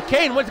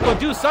 Kane went to go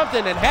do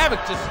something and Havoc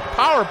just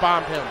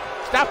powerbombed him.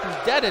 Stopped him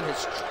dead in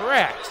his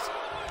tracks.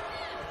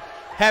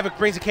 Havoc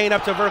brings a Kane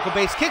up to a vertical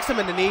base, kicks him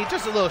in the knee,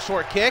 just a little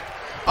short kick.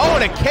 Oh,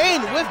 and a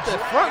Kane with the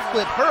front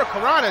flip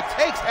Hurricanrana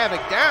takes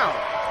Havoc down.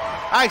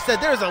 I said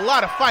there's a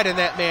lot of fight in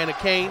that man, a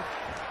Kane.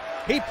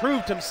 He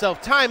proved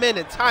himself time in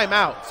and time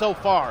out so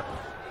far.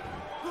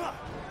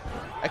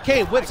 A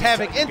Kane whips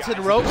Havoc into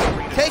the ropes,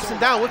 takes him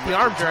down with the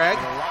arm drag.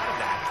 A lot of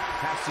that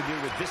has to do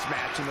with this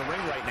match in the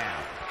ring right now.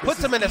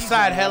 Puts him in a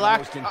side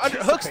headlock,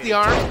 hooks the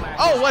arm.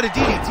 Oh, what a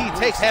DDT,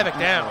 takes Havoc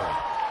down.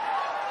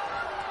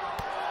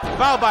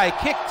 Followed by a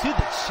kick to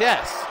the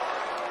chest.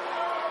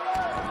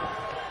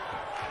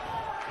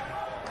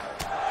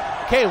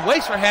 Kane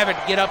waits for Havoc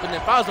to get up and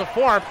then follows a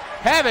forearm.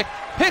 Havoc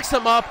picks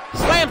him up,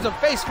 slams him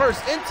face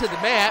first into the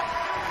mat.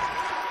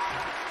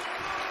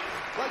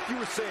 Like you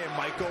were saying,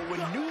 Michael, when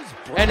news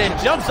breaks, and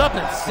then jumps up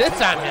and sits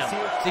on him.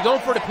 Is he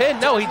going for the pin?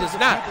 No, he does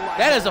not.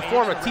 That is a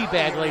form of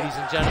teabag, ladies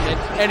and gentlemen.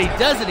 And he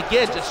does it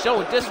again, just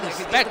showing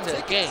disrespect to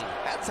the Kane.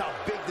 That's how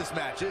big this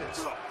match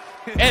is.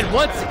 And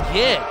once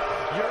again.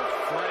 Your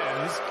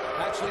friends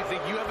actually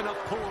think you have enough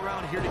pull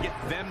around here to get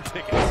them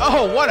tickets.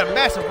 Oh, what a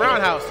massive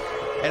roundhouse.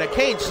 And a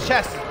Kane's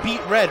chest is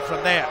beat red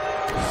from that.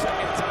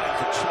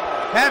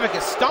 Havoc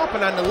is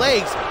stomping on the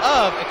legs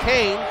of a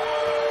Kane.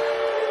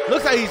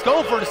 Looks like he's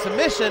going for the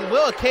submission.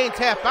 Will a Kane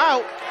tap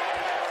out?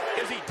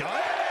 Is he done?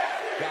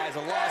 Guys,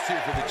 a lawsuit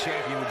for the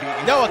champion would be...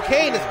 No, a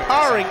Kane is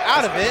powering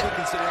out of it.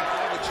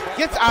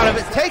 Gets out of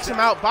it, takes him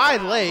out by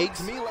the legs.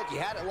 To me, like he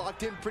had it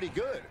locked in pretty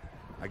good.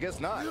 I guess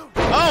not.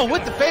 Oh,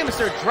 with the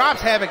Famouser,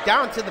 drops Havoc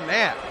down to the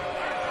mat.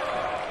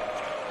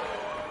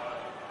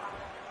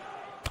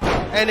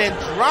 And then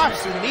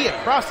drops the knee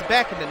across the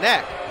back of the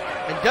neck.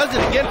 And does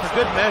it again for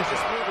good measure.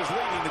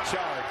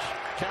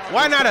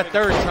 Why not a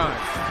third time?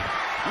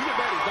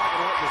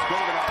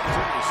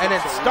 And then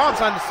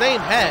stomps on the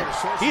same head.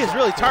 He is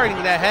really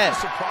targeting that head.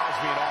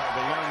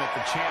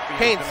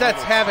 Kane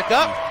sets Havoc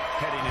up,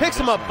 picks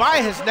him up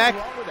by his neck,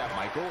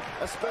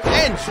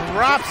 and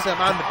drops him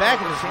on the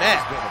back of his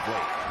neck.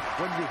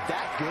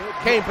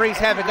 Kane brings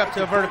Havoc up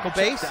to a vertical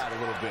base.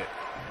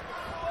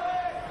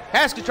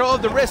 Has control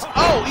of the wrist.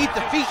 Oh, eat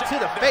the feet to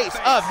the face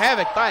of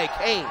Havoc by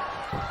Kane.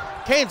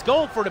 Kane's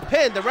going for the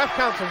pin. The ref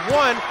counts to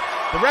 1.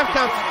 The ref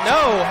counts,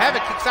 no,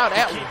 Havoc kicks out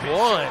at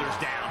 1.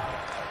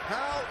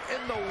 How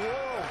in the world?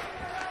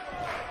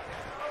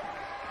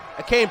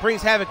 Kane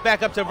brings Havoc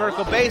back up to a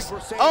vertical base.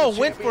 Oh,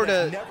 went for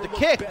the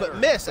kick, but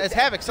missed as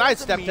Havoc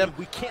sidestepped him.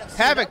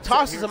 Havoc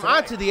tosses him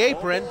onto the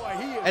apron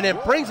and then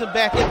brings him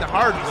back in the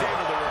hard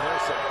way.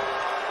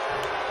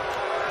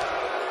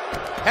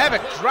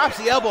 Havoc drops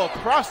the elbow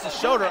across the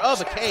shoulder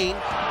of a Kane.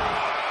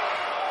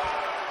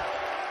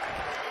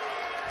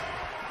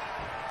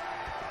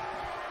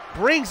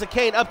 Brings a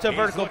Kane up to a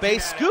vertical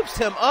base, scoops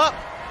him up,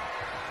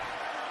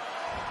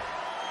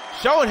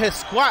 showing his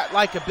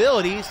squat-like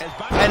abilities,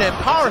 and then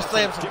power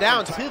slams him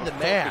down to the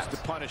mat.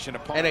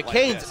 And a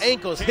Kane's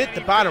ankles hit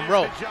the bottom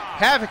rope.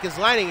 Havoc is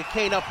lining a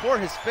Kane up for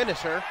his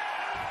finisher.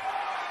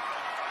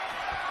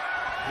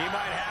 He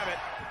might have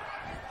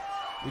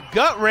it.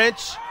 Gut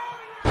wrench.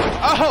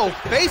 Oh,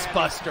 face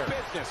buster.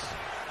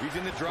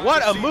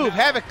 What a move.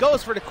 Havoc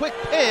goes for the quick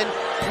pin.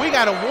 We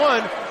got a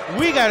 1.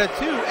 We got a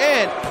 2.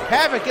 And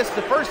Havoc gets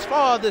the first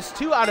fall of this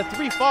 2 out of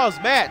 3 falls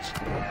match.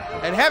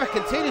 And Havoc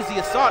continues the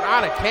assault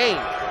on a Kane.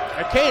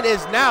 A Kane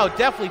is now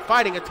definitely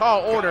fighting a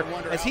tall order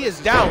as he is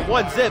down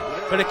 1 zip.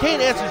 But a Kane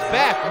answers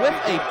back with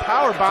a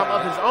powerbomb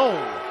of his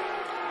own.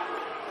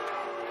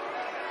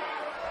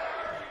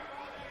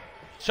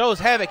 Shows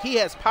Havoc he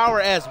has power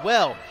as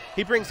well.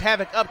 He brings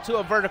Havoc up to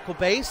a vertical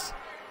base.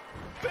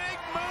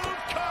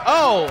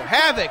 Oh,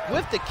 Havoc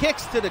with the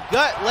kicks to the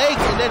gut, legs,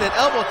 and then an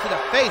elbow to the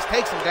face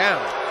takes him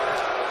down.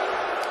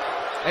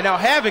 And now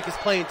Havoc is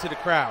playing to the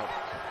crowd.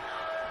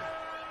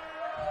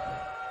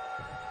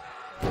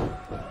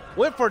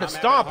 Went for the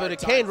stomp, but the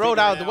Kane rolled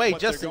out of the way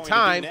just in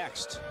time.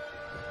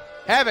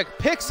 Havoc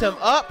picks him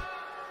up,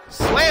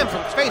 slams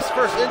him face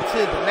first into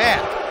the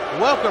mat.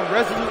 Welcome,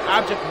 Resolute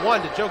Object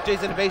 1 to Joke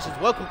J's Innovations.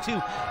 Welcome to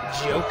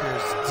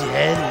Joker's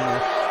Den.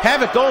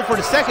 Havoc going for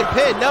the second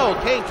pin. No,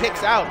 Kane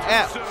kicks out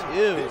at 2.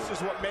 This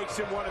is what makes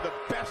him one of the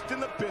best in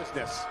the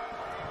business.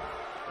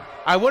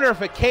 I wonder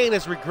if Kane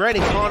is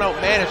regretting calling out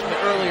management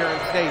earlier in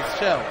today's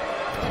show.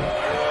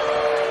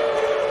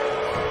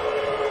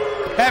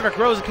 Havoc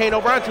rolls Kane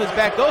over onto his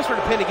back, goes for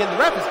the pin again. The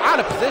ref is out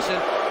of position.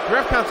 The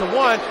ref counts a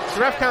 1.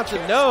 The ref counts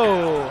a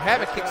no.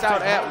 Havoc kicks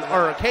out at,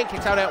 or Kane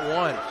kicks out at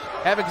 1.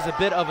 Havoc is a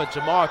bit of a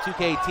Jamal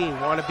 2K18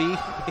 wannabe.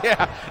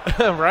 Yeah,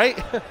 right?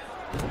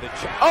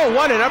 Oh,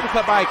 one, an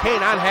uppercut by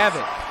Kane on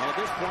Havoc. At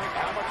this point,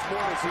 how much more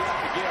does he have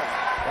to give?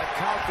 That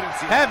confidence.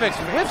 Havoc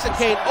whips a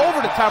Kane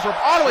over the top rope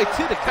all the way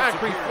to the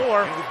concrete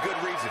floor.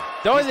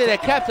 The only thing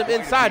that kept him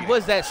inside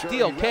was that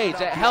steel cage,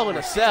 that Hell in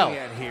a Cell.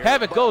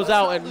 Havoc goes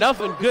out and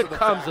nothing good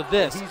comes of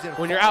this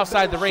when you're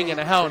outside the ring in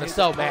a Hell in a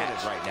Cell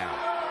match.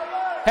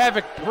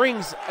 Havoc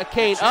brings a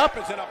Kane up,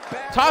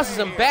 tosses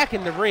him back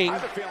in the ring.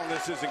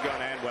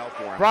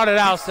 Brought it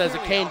out, says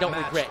that Kane don't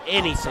regret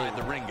anything.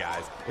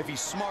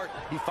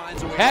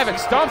 Havoc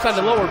stomps on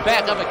the lower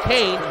back of a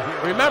Kane.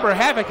 Remember,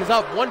 Havoc is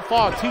up 1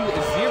 fall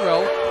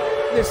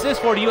 2-0. This is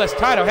for the U.S.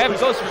 title. Havoc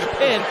goes for the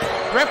pin.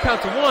 The ref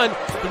counts to 1.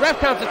 The ref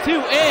counts to 2.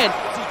 And,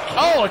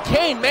 oh,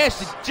 Kane managed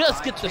to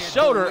just get the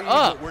shoulder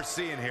up.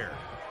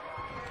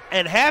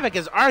 And Havoc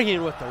is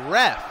arguing with the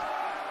ref.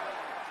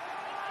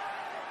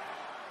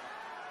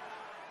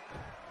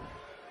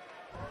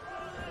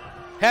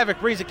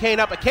 Havoc brings a Kane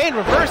up. A Kane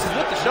reverses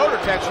with the shoulder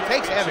tackle,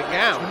 takes Havoc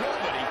down.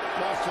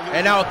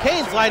 And now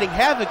Kane's lighting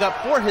Havoc up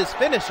for his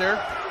finisher.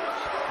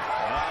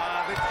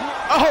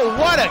 Oh,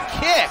 what a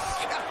kick!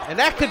 And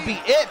that could be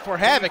it for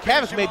Havoc.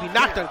 Havoc may be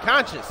knocked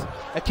unconscious.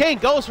 A Kane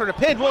goes for the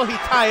pin. Will he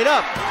tie it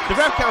up? The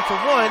ref counts to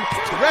 1.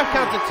 The ref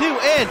counts to 2.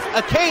 And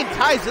a Kane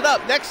ties it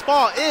up. Next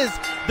fall is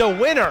the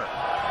winner.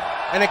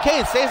 And a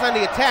Kane stays on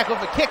the attack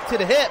with a kick to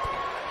the hip.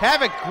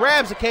 Havoc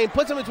grabs a Kane,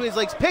 puts him between his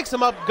legs, picks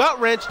him up, gut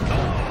wrench,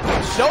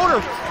 shoulder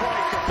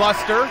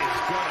buster.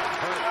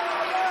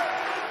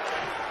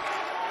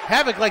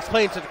 Havoc likes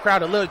playing to the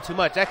crowd a little too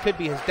much. That could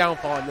be his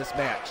downfall in this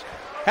match.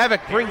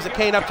 Havoc brings a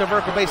Kane up to a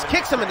vertical base,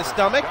 kicks him in the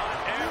stomach,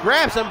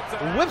 grabs him,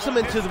 whips him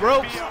into the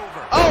ropes.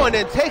 Oh, and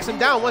then takes him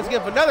down once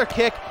again for another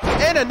kick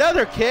and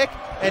another kick.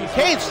 And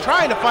Kane's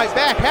trying to fight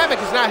back.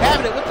 Havoc is not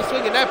having it with the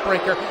swinging neck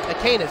breaker, and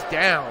Kane is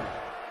down.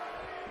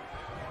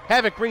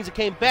 Havoc brings a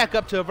Kane back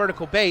up to a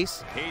vertical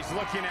base. He's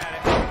looking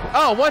at it.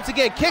 Oh, once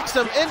again, kicks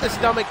him in the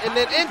stomach and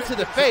then into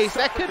the face.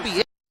 That could be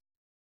it.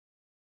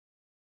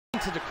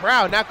 Into the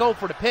crowd, not going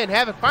for the pin.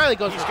 Havoc finally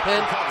goes for the pin.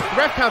 The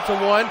ref counts to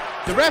 1.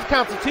 The ref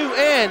counts to 2.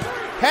 And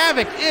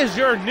Havoc is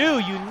your new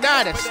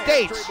United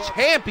States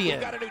champion.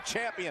 We got a new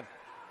champion.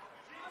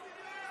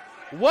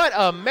 What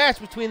a match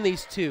between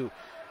these two.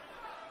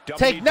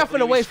 Take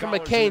nothing away from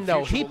McCain,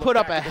 though. He put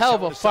up a hell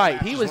of a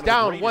fight. He was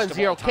down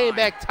 1-0, came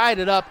back, tied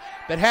it up,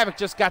 but Havoc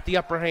just got the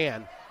upper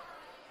hand.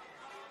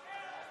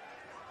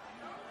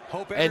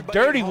 And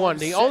Dirty One,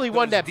 the only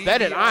one that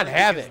betted on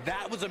Havoc.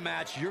 That was a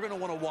match you're going to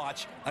want to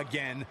watch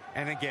again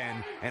and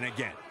again and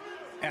again.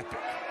 Epic.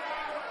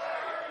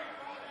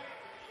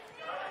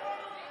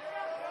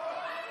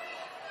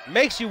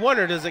 Makes you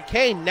wonder, does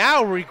McCain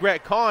now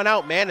regret calling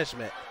out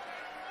management?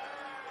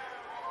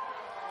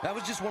 That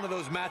was just one of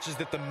those matches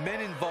that the men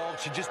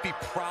involved should just be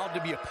proud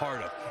to be a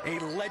part of. A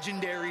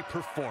legendary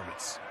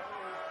performance.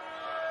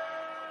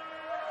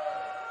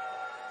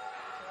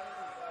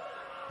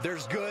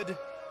 There's good,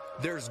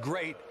 there's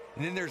great,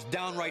 and then there's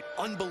downright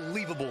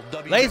unbelievable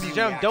WWE Ladies and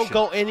gentlemen, don't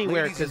go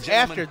anywhere, because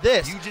after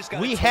this,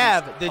 we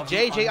have the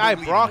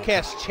JJI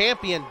Broadcast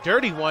Champion,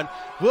 Dirty One,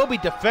 will be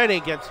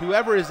defending against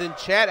whoever is in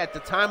chat at the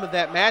time of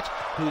that match,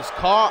 whose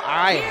call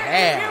I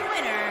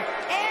have.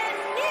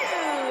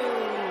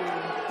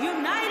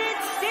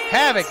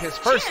 Havoc, his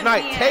first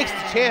night, takes the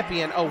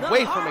champion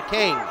away from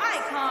McCain.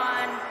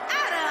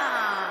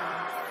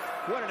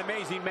 What an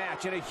amazing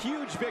match and a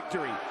huge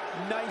victory.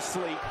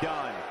 Nicely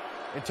done.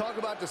 And talk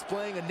about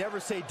displaying a never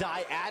say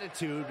die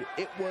attitude.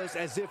 It was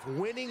as if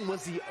winning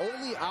was the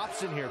only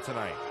option here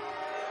tonight.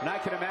 And I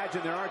can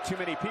imagine there aren't too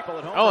many people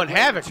at home. Oh, and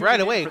Havoc right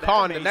away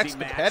calling the next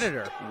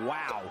competitor.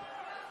 Wow.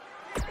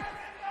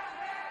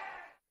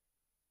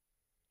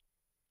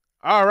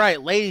 All right,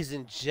 ladies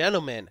and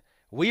gentlemen,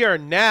 we are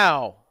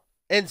now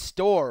in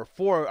store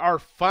for our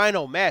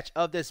final match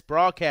of this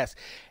broadcast.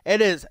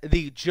 It is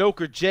the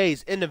Joker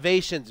J's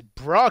Innovations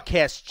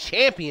Broadcast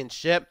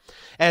Championship,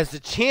 as the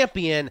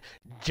champion,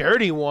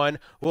 Dirty One,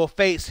 will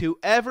face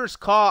whoever's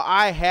call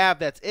I have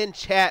that's in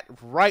chat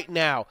right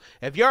now.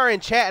 If you're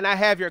in chat and I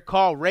have your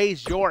call,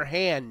 raise your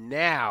hand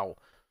now.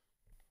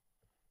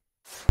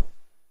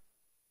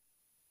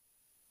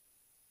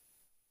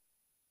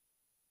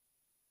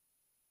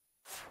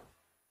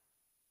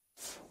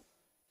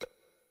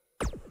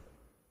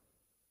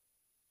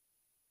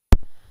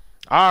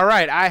 All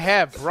right, I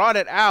have brought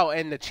it out,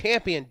 and the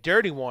champion,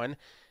 Dirty One.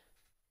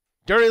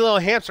 Dirty Little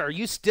Hamster, are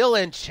you still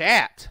in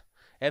chat?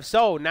 If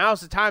so,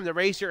 now's the time to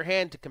raise your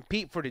hand to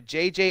compete for the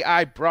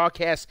JJI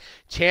Broadcast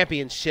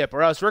Championship,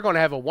 or else we're going to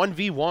have a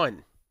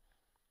 1v1.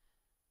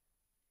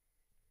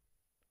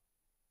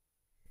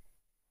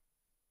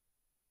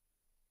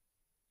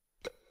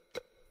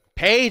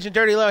 Paige and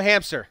Dirty Little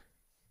Hamster.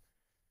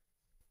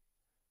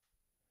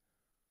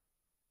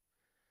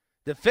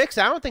 The Fix,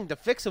 I don't think the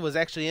Fix-It was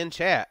actually in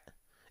chat.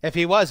 If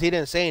he was, he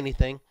didn't say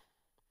anything.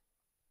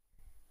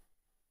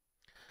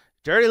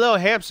 Dirty Little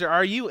Hamster,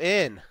 are you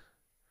in?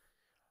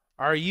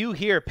 Are you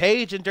here?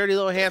 Paige and Dirty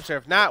Little Hamster.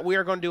 If not, we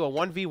are going to do a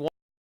 1v1.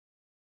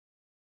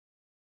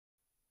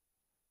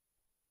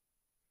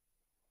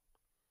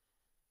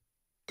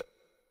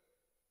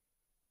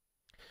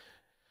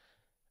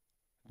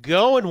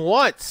 Going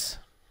once.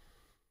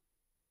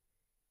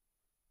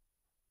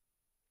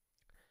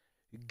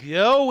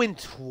 Going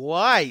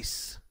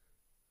twice.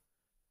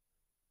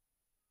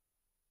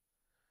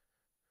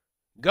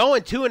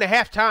 Going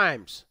 2.5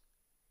 times.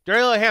 Dirty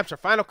Little Hamster,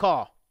 final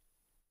call.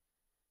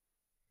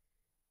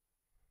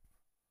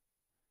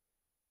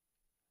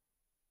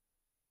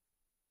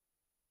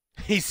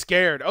 He's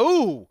scared.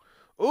 Ooh.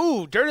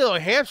 Ooh, Dirty Little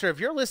Hamster, if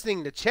you're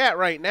listening to chat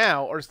right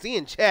now or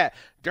seeing chat,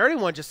 Dirty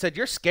One just said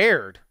you're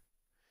scared.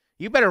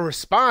 You better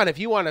respond if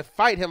you want to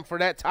fight him for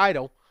that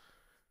title.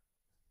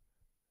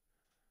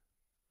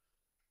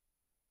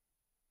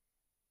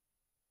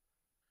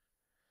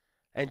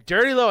 And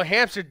Dirty Little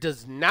Hamster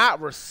does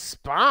not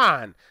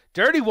respond.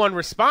 Dirty One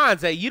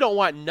responds that you don't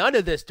want none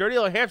of this. Dirty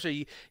Little Hamster,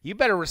 you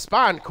better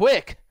respond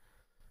quick.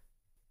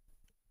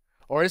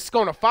 Or it's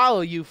going to follow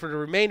you for the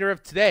remainder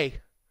of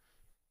today.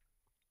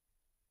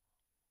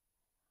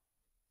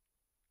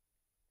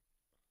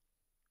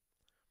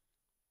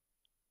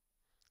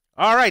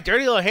 All right,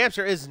 Dirty Little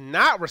Hamster is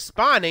not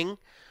responding.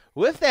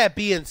 With that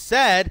being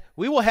said,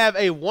 we will have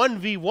a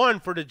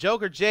 1v1 for the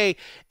Joker J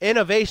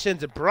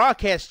Innovations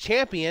Broadcast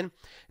Champion.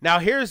 Now,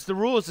 here's the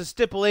rules and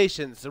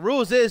stipulations. The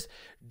rules is,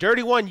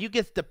 Dirty One, you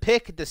get to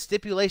pick the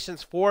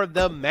stipulations for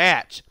the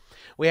match.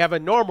 We have a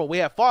normal, we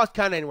have false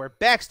count anywhere,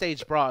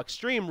 backstage brawl,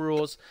 extreme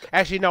rules.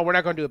 Actually, no, we're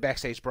not going to do a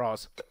backstage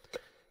brawls.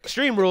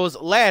 Extreme rules,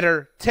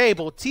 ladder,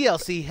 table,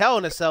 TLC, Hell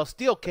in a Cell,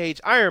 Steel Cage,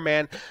 Iron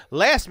Man,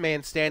 Last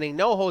Man Standing,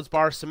 No Holds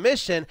Bar,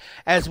 Submission,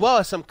 as well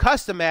as some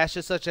custom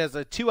matches such as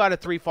a 2 out of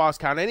 3 falls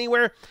count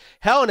anywhere,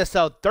 Hell in a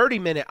Cell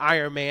 30-minute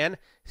Iron Man,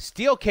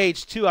 Steel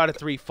Cage 2 out of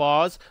 3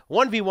 falls,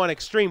 1v1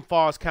 Extreme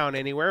Falls count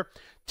anywhere,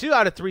 2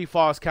 out of 3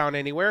 falls count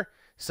anywhere,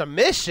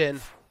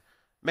 Submission.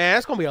 Man,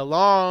 that's going to be a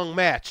long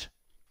match.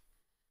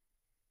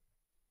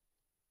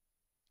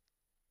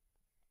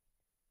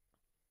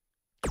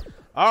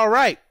 All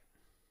right.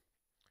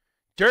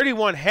 Dirty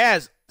One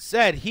has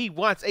said he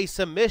wants a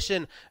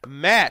submission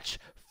match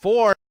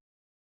for.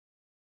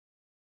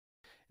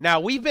 Now,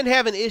 we've been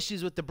having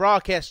issues with the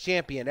broadcast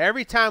champion.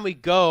 Every time we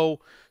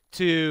go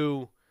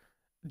to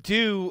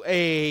do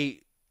a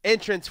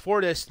entrance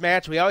for this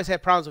match, we always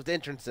have problems with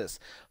entrances.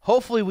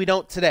 Hopefully we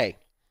don't today.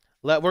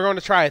 We're going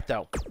to try it,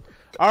 though.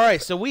 All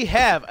right, so we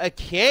have a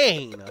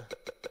Kane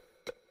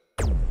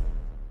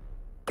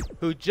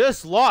who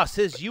just lost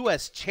his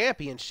U.S.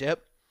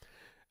 championship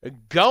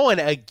going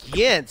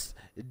against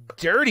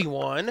Dirty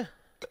One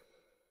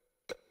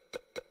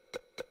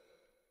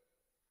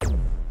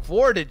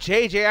for the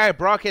JJI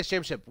Broadcast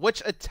Championship.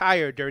 Which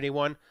attire, Dirty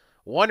One?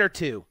 1 or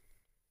 2?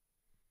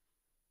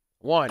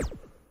 1.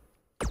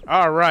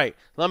 All right.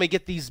 Let me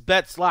get these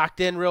bets locked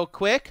in real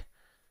quick.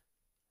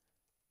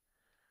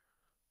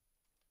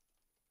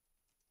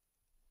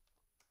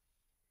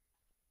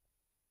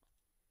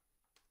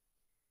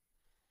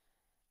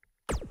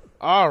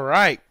 All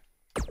right.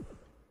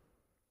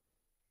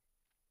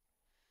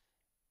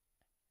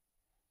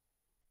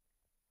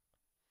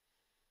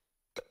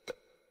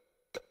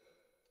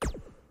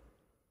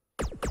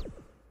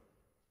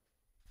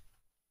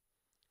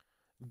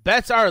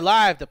 Bets are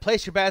live. To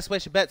place your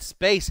bet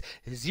space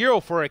 0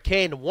 for a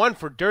Kane, 1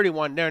 for Dirty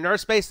One. There in our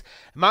space,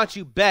 amount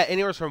you bet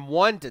anywhere from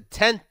 1 to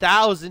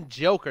 10,000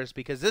 jokers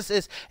because this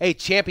is a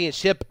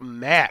championship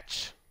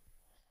match.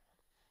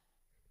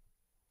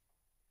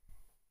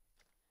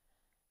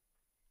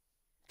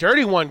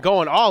 Dirty One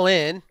going all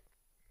in.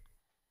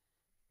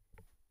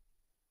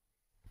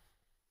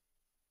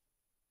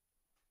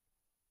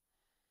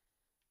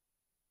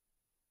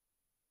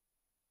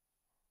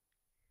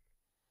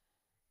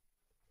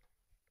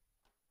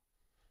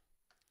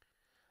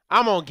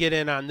 I'm going to get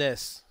in on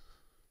this.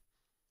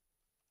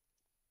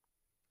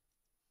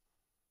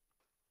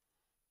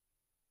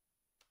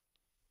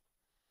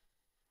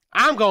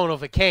 I'm going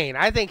with a Kane.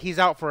 I think he's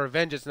out for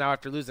vengeance now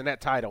after losing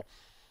that title.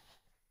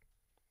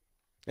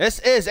 This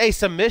is a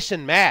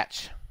submission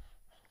match.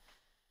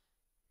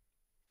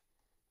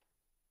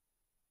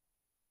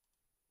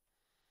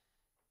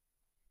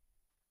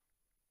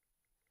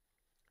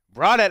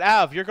 Brought it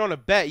out. If you're going to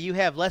bet, you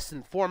have less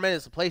than 4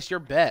 minutes to place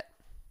your bet.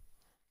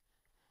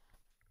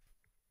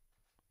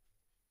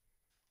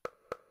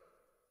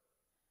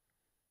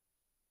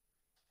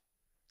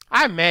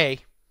 I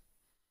may.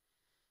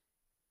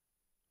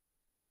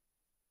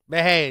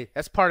 But hey,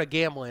 that's part of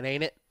gambling,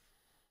 ain't it?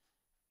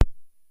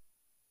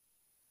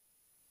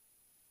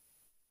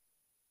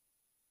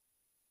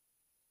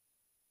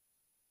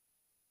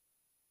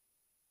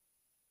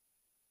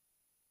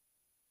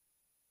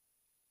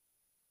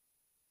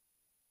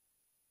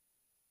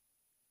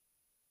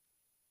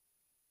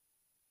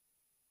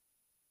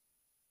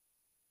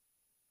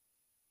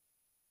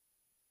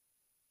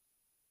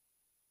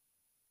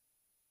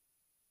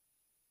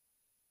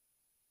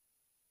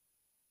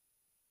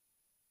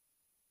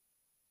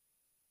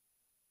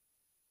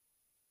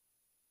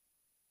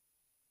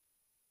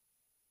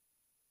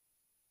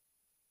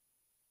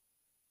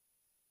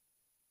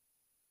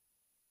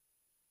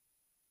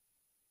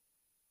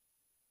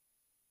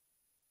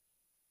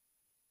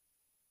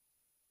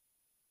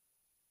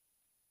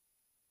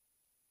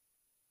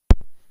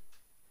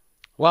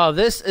 While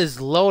this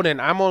is loading,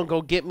 I'm going to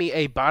go get me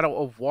a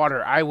bottle of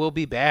water. I will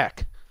be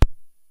back.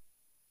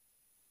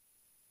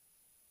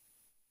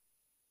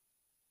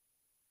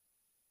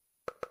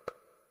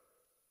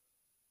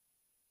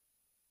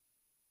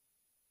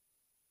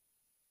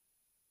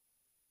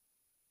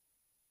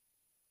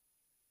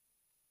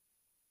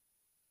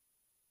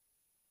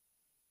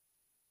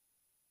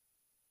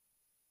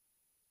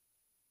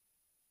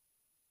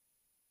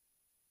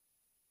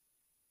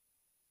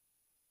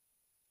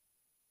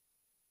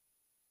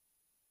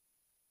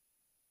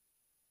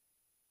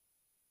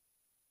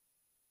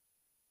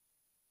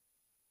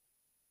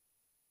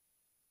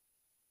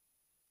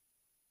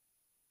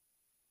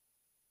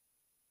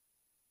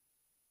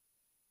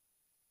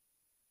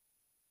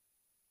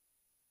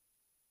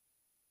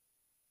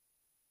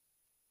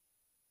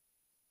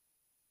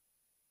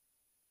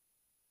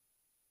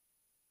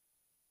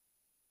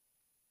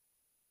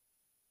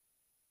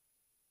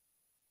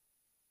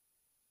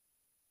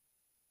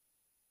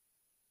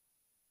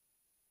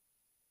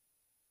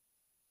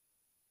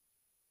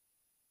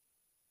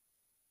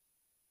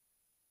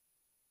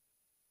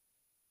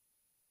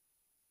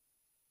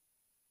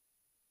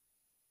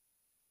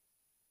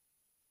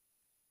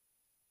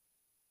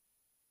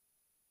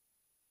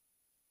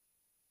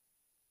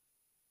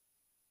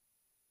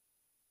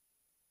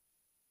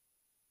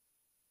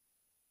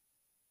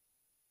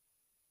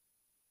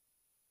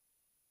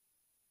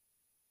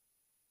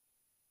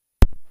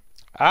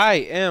 I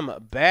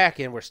am back,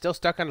 and we're still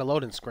stuck on the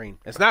loading screen.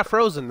 It's not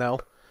frozen,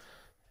 though.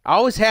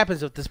 Always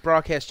happens with this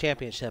broadcast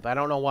championship. I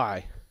don't know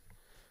why.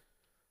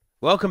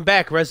 Welcome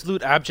back,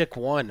 Resolute Object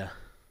 1.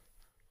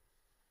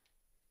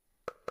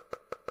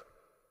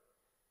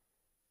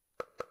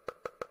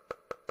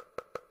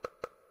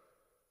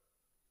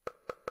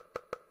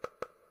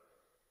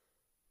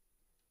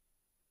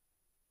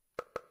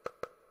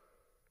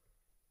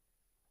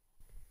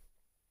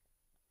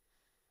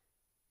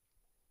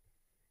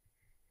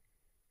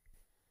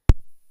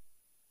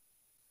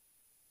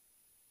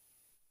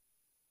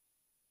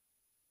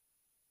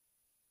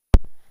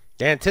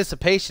 The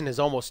anticipation is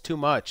almost too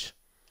much.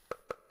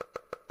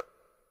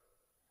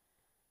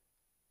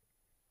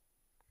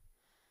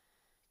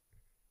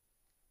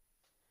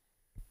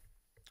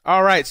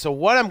 All right, so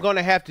what I'm going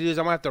to have to do is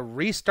I'm going to have to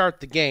restart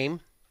the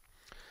game.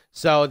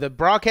 So the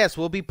broadcast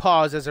will be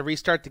paused as I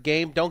restart the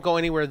game. Don't go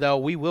anywhere, though.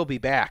 We will be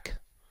back.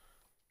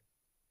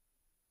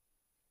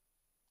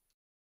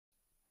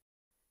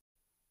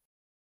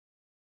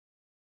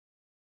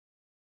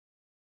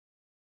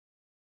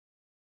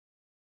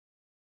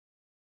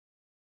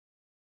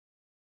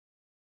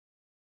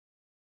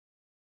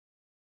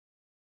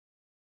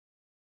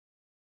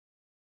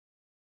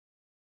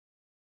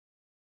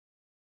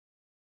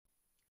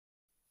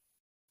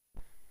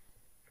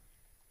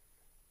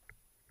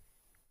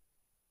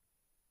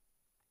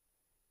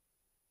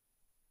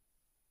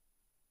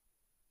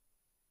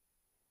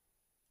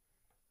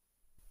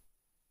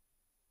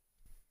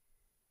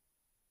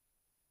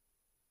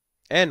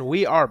 And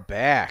we are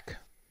back.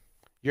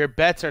 Your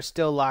bets are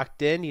still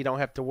locked in. You don't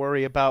have to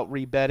worry about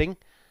rebetting.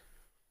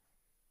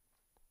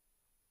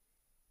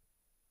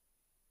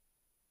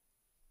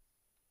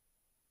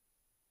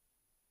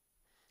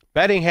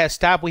 Betting has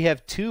stopped. We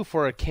have 2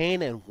 for a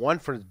cane and 1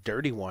 for the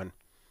dirty one.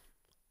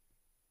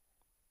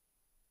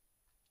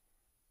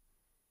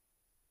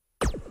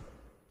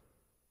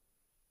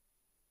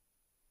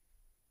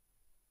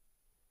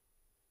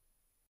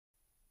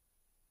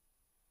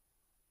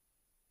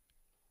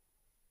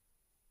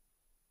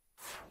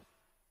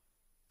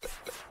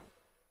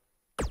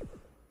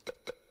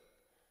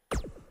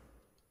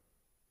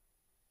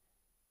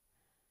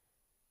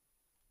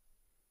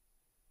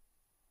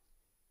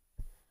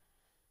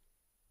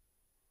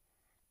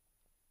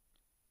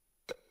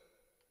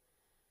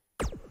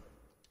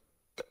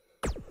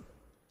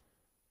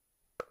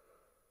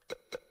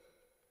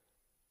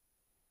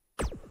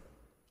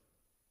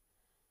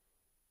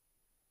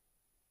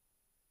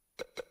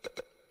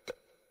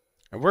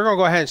 And we're going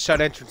to go ahead and shut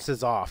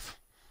entrances off,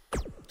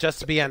 just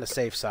to be on the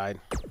safe side.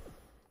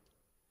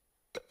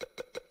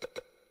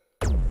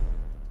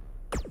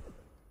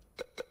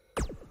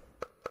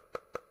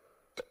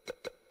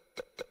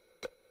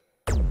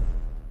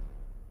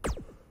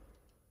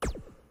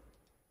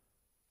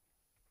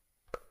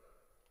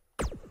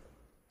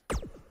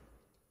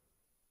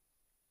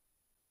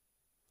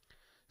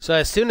 So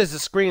as soon as the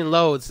screen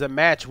loads, the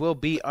match will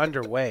be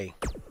underway.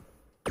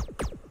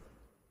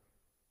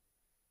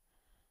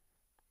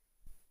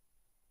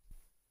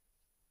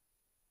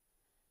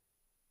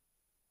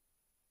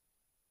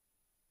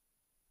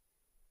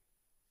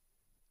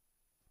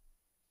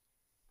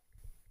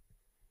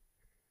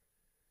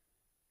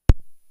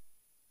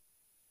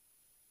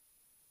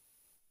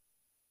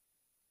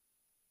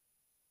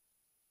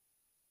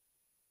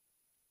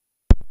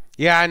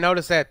 Yeah, I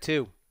noticed that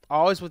too.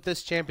 Always with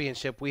this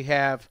championship, we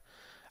have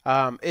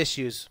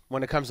issues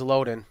when it comes to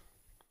loading.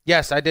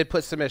 Yes, I did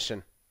put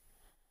submission.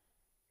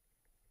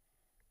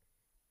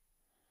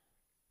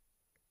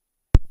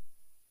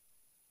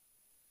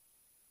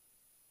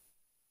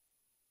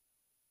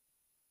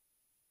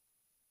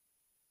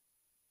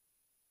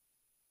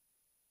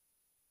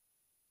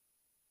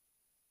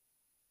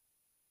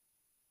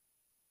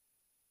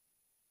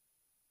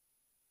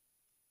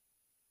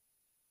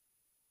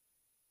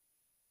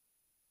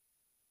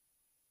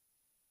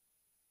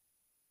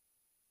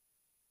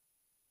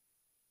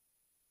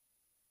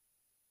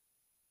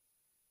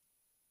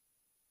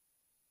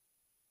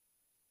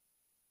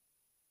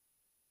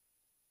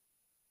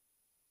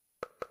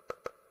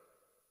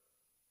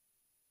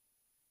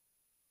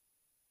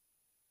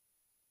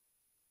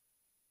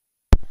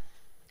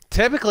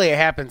 Typically, it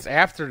happens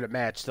after the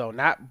match, though,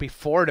 not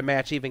before the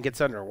match even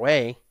gets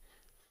underway.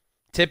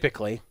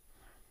 Typically.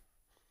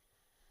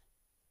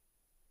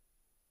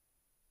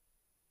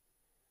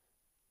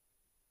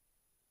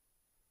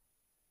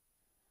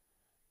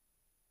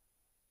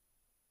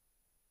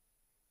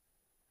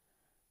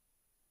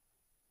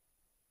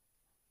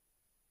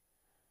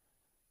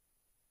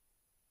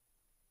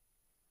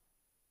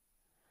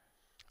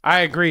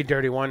 I agree,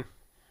 Dirty One.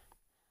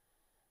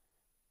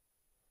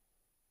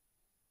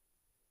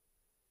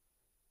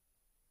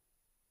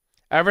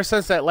 Ever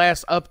since that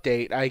last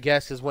update, I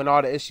guess, is when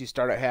all the issues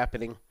started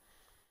happening.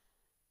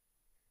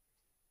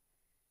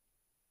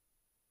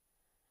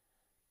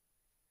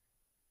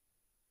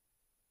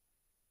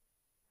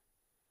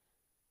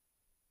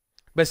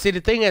 But see,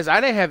 the thing is,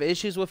 I didn't have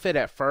issues with it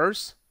at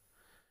first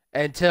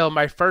until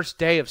my first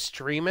day of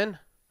streaming.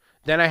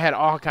 Then I had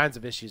all kinds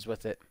of issues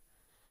with it.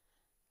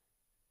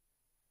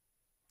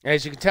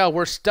 As you can tell,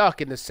 we're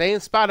stuck in the same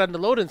spot on the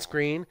loading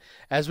screen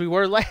as we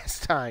were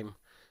last time.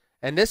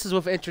 And this is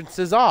with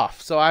entrances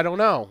off, so I don't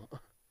know. At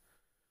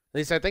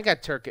least I think I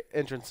turned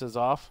entrances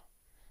off.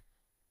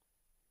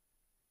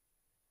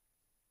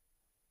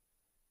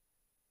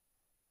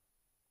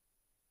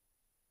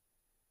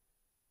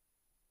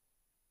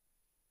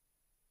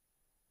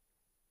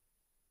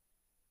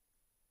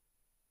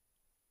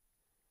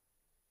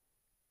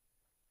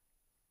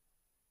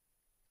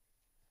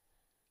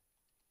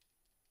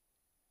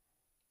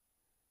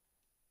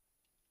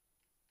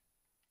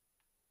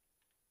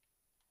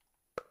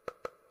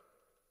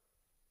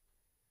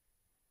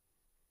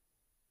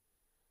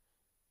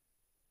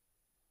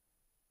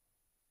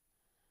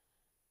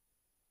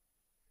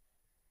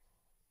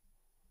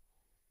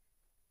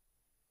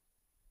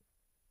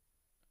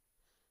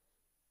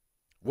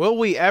 Will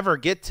we ever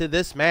get to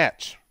this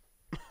match?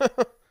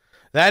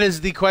 That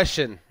is the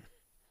question.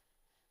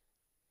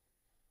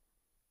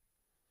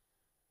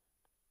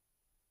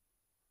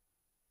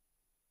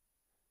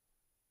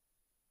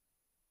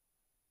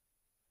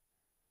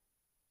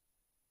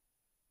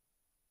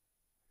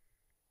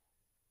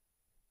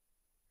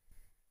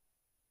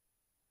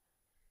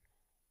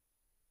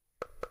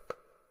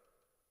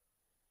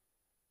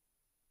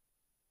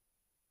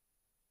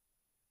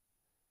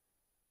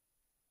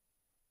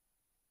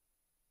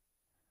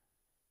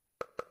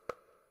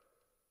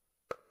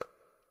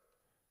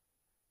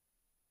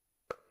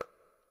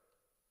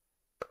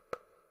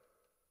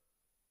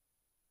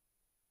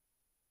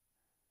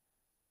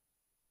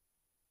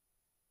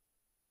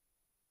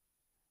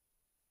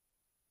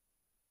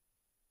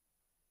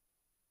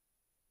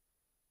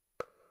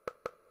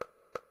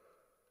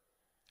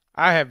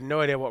 I have no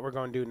idea what we're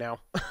going to do now.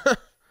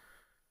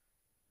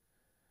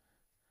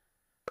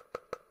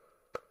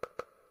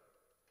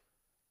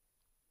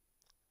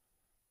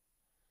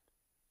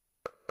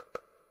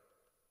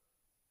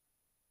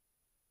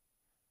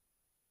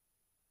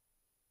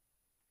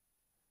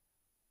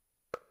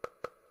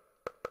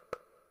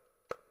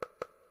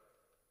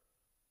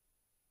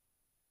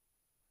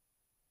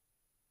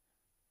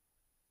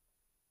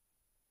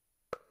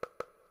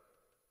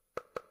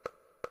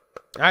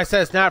 I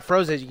said it's not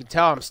frozen. You can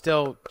tell I'm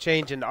still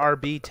changing the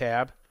RB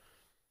tab.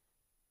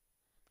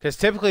 Because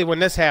typically when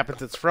this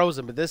happens, it's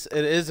frozen. But this,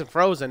 it isn't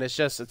frozen. It's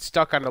just, it's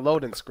stuck on the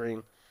loading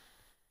screen.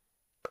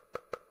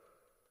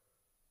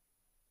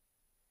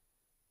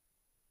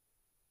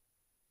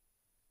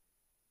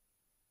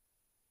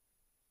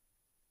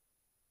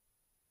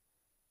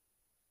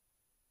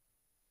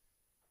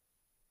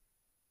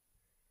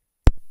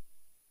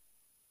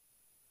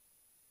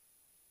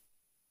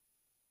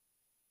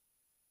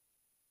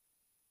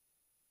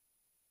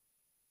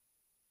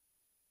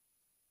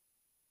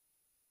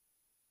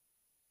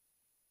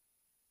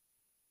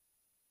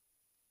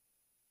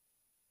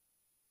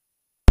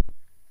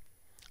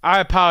 I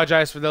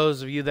apologize for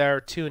those of you that are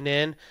tuned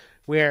in.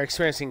 We are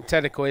experiencing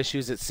technical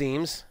issues, it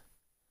seems.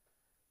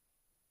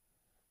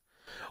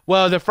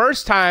 Well, the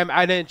first time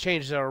I didn't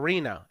change the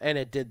arena, and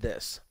it did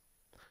this.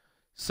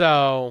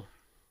 So,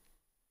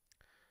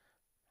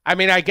 I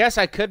mean, I guess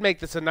I could make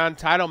this a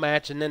non-title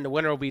match, and then the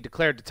winner will be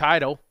declared the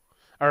title,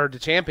 or the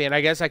champion. I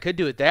guess I could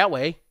do it that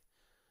way.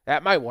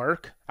 That might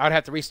work. I would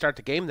have to restart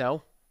the game,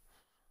 though.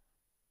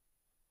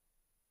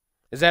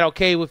 Is that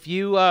okay with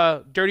you,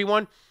 Dirty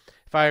One?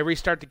 If I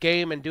restart the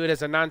game and do it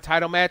as a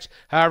non-title match,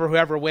 however,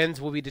 whoever wins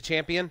will be the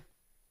champion.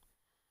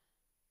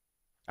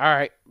 All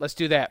right, let's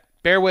do that.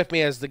 Bear with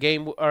me as the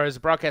game or as the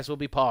broadcast will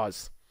be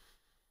paused.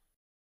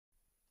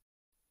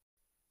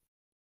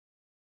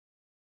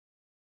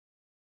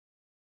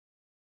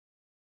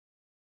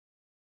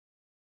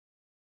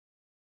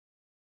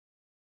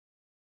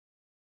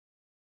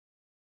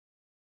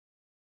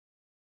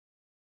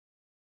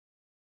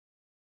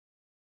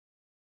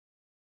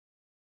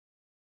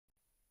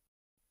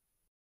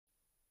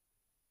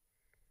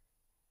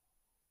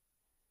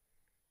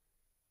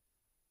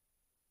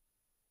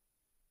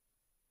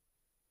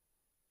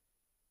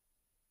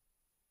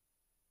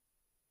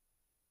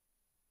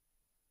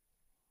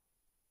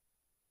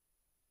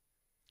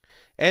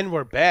 And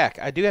we're back.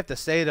 I do have to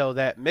say, though,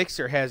 that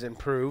Mixer has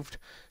improved.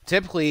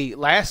 Typically,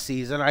 last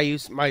season,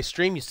 my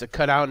stream used to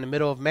cut out in the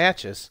middle of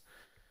matches.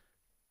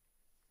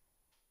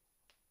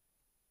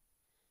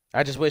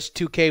 I just wish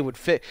 2K would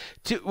fit.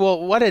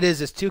 Well, what it is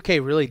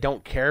 2K really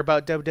don't care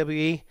about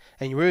WWE,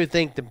 and you really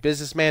think the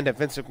businessman that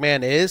Vince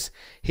McMahon is,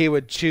 he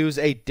would choose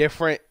a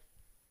different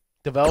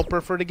developer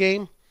for the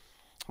game.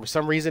 For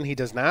some reason, he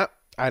does not.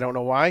 I don't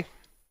know why.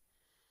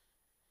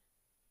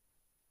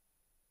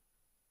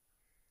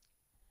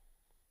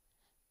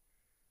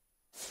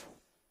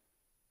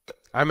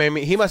 I mean,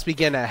 he must be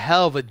getting a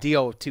hell of a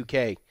deal with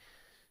 2K.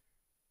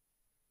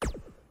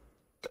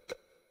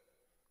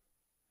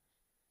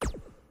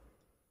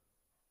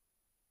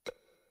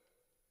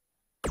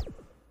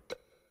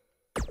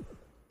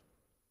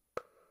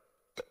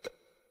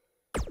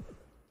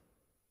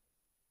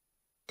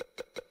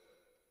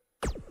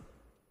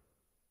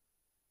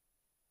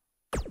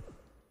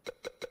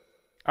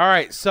 All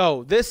right,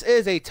 so this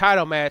is a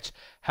title match.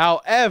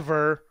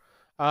 However,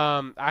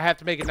 I have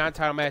to make a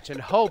non-title match in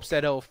hopes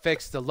that it'll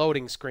fix the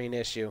loading screen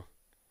issue.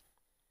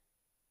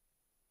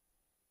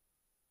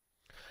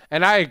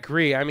 And I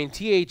agree. I mean,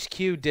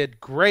 THQ did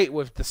great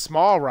with the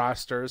small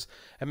rosters.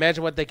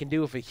 Imagine what they can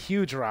do with a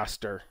huge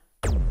roster.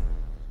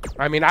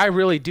 I mean, I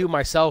really do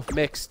myself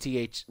miss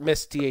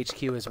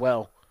THQ as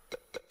well.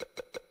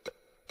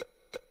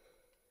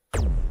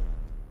 All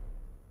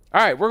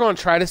right, we're going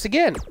to try this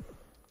again.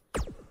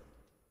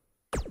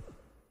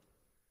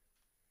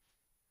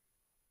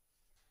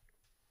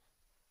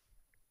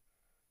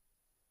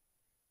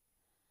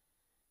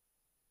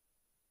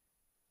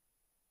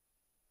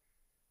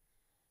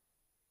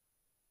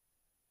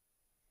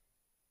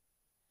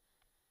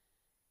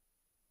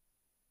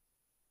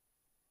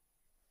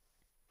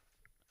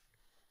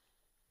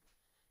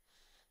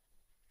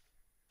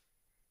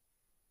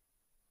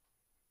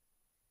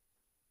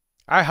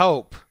 I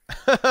hope.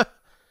 All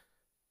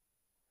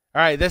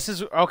right, this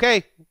is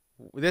okay.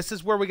 This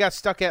is where we got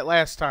stuck at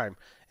last time,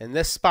 in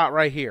this spot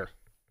right here.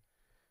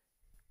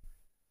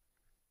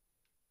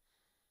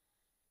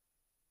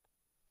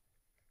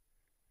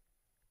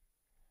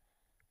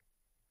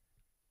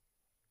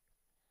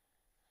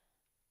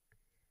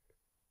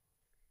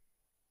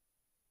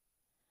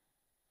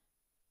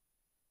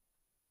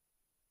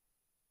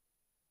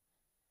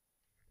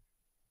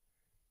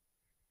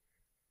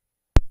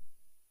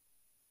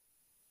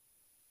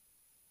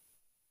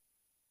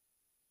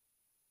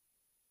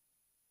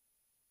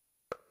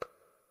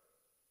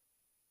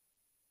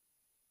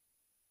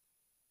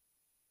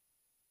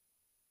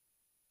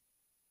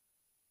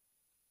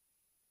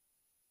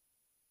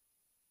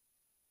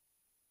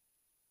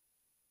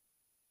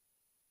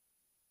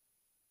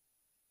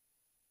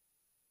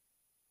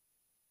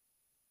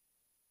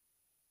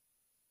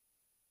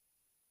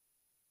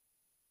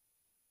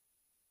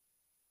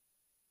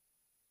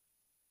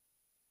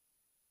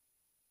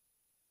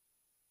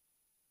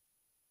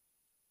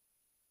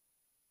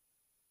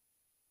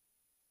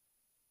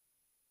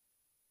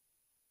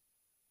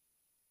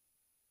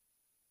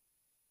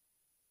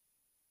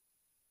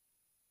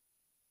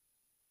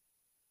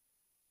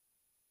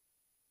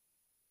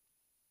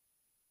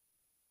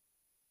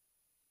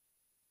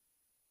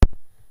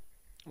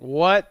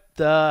 What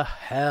the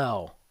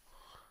hell?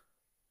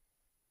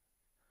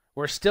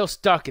 We're still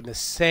stuck in the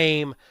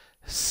same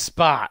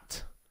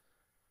spot.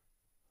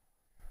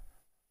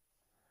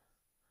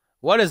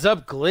 What is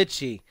up,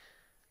 Glitchy?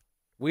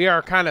 We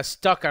are kind of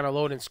stuck on a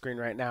loading screen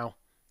right now.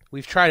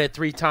 We've tried it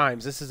 3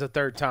 times. This is the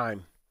 3rd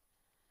time.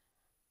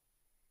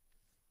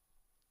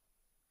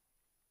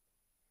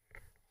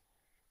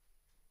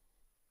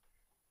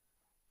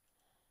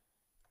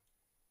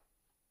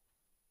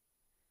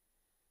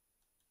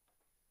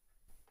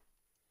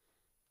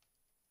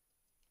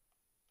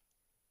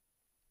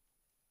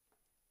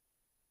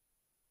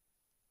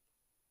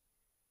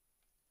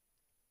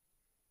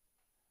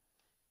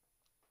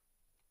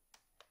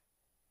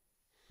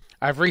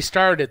 I've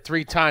restarted it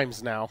 3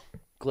 times now,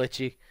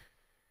 Glitchy.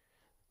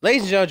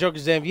 Ladies and gentlemen,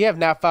 Jokers Den, if you have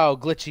not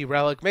followed Glitchy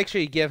Relic, make sure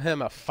you give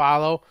him a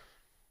follow.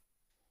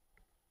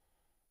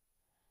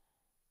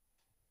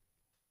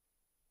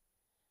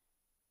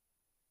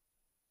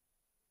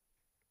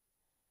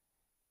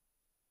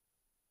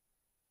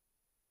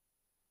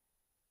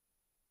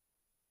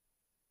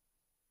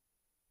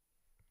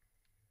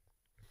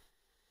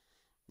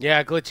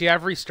 Yeah, Glitchy,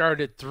 I've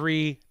restarted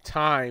 3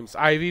 times.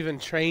 I've even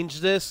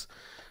changed this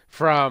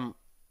from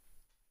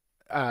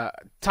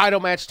title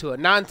match to a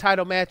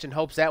non-title match in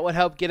hopes that would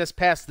help get us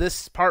past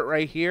this part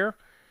right here.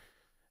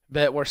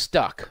 But we're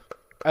stuck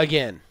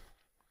again.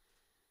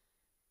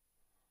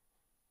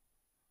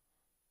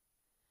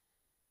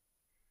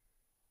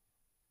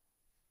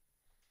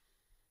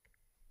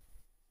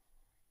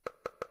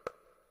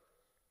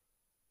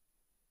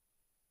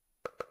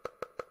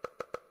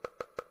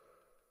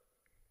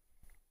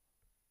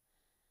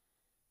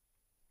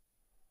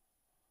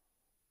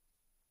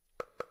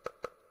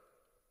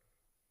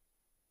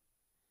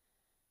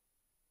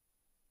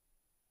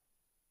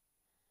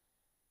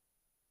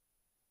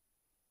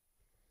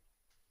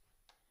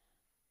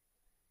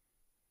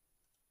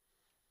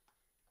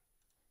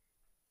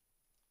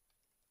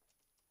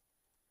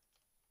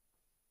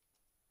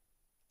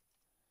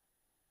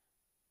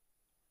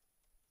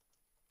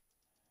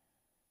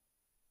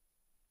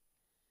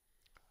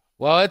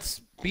 Well, it's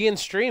being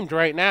streamed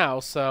right now,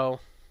 so.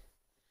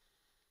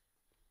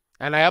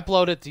 And I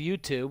upload it to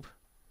YouTube.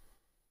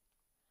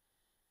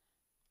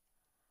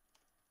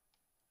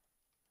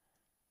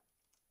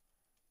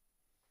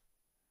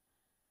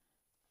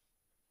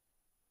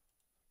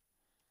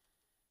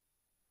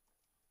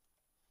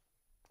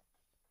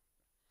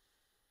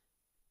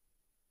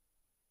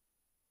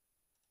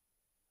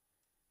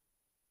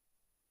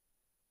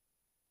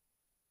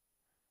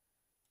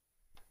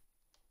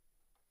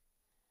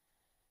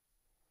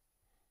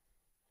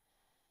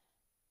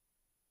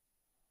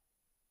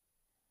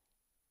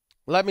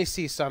 Let me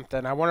see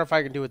something. I wonder if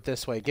I can do it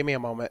this way. Give me a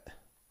moment.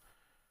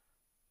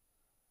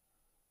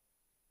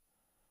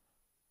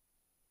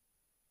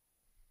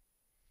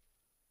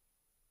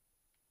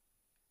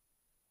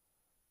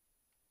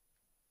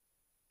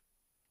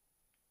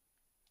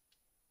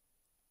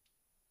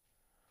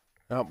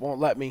 Nope, won't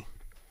let me.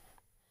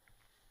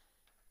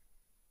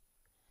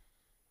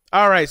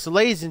 All right, so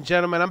ladies and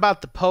gentlemen, I'm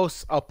about to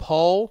post a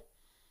poll.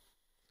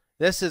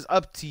 This is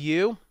up to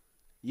you.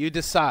 You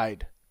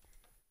decide.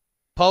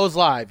 Pose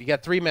live. You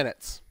got 3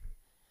 minutes.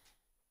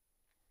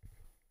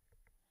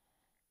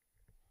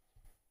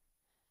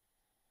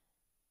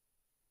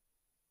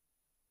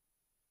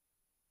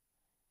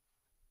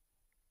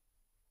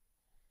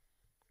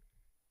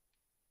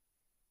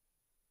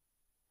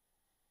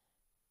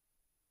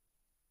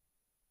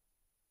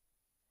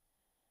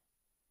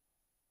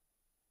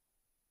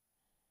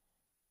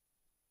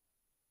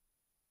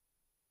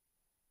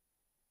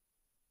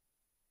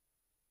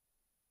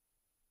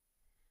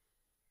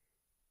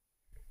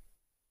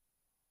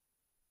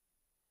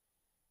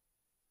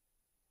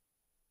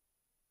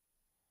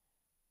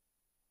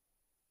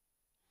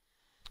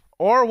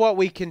 Or what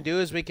we can do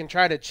is we can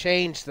try to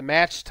change the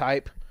match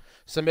type,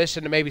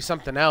 submission to maybe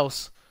something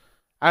else.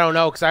 I don't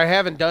know, because I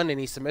haven't done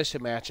any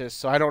submission matches,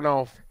 so I don't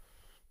know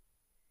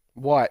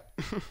what.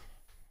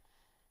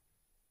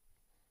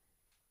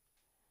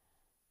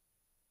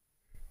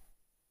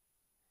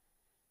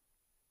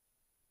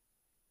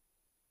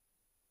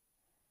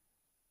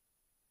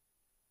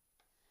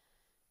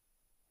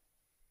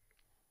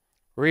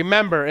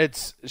 Remember,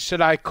 it's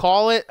should I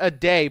call it a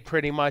day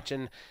pretty much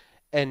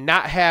and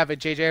not have a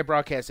JJI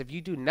broadcast. If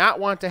you do not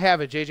want to have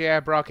a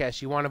JJI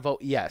broadcast, you want to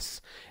vote yes.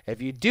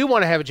 If you do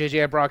want to have a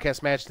JJI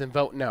broadcast match, then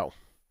vote no.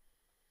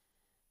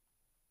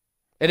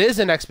 It is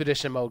in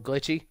expedition mode,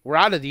 Glitchy. We're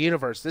out of the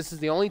universe. This is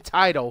the only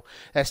title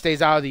that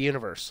stays out of the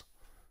universe.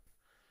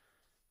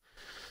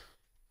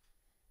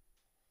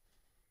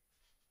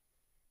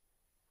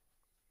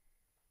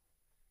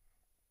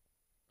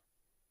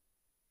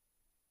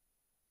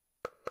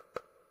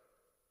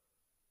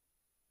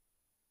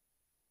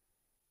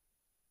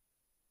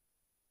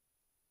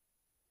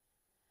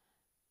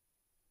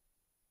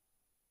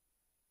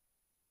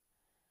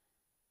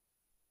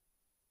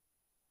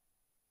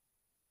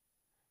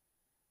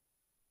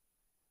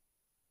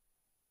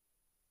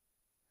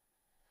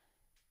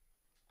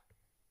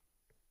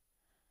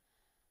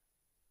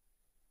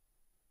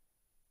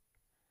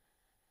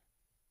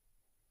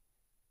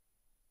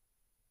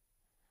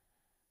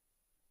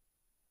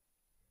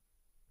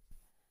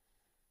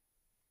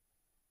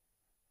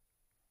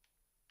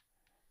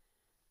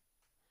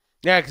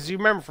 Yeah, because you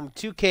remember from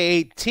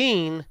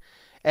 2K18,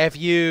 if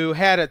you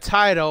had a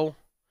title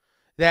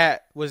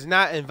that was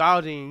not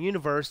involved in your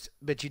universe,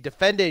 but you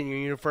defended in your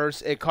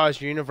universe, it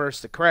caused your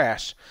universe to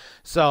crash.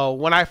 So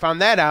when I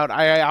found that out,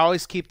 I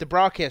always keep the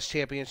broadcast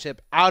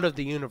championship out of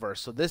the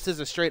universe. So this is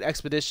a straight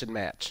expedition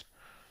match.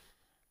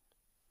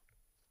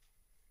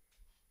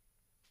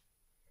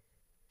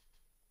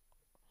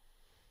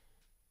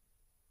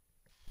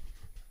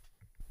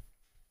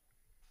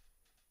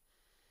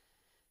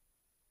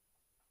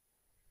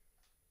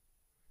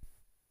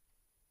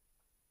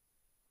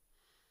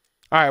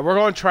 All right, we're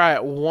going to try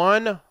it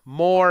one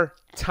more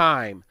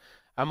time.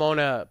 I'm going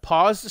to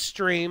pause the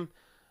stream,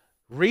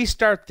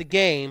 restart the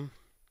game,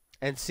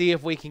 and see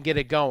if we can get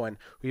it going.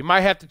 We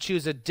might have to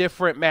choose a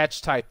different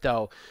match type,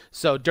 though.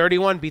 So, Dirty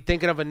One, be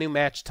thinking of a new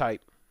match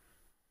type.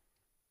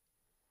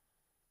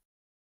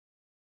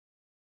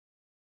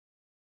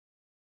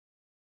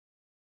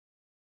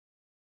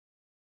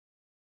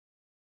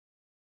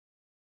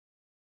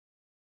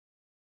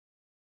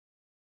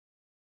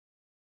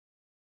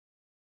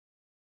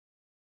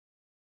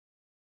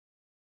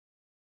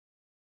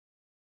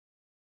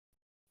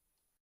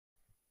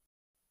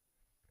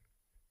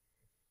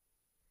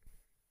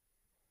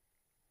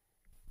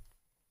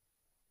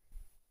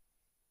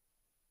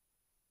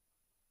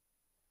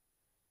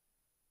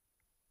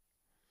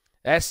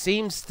 That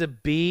seems to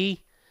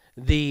be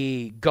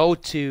the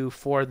go-to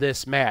for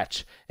this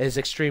match is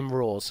Extreme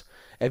Rules.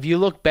 If you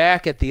look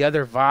back at the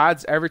other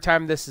VODs, every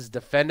time this is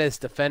defended, it's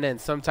defended in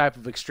some type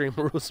of Extreme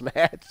Rules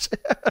match.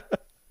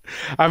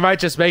 I might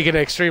just make it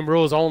an Extreme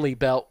Rules only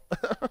belt.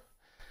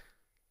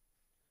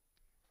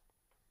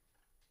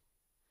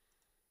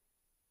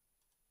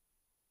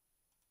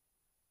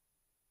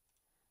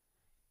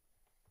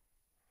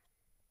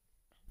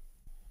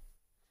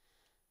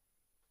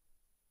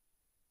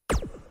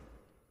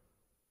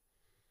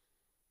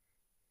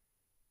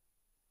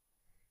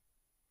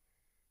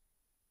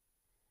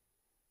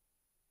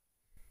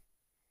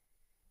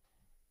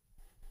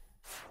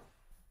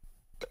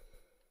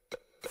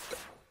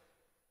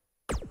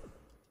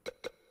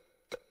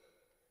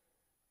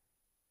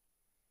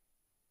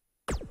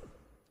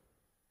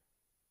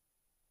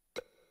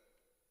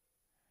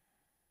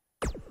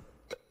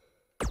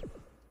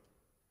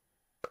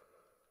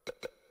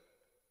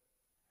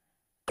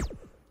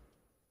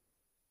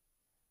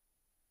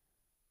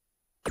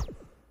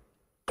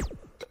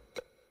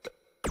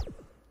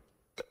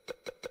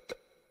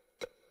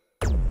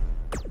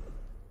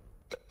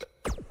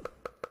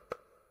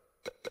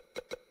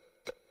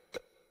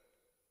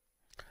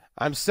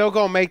 I'm still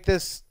going to make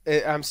this.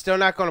 I'm still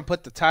not going to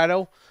put the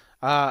title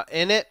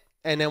in it,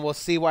 and then we'll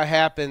see what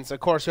happens. Of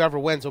course, whoever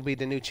wins will be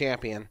the new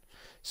champion.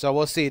 So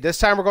we'll see. This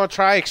time we're going to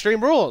try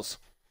Extreme Rules.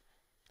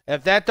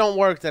 If that don't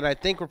work, then I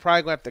think we're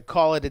probably going to have to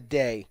call it a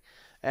day,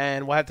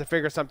 and we'll have to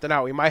figure something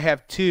out. We might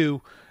have 2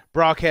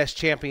 broadcast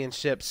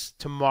championships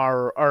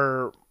tomorrow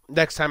or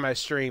next time I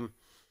stream.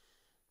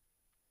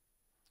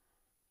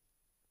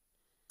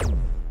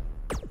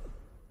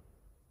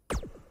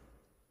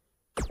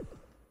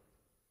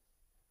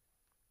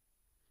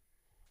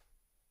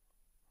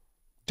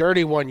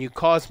 Dirty one, you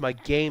caused my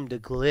game to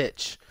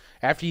glitch.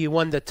 After you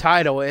won the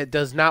title, it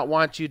does not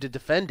want you to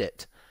defend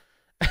it.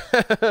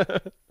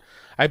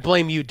 I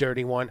blame you,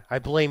 dirty one. I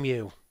blame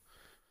you.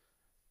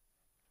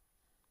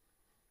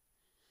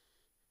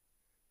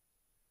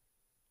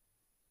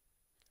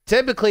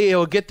 Typically, it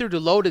will get through the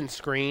loading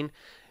screen.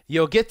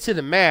 You'll get to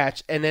the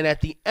match, and then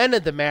at the end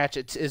of the match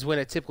is when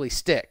it typically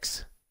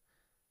sticks.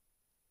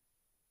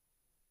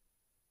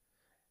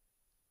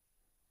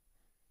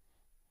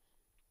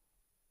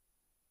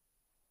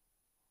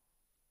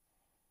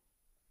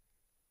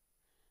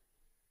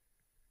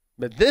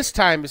 But this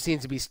time, it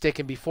seems to be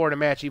sticking before the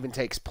match even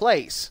takes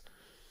place.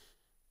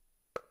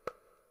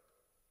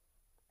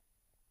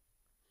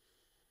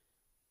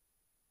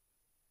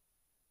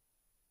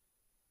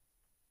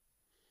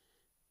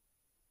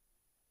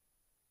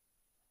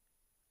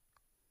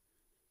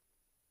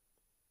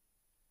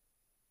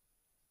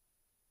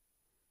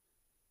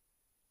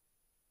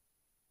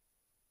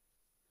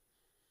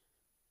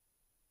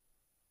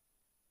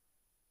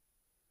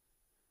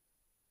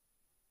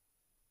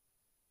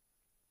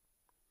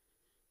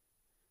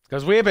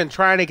 Because we have been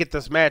trying to get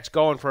this match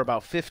going for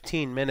about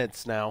 15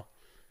 minutes now.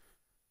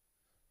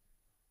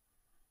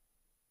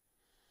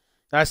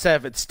 I said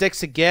if it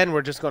sticks again,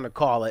 we're just going to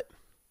call it.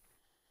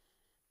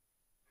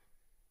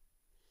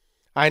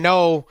 I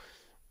know,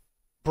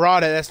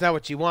 Broad, that's not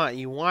what you want.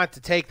 You want to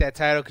take that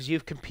title because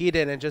you've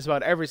competed in just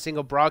about every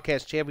single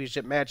broadcast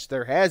championship match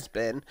there has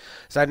been.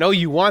 So I know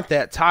you want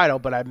that title,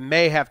 but I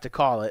may have to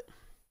call it.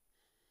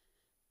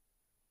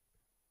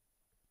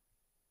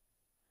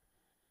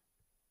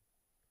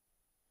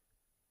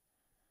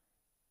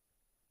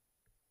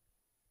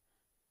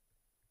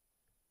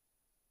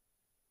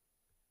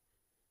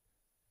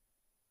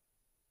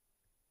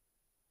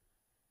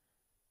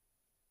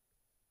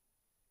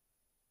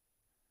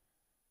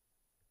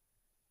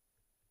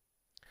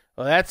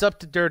 Well, that's up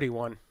to Dirty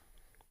One.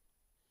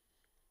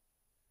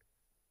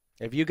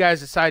 If you guys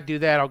decide to do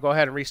that, I'll go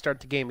ahead and restart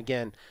the game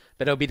again.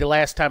 But it'll be the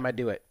last time I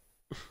do it.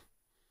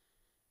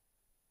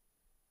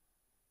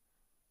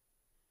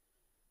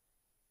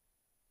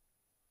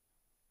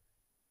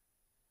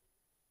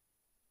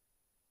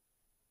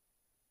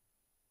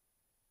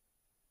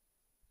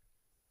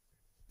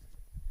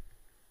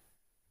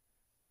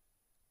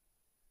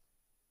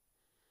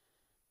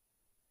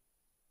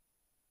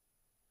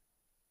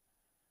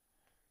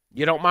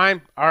 You don't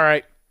mind? All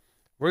right.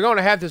 We're going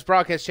to have this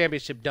broadcast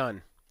championship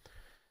done.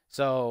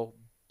 So,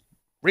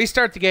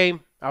 restart the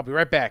game. I'll be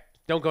right back.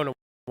 Don't go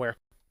nowhere.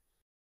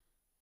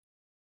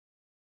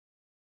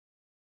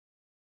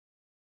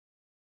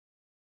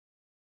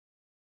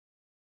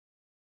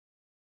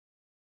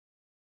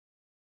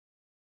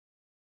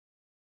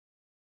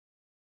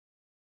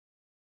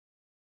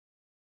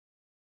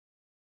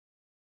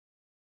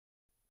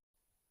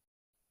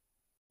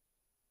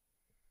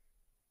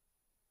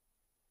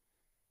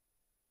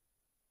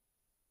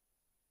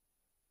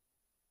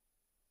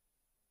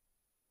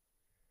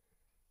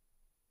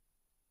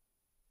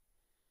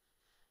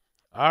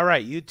 All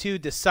right, you two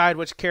decide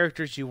which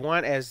characters you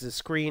want as the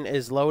screen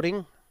is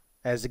loading,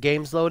 as the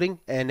game's loading,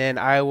 and then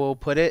I will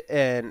put it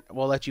and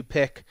we'll let you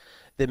pick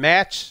the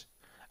match.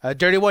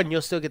 Dirty One,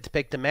 you'll still get to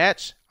pick the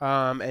match,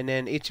 and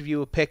then each of you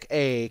will pick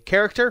a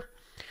character,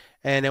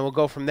 and then we'll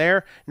go from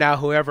there. Now,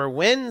 whoever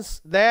wins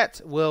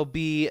that will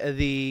be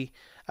the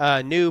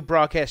new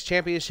broadcast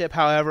championship.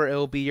 However, it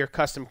will be your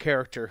custom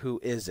character who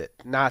is it,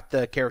 not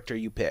the character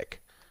you pick.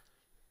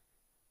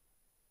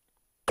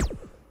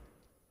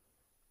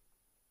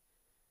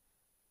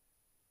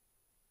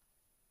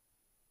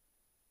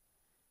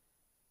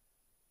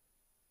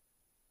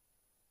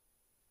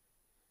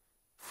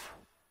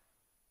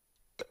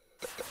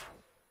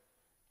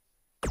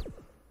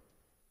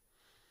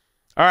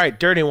 All right,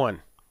 Dirty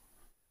One.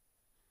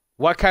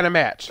 What kind of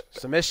match?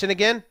 Submission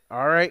again?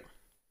 All right.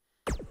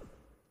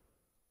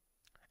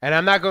 And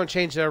I'm not going to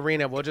change the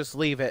arena. We'll just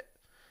leave it.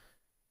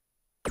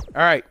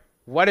 All right.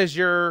 What is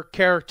your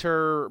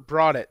character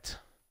brought it?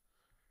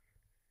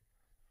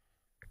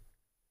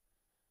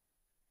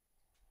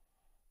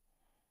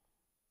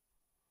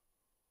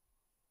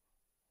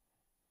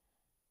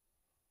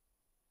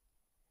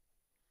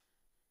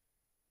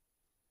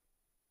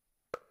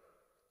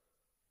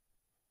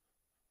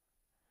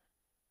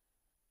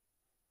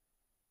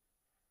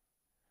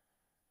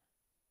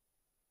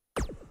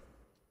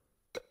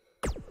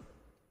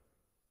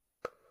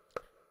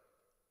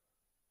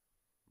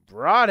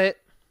 Brought it.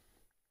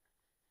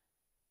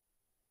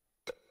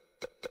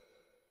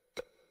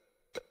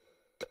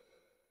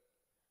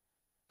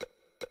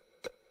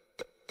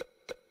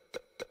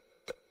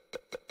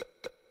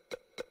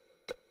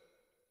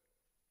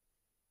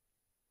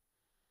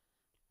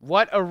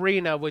 What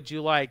arena would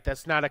you like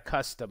that's not a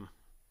custom?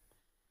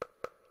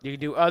 You can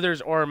do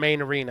others or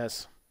main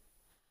arenas.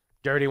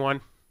 Dirty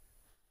one.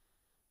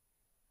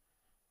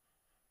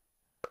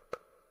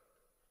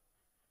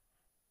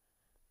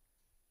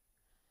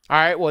 All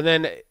right, well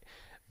then,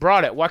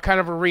 brought it. What kind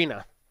of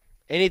arena?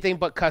 Anything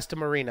but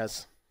custom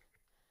arenas.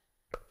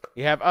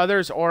 You have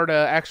others or the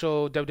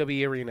actual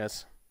WWE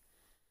arenas.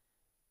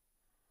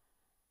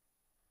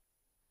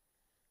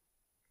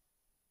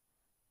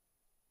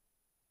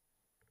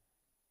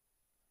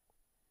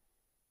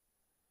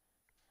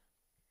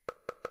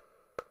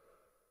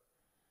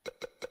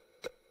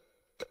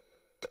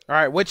 All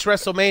right, which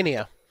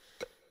WrestleMania?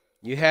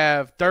 You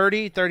have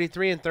 30,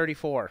 33, and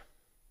 34.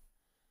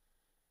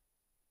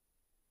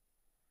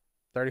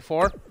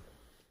 34?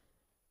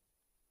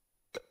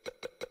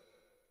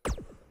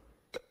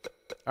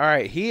 All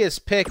right, he is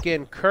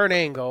picking Kurt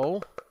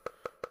Angle.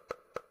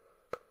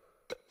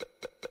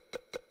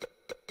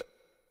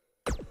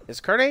 Is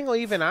Kurt Angle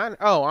even on?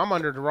 Oh, I'm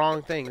under the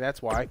wrong thing. That's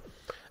why.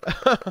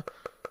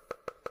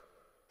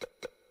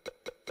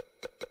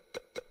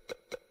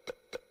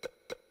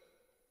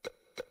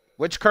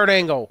 Which Kurt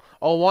Angle?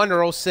 01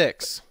 or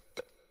 06?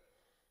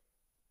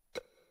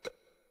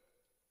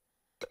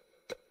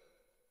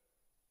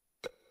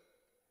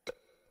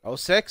 Oh,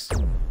 06?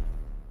 All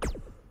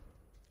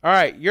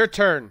right, your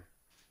turn.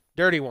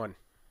 Dirty one.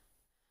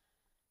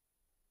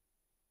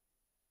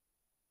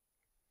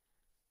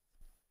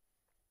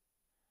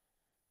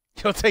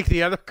 You'll take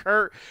the other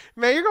Kurt?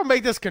 Man, you're going to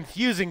make this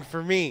confusing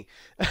for me.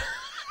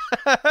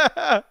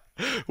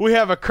 We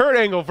have a Kurt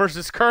Angle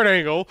versus Kurt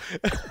Angle.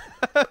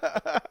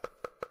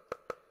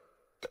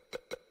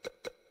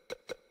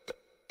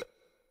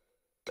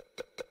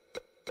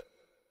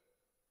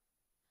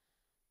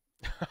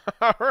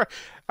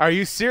 Are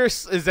you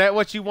serious? Is that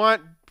what you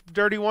want,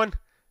 Dirty one?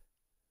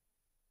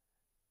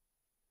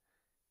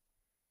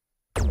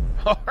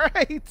 All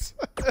right.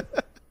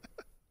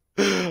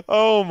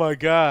 Oh, my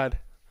God.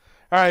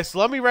 All right, so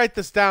let me write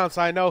this down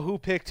so I know who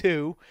picked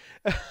who.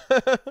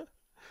 All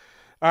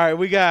right,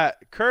 we got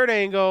Kurt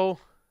Angle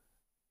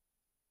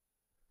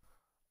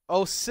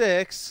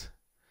 06,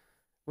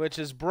 which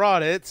is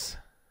Brought It.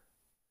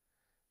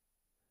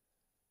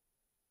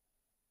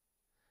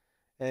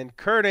 And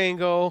Kurt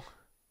Angle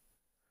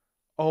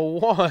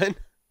 01.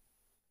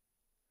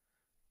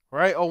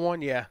 Right?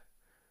 01, yeah.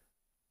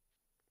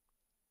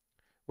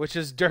 Which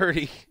is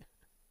Dirty.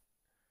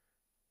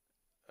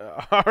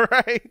 All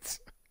right.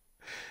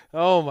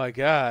 Oh, my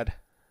God.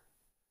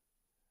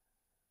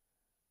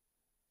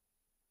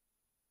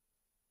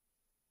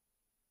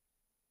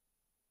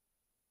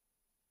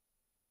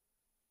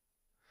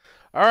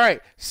 All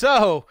right.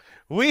 So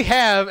we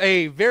have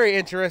a very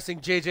interesting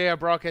JJI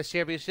Broadcast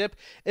Championship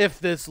if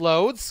this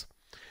loads.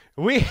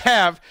 We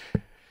have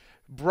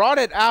Brought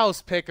It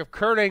Out's pick of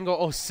Kurt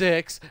Angle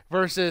 06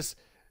 versus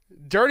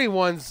Dirty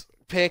One's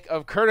pick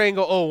of Kurt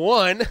Angle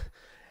 01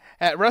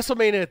 at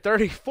WrestleMania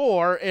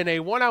 34 in a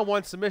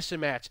one-on-one submission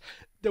match.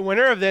 The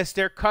winner of this,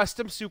 their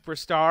custom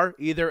superstar,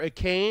 either a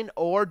Kane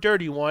or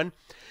Dirty One,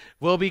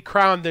 will be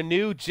crowned the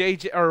new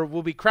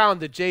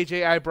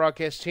JJI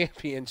Broadcast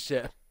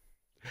Championship.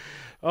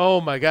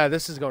 Oh my God,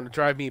 this is going to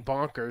drive me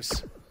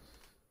bonkers.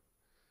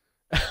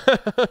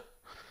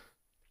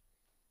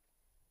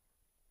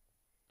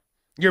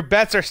 Your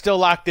bets are still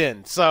locked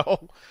in,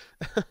 so.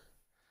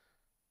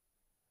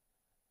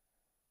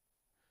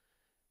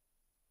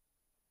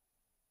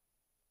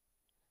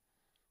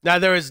 Now,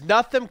 there is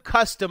nothing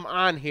custom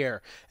on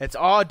here. It's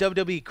all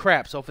WWE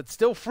crap. So if it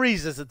still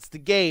freezes, it's the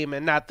game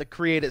and not the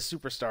created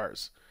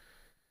superstars.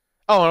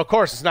 Oh, and of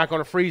course, it's not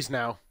going to freeze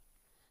now.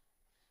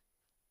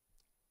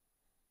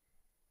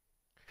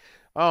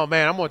 Oh,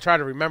 man, I'm going to try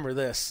to remember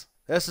this.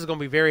 This is going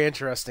to be very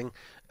interesting.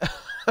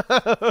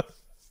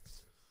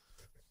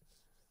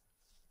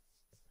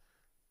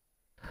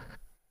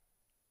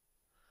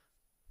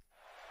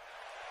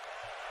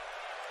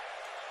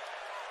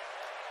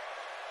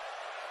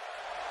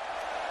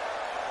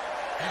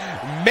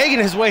 Making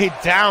his way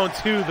down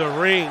to the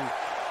ring,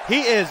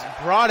 he is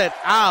Brought It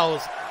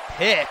Out's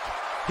pick.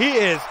 He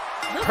is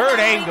Kurt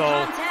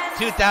Angle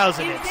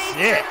 2006.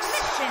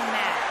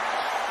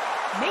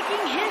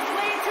 Making his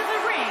way to the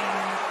ring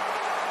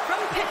from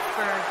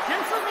Pittsburgh,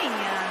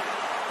 Pennsylvania,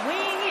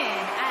 weighing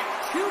in at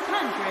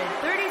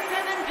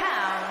 237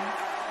 pounds,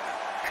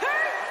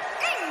 Kurt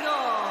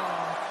Angle.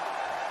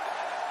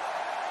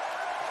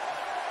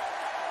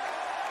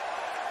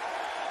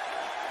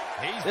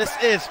 This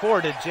is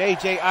for the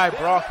JJI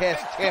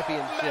Broadcast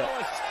Championship.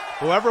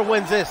 Whoever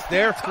wins this,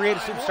 their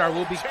creative superstar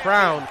will be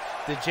crowned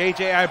the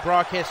JJI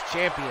Broadcast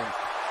Champion.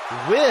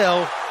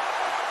 Will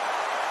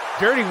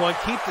Dirty One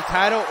keep the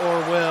title, or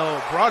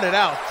will Brought It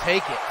Out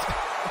take it?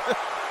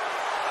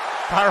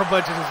 Power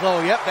budget is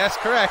low. Yep, that's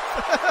correct.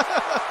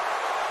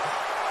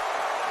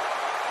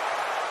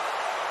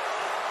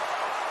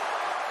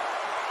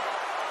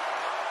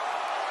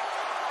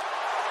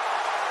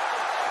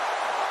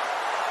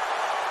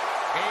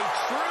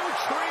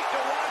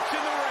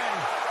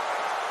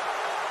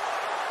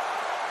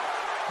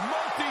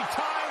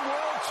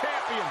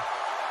 champion.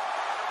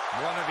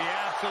 One of the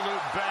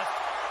absolute best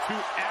to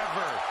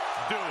ever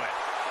do it.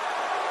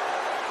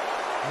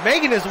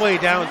 Making his way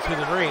down to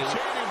the ring,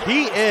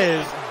 he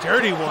is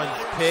Dirty One's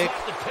pick.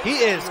 He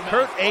is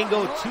Kurt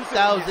Angle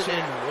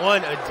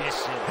 2001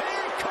 edition.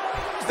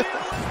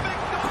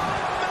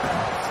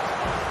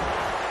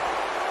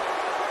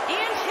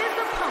 And his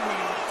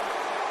opponent,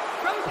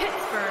 from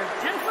Pittsburgh,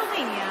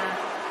 Pennsylvania,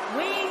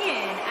 weighing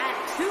in at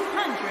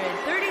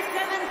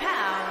 237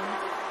 pounds,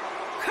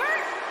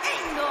 Kurt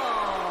Angle.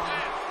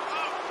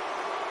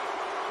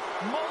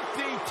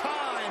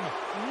 Multi-time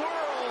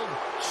world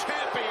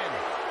champion.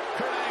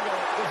 Kurt Angle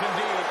is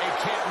indeed a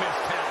can't-miss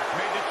talent.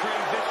 Made the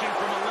transition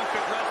from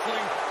Olympic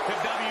wrestling to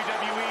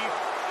WWE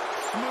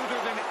smoother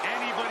than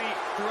anybody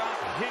throughout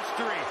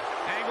history.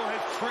 Angle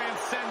has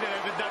transcended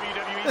as a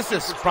WWE. This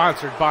is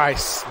sponsored by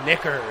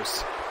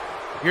Snickers.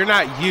 You're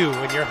not you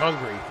when you're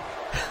hungry.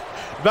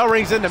 Bell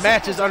rings in, the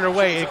match is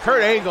underway, and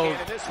Kurt Angle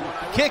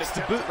kicks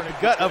the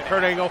gut of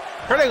Kurt Angle.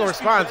 Kurt Angle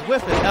responds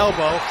with an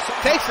elbow,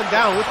 takes him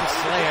down with the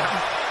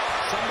slam.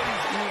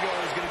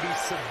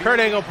 Kurt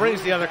Angle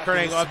brings the other Kurt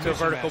Angle up to a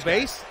vertical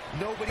base,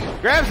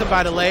 grabs him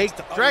by the leg,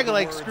 dragon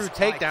leg screw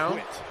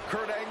takedown.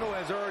 Kurt Angle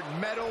has earned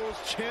medals,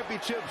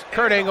 championships.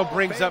 Kurt Angle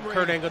brings up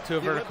Kurt Angle to a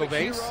vertical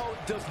base.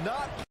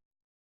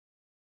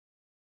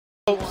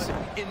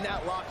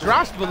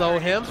 Drops below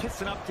him,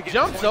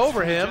 jumps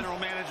over him,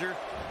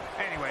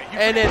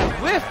 and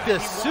then with the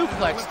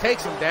suplex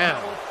takes him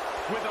down.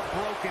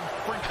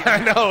 I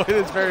know, it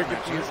is very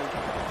confusing.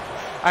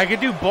 I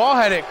could do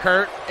ball-headed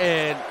Kurt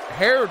and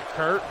haired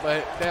Kurt,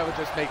 but that would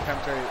just make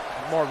commentary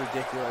more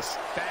ridiculous.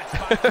 Bad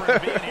spot for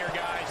him being here,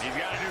 guys. He's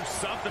got to do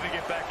something to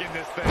get back in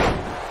this thing.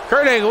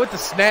 Kurt Angle with the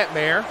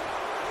snapmare,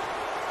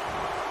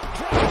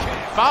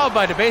 followed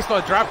by the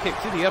baseball dropkick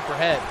to the upper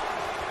head,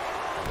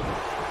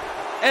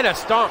 and a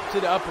stomp to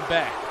the upper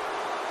back.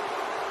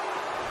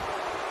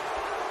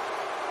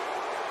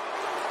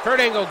 Kurt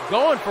Angle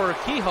going for a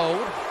key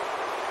hold,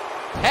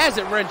 has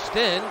it wrenched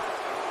in.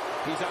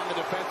 He's on the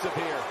defensive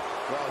here.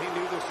 Well, he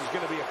knew this was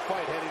going to be a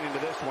fight heading into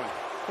this one.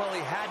 Well, he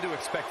had to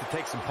expect to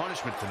take some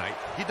punishment tonight.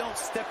 You don't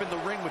step in the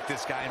ring with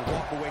this guy and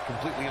walk away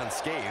completely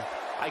unscathed.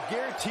 I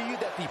guarantee you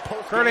that the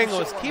post Kurt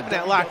Angle is keeping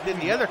that locked in.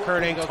 The other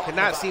Kurt Angle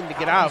cannot seem to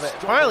get out of it.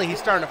 Finally, he's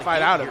starting to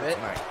fight out of it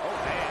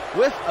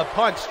with a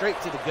punch straight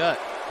to the gut.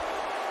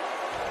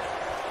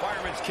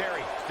 Fireman's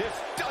carry. This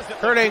doesn't.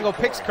 Kurt Angle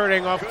picks Kurt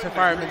Angle off to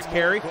fireman's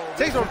carry,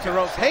 takes him to the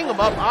ropes, hang him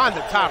up on the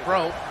top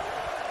rope,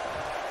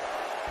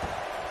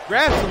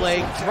 grabs the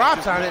leg,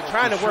 drops on it,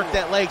 trying to work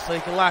that leg so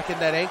he can lock in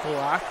that ankle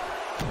lock.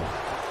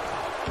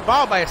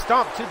 Followed by a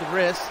stomp to the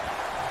wrist.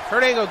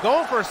 Kurt Angle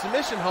going for a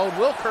submission hold.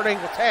 Will Kurt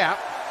Angle tap?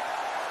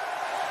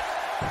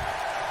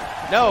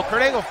 No,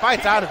 Kurt Angle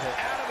fights out of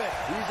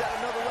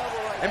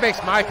it. It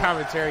makes my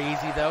commentary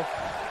easy, though.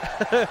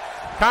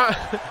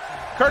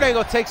 Kurt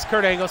Angle takes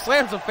Kurt Angle,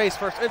 slams him face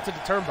first into the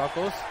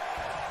turnbuckles,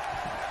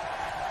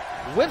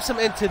 whips him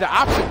into the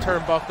opposite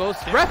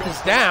turnbuckles. Ref is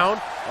down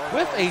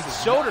with a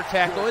shoulder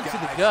tackle into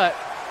the gut,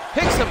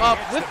 picks him up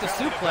with the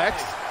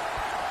suplex.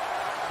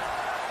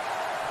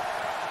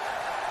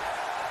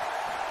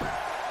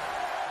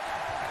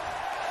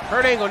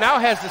 Kurt Angle now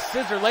has the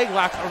scissor leg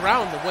lock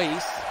around the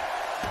waist.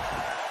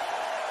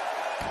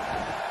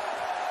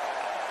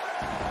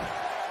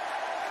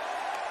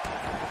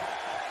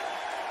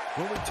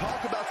 When we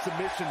talk about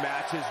submission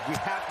matches, we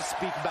have to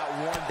speak about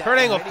one that Kurt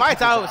Angle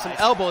fights out with some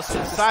elbows to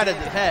the side of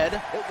the head.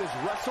 It was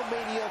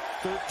WrestleMania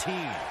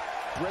 13.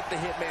 Bret the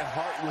Hitman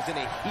Hart was in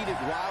a heated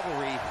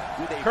rivalry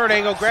with a Kurt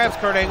Angle grabs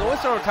Kurt Angle,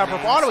 with over top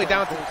rope all the way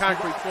down to the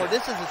concrete floor.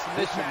 This is a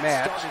submission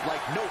match.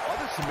 Like no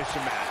other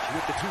submission match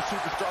with the two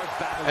superstars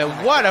battling.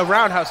 And what a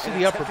roundhouse to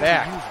the upper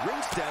back.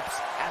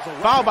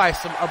 Followed by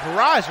a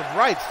barrage of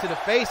rights to the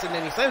face, and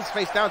then he slams his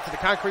face down to the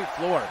concrete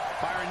floor.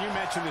 Byron, you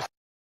mentioned this.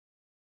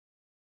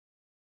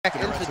 Back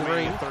into the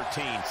ring,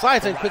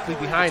 slides in quickly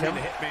behind him,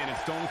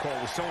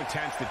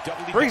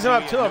 brings him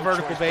up to a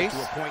vertical base,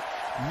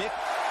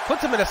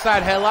 puts him in a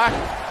side headlock,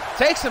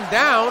 takes him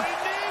down,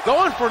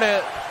 going for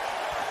the,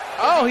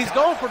 oh, he's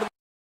going for the,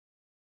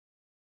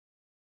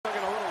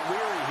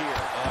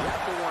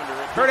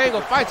 Kurt Angle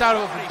fights out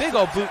of it with a big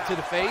old boot to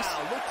the face.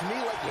 Looked to me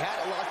like he had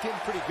it locked in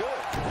pretty good.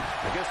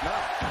 I guess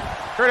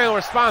not. Kurt Angle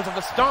responds with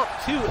a stomp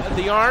to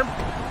the arm,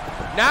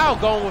 now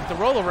going with the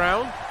roll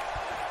around,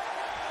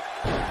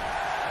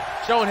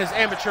 showing his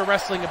amateur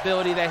wrestling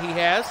ability that he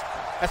has.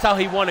 That's how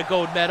he won a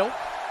gold medal.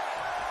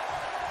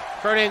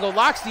 Kurt Angle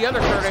locks the other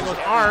Kurt Angle's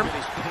arm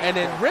and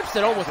then rips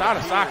it almost out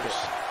of socket.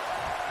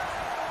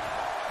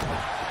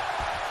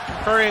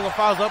 Kurt Angle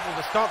follows up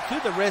with a stomp to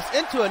the wrist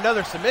into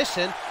another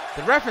submission.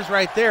 The ref is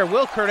right there.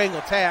 Will Kurt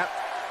Angle tap?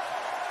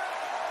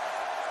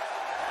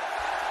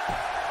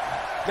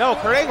 No,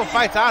 Kurt Angle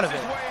fights out of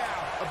it.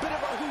 A bit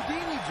of a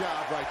Houdini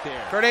job right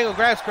there. Kurt Angle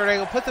grabs Kurt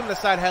Angle, puts him in the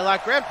side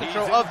headlock, grabs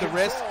control of the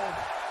wrist,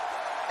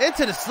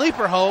 into the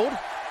sleeper hold.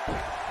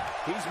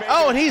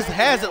 Oh, and he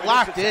has it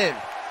locked in.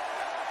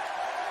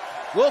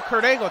 Will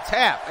Kurt Angle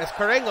tap as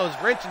Kurt Angle is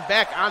wrenching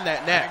back on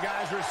that neck? And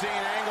guys, we're seeing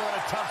Angle in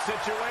a tough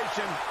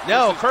situation.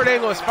 No, Kurt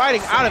Angle is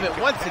fighting out of it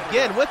once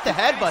again with the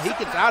headbutt. He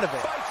gets out of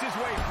it. Fights his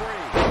way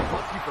free.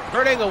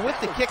 Kurt Angle with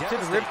the kick to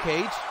the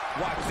ribcage.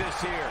 Watch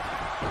this here.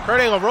 Kurt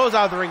Angle rolls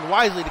out of the ring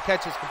wisely to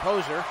catch his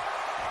composure.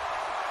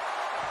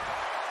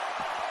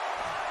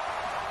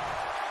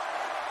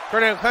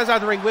 Kurt Angle comes out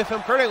of the ring with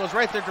him. Kurt Angle's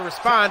right there to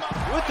respond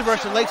with the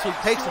Russian leg sweep,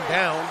 takes him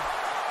down.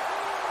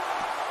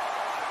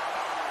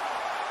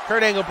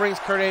 Kurt Angle brings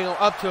Kurt Angle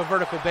up to a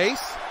vertical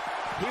base.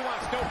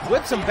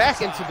 Whips him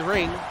back into the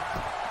ring.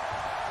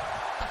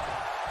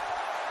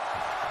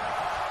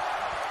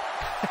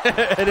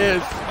 It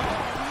is.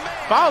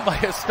 Followed by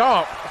a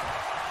stomp.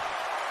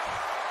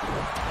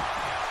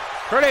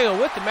 Kurt Angle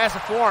with the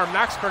massive forearm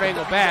knocks Kurt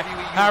Angle back.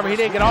 However, he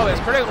didn't get all this.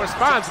 Kurt Angle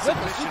responds with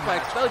the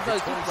suplex, belly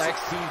suplex.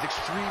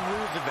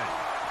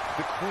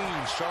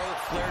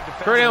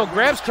 Kurt Angle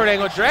grabs Kurt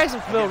Angle, drags him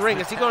to the middle ring.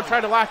 Is he going to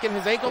try to lock in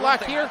his ankle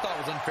lock here? I thought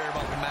was unfair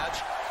about the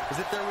match is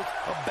that there was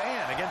a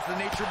ban against the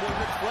Nature Boy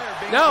Ric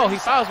Flair. No, he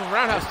follows with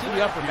roundhouse to the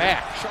upper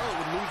back. Charlotte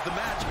would lose the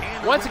match.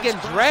 And once again,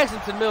 drags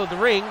him to the middle of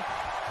the ring.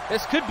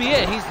 This could be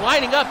it. He's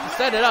lining up to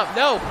set it up.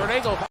 No, Kurt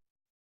Angle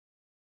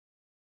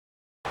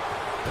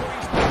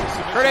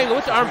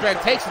with the arm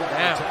drag takes him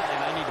down.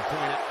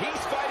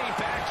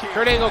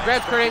 Kurt Angle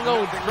grabs Kurt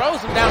Angle, throws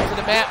him down to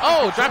the mat.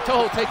 Oh, drop toe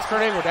hold takes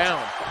Kurt Angle down.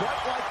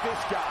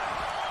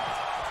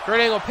 Kurt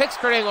Angle picks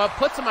Kurt Angle up,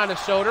 puts him on his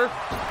shoulder,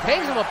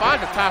 hangs him up on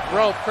the top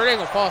rope. Kurt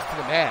Angle falls to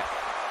the mat.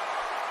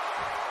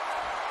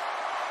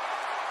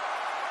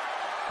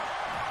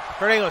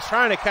 Kurt Angle is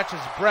trying to catch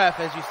his breath.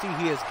 As you see,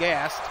 he is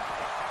gassed.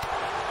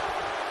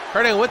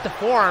 Kurt Angle with the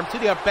forearm to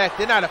the upper back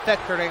did not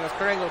affect Kurt Angle.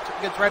 Kurt Angle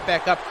gets right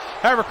back up.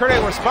 However, Kurt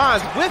Angle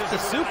responds with the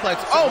suplex.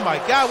 Oh my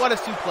God, what a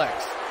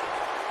suplex.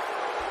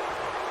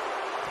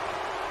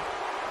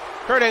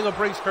 Kurt Angle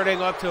brings Kurt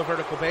Angle up to a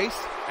vertical base.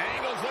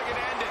 Angle's looking to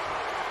end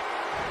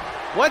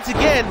it. Once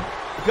again,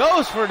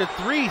 goes for the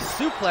 3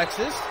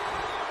 suplexes.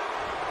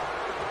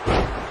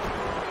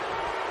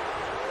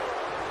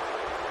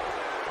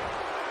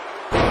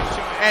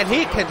 And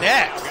he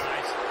connects.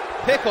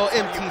 Pickle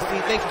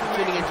MTC, thank you for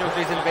tuning in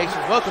JJI's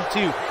Innovations. Welcome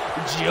to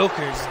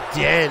Joker's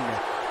Den.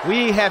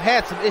 We have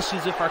had some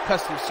issues with our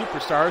custom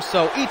superstars,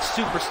 so each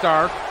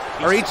superstar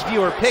or each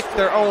viewer picked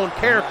their own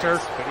character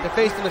to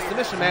face in a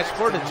submission match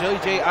for the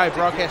JJI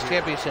Broadcast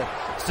Championship.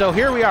 So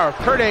here we are,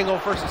 Kurt Angle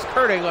versus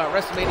Kurt Angle at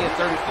WrestleMania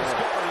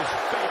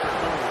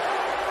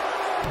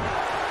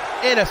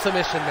 34. In a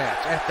submission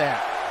match at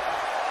that.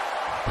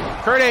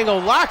 Kurt Angle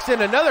locks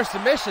in another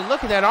submission.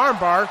 Look at that arm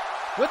bar.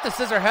 With the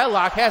scissor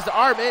headlock, has the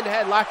arm and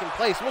headlock in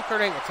place. Will Kurt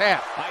Angle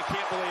tap? I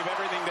can't believe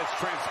everything that's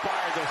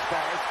transpired thus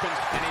far.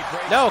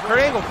 No, Kurt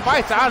Angle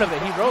fights out of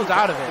it. He rolls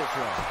out of it.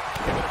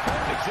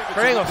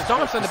 Kurt Angle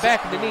stomps on the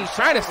back of the knees,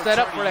 trying to set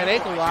up for that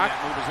ankle lock.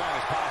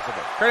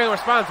 Kurt Angle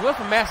responds with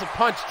a massive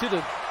punch to the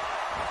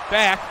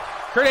back.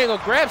 Kurt Angle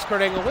grabs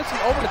Kurt Angle, whips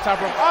him over the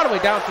top rope, all the way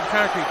down to the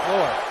concrete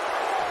floor.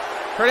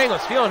 Kurt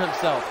Angle's feeling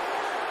himself.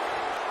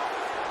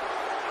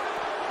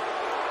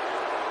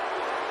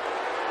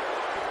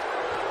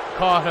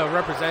 Call it a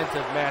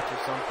representative match or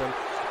something,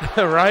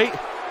 right?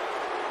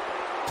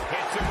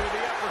 Hits him with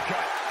the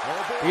uppercut.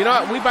 You know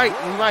what? We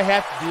might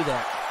have to do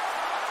that.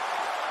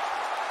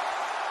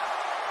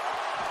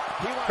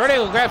 Kurt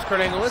Angle grabs Kurt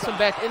Angle, lifts him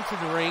back into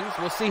the rings.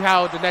 We'll see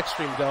how the next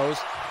stream goes.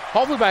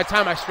 Hopefully by the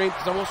time I stream,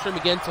 because I won't stream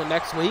again until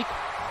next week.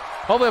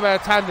 Hopefully by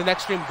the time the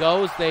next stream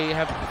goes, they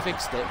have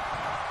fixed it.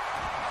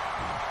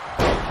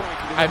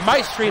 I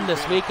might stream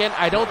this weekend.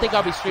 I don't think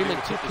I'll be streaming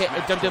 2K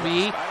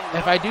WWE.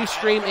 If I do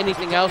stream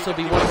anything else, it'll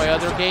be one of my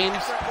other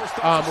games.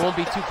 It won't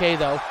be 2K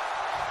though.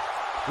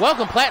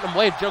 Welcome Platinum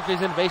Wave,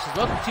 JJI's Innovations.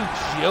 Welcome to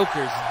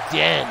Joker's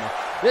Den.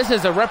 This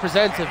is a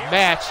representative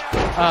match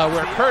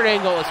where Kurt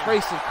Angle is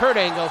facing Kurt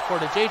Angle for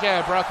the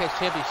JJI Broadcast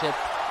Championship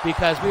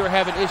because we were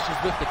having issues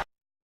with the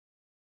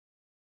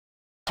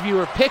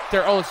viewer picked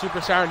their own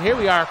superstar, and here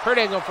we are, Kurt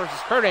Angle versus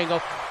Kurt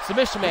Angle,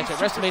 submission match at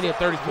WrestleMania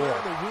 34.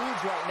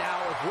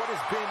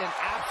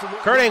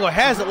 Kurt Angle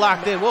has it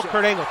locked in. Will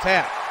Kurt Angle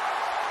tap?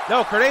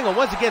 No, Kurt Angle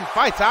once again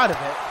fights out of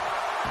it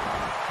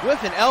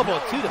with an elbow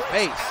to the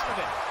face.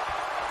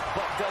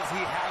 But does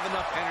he have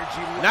enough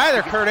energy left?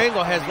 Neither Kurt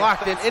Angle has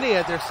locked in any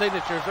of their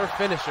signatures or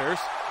finishers.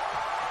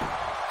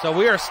 So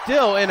we are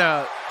still in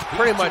a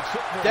pretty much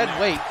dead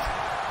weight.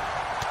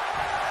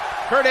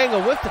 Kurt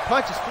Angle with the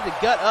punches to the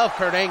gut of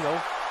Kurt Angle.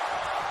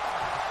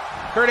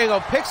 Kurt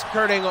Angle picks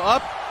Kurt Angle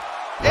up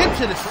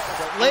into the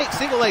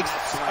single leg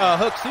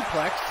hook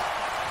suplex.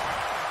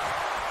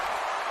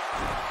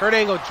 Kurt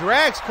Angle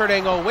drags Kurt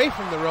Angle away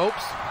from the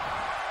ropes.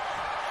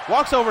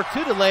 Walks over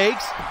to the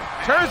legs.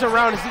 Turns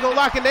around. Is he going to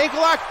lock in the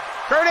ankle lock?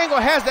 Kurt Angle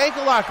has the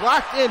ankle lock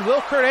locked in.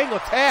 Will Kurt Angle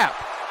tap?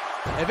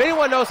 If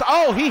anyone knows,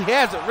 oh, he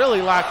has it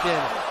really locked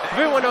in. If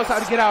anyone knows how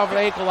to get out of an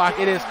ankle lock,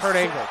 it is Kurt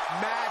Angle.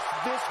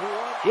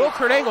 Will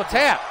Kurt Angle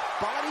tap?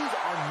 Bodies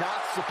are not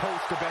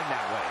supposed to bend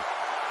that way.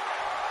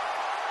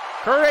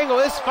 Kurt Angle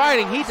is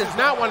fighting. He does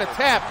not want to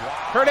tap.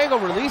 Kurt Angle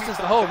releases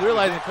the hold,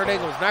 realizing Kurt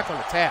Angle is not going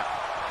to tap.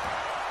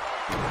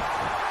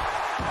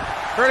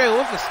 Kurt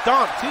Angle with a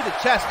stomp to the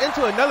chest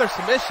into another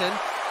submission.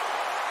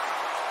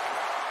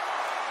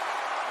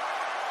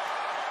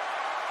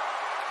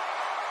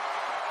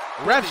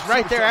 Ref's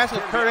right there asking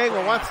if Kurt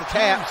Angle wants to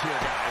tap.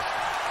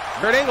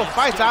 Kurt Angle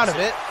fights out of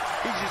it.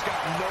 He's just got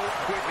no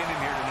equipment in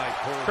here tonight,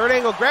 Cole. Kurt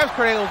Angle grabs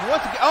Kurt Angle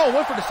once again. Oh,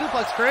 went for the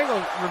suplex. Kurt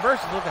Angle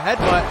reverses with a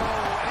headbutt.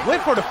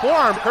 Went for the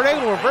forearm. Kurt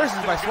Angle reverses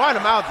by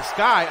swatting him out of the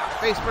sky,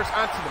 face first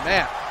onto the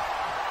mat.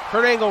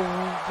 Kurt Angle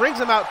brings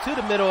him out to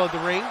the middle of the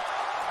ring.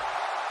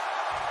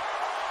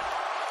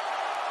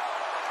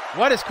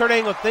 What is Kurt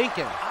Angle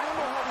thinking?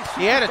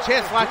 He had a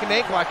chance to lock an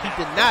ankle lock. He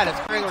did not. As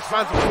Kurt Angle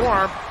responds with a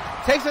forearm.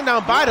 Takes him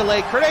down by the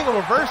leg. Kurt Angle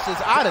reverses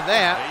out of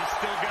that. He's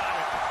still got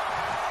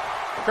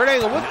it. Kurt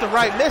Angle with the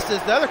right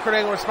misses. The other Kurt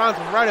Angle responds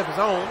with right of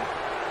his own.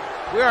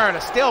 We are in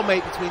a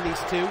stalemate between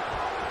these two.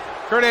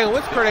 Kurt Angle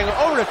with Kurt Angle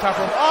over the top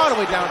rope, all the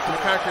way down to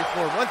the concrete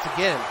floor once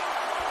again.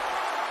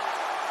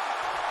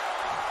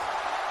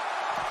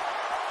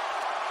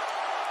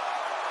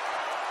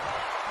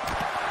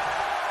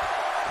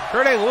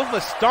 Kurt Angle with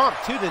a stomp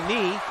to the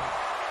knee.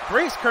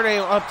 Brings Kurt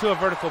Angle up to a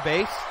vertical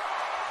base.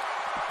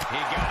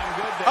 He got him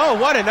good there. Oh,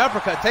 what an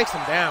uppercut. Takes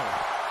him down.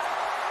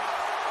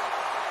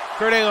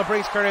 Kurt Angle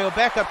brings Kurt Angle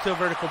back up to a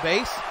vertical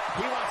base.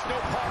 He wants no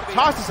part of the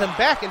Tosses him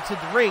back into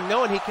the ring,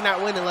 knowing he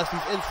cannot win unless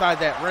he's inside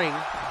that ring.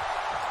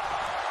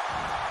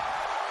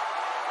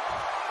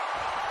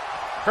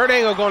 Kurt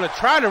Angle going to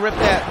try to rip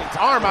that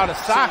arm out of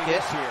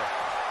socket.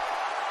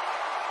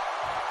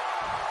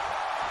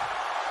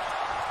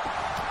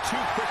 Too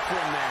quick for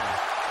him there.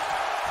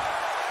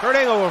 Kurt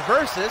Angle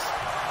reverses.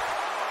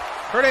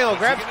 Kurt Angle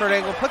grabs Kurt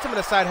Angle, puts him in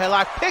a side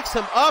headlock, picks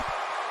him up,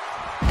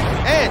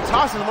 and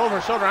tosses him over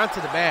his shoulder onto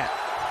the mat.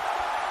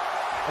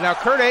 And now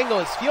Kurt Angle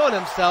is feeling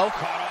himself,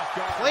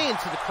 playing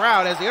to the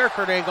crowd as the other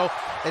Kurt Angle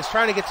is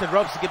trying to get to the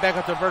ropes to get back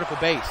up to a vertical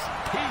base.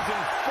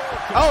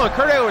 Oh, and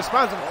Kurt Angle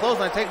responds with a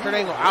clothesline, taking Kurt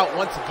Angle out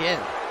once again.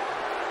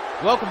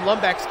 Welcome,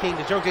 Lumbach's King,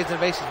 to JJI's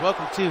Innovations.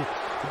 Welcome to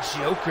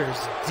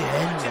Joker's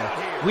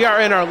Den. We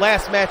are in our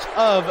last match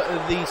of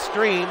the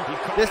stream.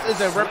 This is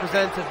a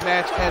representative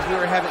match as we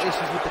were having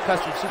issues with the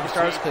custom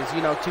superstars because,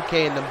 you know,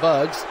 2K and the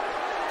bugs.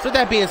 So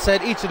that being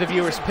said, each of the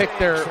viewers picked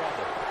their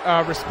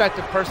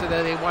respective person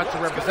that they want to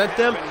represent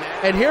them.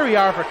 And here we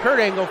are for Kurt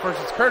Angle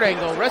versus Kurt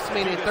Angle,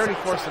 WrestleMania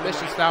 34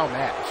 submission style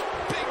match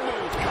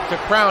to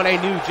crown a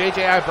new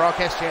JJI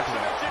broadcast champion.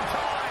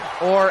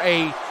 Or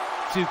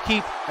to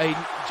keep a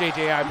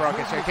JJI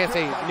broadcast champion. I can't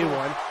say new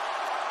one.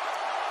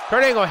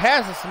 Kurt Angle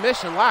has the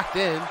submission locked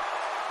in.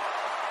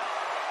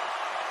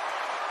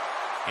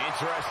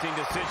 Interesting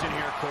decision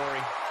here,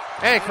 Corey.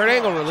 And Kurt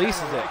Angle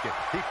releases it.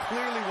 He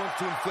clearly wants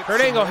to inflict Kurt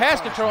Angle has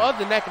control of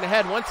the neck and the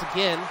head once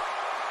again.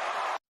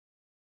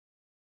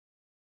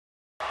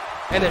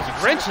 And is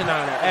wrenching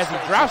on it as he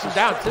drops him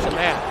down to the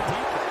mat.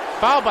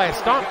 Followed by a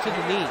stomp to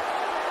the knee.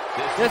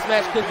 This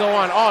match could go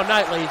on all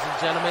night, ladies and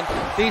gentlemen.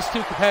 These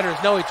two competitors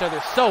know each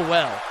other so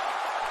well.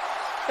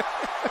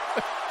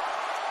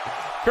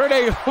 Kurt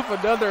Angle with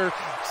another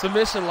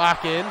submission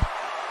lock in. I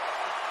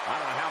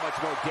don't know how much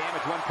more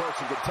damage one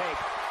person could take.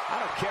 I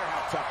don't care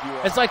how tough you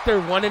are. It's like they're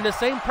one and the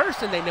same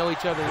person. They know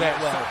each other that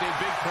well. Something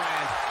big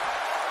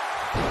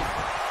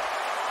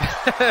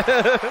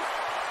planned.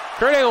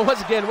 Kurt Angle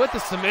once again with the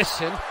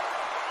submission.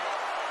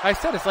 I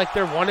said it's like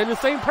they're one and the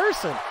same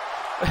person.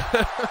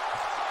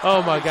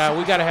 Oh my God,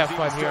 we gotta have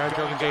fun here on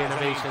JJI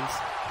Innovations.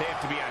 They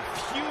have to be on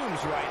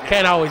fumes right now.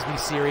 Can't always be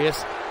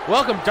serious.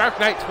 Welcome, Dark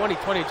Knight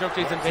 2020,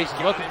 JJI Innovations.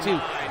 Welcome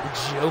to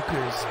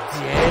Joker's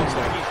Den.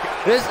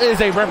 This is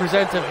a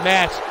representative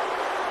match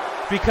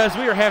because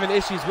we are having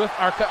issues with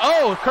our...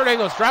 Oh, Kurt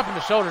Angle's dropping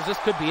the shoulders. This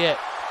could be it.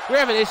 We're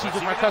having issues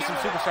with our custom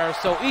superstars,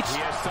 so each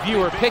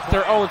viewer picked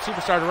their own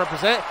superstar to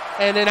represent.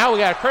 And then now we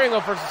got Kurt Angle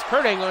versus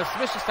Kurt Angle in a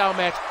submission-style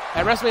match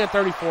at WrestleMania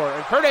 34.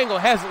 And Kurt Angle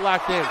has it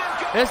locked in.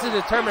 This is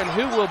to determine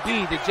who will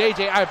be the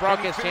JJI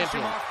broadcast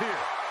champion.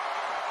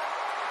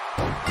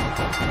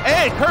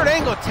 And Kurt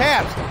Angle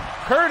taps.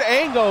 Kurt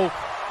Angle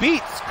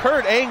beats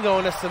Kurt Angle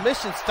in a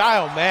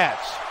submission-style match.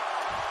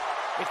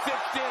 It's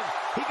cinched in.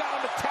 He got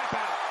him to tap out.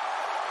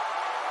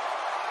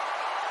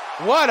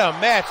 What a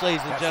match,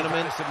 ladies and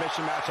gentlemen. That's the kind of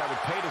submission match I would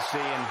pay to see,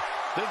 and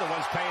they're the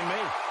ones paying me.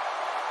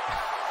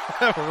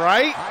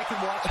 Right? I can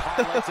watch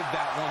highlights of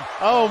that one.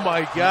 Oh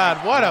my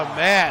God, what a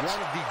match.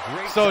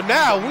 So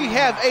now we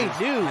have a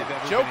new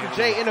Joker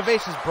J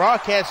Innovations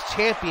broadcast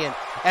champion,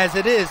 as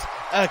it is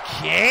a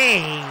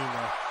Kane.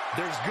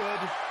 There's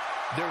good,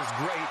 there's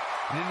great,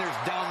 and then there's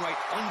downright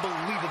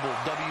unbelievable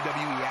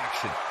WWE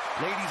action.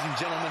 Ladies and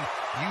gentlemen,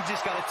 you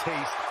just got a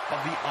taste of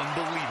the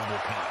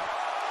unbelievable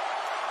kind.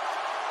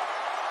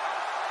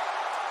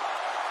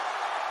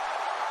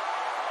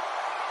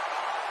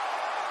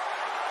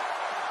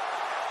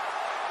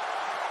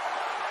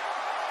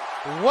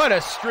 What a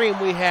stream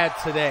we had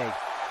today.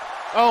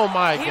 Oh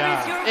my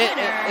God.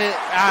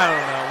 I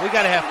don't know. We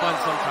got to have fun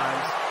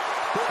sometimes.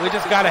 We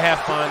just got to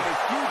have fun. Guys,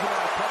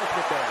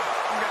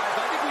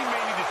 I think we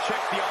may need to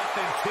check the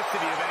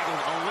authenticity of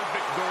Angle's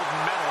Olympic gold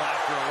medal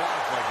after a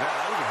loss like that.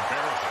 That was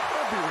embarrassing.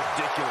 Don't be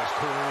ridiculous,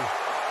 Corey.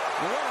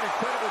 What an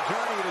incredible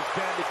journey it has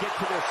been to get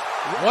to this.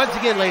 Once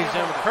again, ladies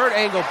and gentlemen, Kurt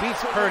Angle beats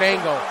Kurt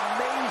Angle.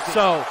 Amazing.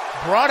 So,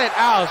 brought it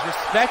out as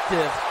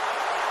respective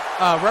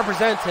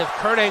representative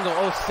Kurt Angle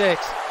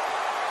 06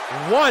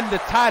 won the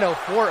title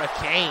for a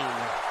Kane.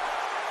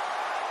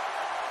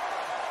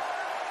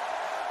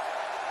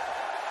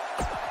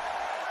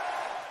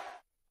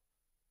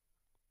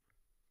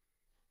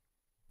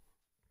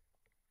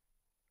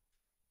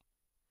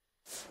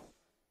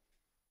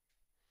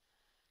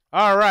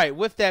 All right,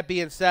 with that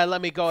being said,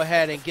 let me go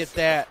ahead and get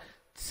that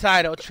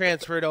title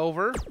transferred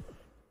over.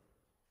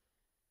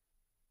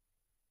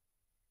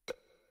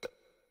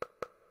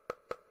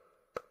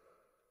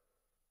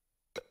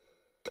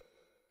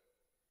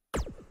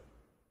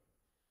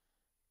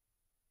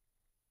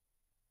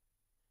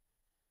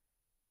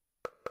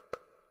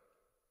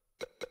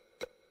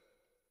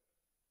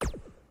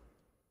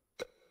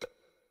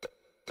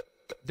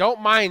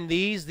 Don't mind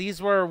these.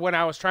 These were when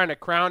I was trying to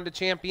crown the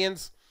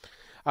champions.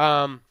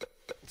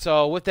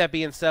 So with that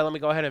being said, let me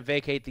go ahead and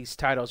vacate these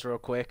titles real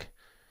quick.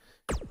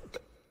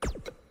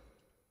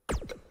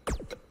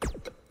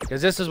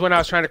 Because this is when I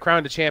was trying to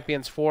crown the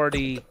champions for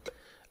the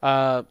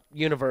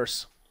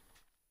universe.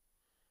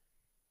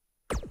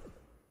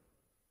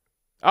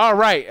 All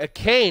right,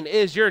 Kane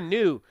is your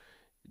new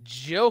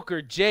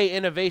Joker J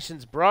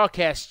Innovations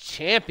broadcast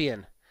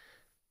champion.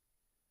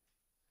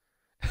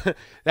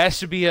 That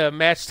should be a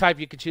match type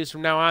you could choose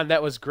from now on.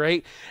 That was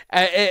great.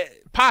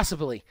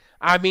 Possibly.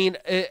 I mean,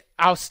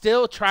 I'll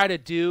still try to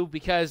do,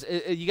 because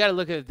you got to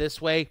look at it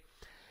this way.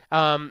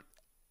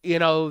 You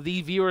know,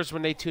 the viewers,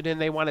 when they tune in,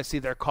 they want to see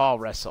their call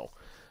wrestle.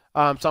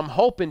 So I'm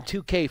hoping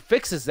 2K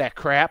fixes that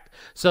crap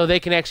so they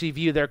can actually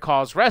view their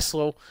calls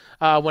wrestle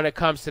when it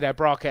comes to that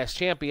broadcast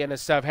champion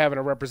instead of having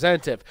a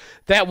representative.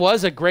 That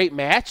was a great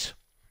match.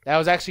 That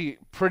was actually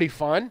pretty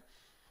fun.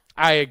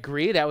 I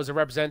agree. That was a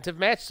representative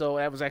match, so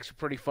that was actually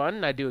pretty fun,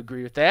 and I do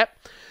agree with that.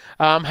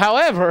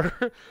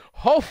 However,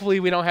 hopefully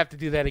we don't have to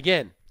do that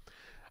again.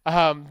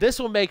 This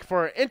will make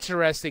for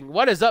interesting.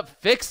 What is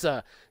up,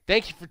 Fixa?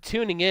 Thank you for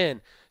tuning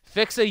in.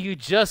 Fixa, you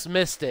just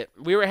missed it.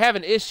 We were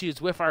having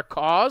issues with our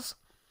calls.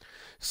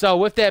 So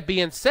with that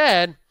being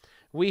said,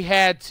 we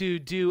had to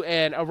do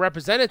a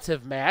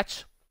representative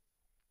match.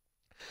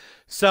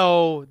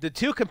 So the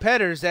two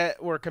competitors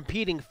that were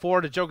competing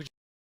for the Joker,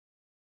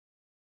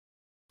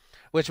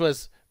 which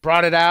was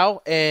Brought It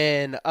Out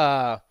and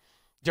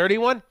Dirty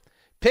One,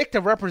 picked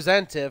a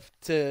representative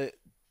to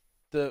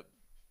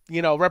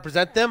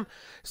represent them.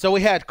 So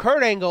we had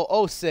Kurt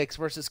Angle 06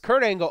 versus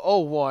Kurt Angle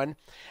 01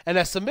 and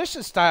a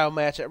submission style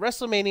match at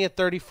WrestleMania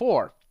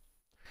 34.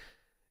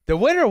 The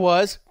winner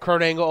was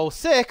Kurt Angle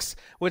 06,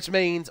 which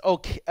means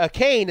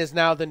Kane is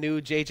now the new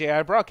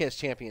JJI broadcast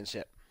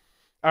championship,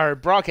 or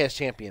broadcast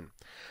champion.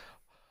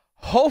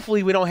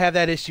 Hopefully we don't have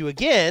that issue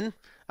again.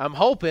 I'm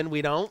hoping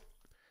we don't.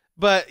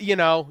 But, you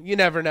know, you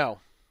never know.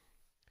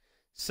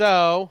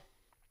 So,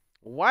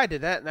 why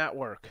did that not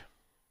work?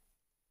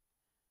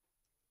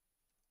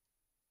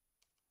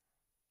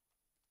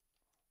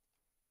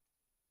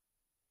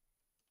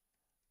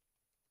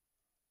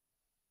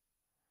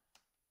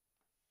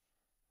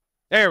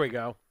 There we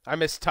go. I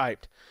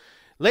mistyped.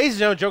 Ladies and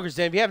gentlemen, Joker's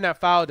Den, if you have not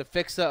followed the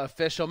Fixa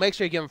official, make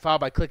sure you give him a follow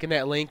by clicking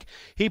that link.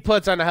 He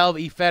puts on a hell of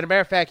a fed. As a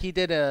matter of fact, he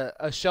did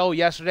a show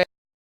yesterday.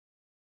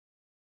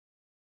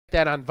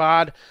 That on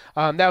VOD.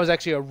 That was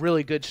actually a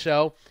really good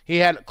show. He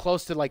had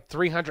close to like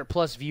 300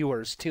 plus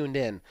viewers tuned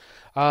in.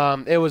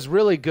 It was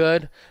really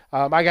good.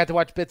 I got to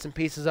watch bits and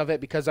pieces of it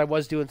because I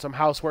was doing some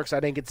housework, so I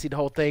didn't get to see the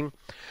whole thing.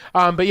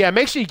 But yeah,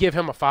 make sure you give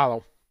him a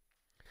follow.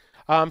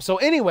 So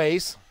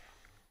anyways,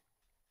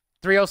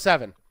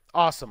 307.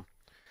 Awesome.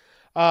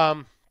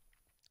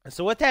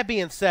 So with that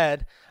being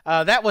said,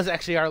 that was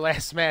actually our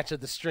last match of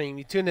the stream.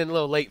 You tuned in a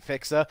little late,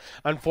 Fixa,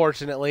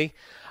 unfortunately.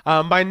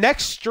 My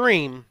next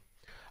stream,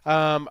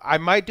 I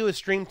might do a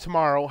stream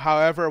tomorrow.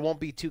 However, it won't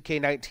be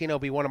 2K19. It'll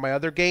be one of my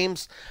other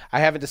games. I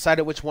haven't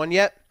decided which one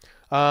yet.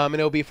 And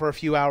it'll be for a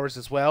few hours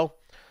as well.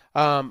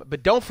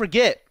 But don't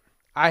forget,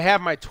 I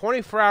have my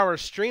 24-hour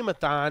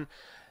streamathon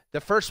the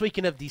first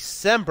weekend of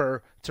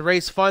December to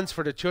raise funds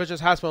for the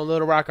Children's Hospital in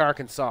Little Rock,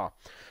 Arkansas.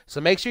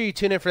 So make sure you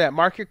tune in for that.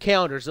 Mark your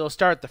calendars. It'll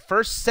start the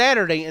first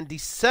Saturday in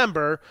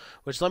December,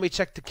 which let me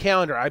check the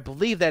calendar. I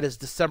believe that is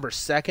December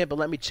 2nd, but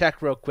let me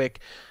check real quick.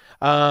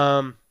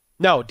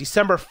 No,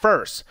 December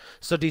 1st.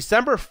 So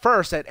December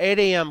 1st at 8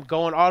 a.m.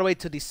 going all the way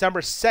to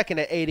December 2nd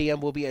at 8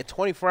 a.m. will be a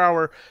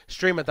 24-hour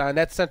streamathon.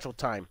 That's Central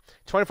Time.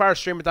 24-hour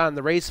streamathon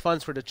to raise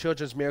funds for the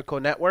Children's Miracle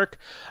Network.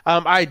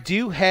 I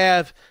do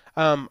have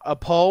a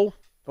poll.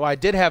 Well, I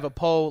did have a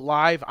poll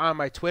live on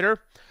my Twitter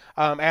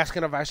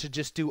asking if I should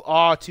just do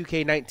all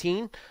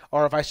 2K19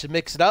 or if I should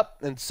mix it up.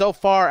 And so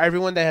far,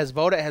 everyone that has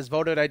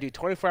voted I do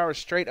 24 hours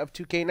straight of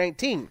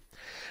 2K19,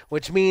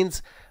 which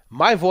means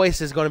my voice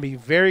is going to be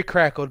very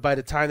crackled by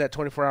the time that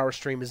 24-hour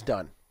stream is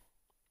done.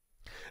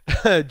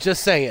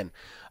 Just saying.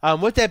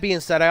 With that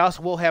being said, I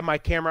also will have my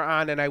camera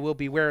on and I will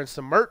be wearing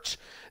some merch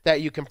that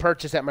you can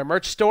purchase at my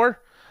merch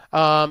store,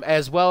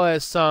 as well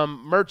as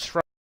some merch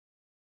from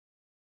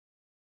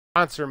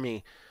sponsor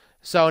me.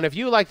 So, and if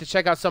you would like to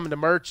check out some of the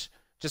merch,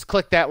 just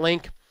click that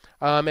link.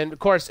 And, of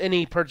course,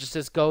 any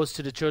purchases goes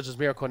to the Children's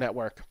Miracle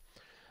Network.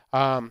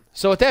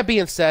 So with that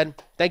being said,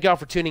 thank you all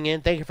for tuning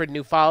in. Thank you for the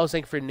new follows.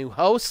 Thank you for the new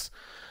hosts.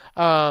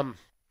 I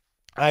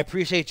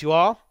appreciate you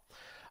all.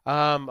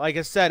 Like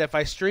I said, if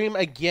I stream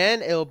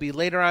again, it will be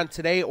later on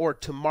today or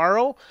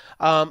tomorrow.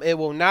 It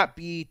will not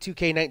be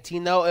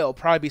 2K19 though. It will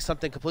probably be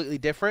something completely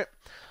different.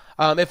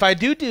 If I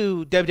do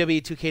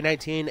WWE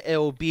 2K19, it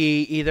will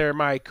be either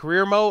my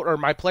career mode or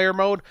my player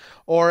mode,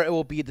 or it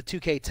will be the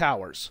 2K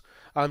Towers,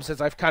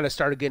 since I've kind of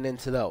started getting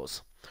into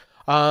those.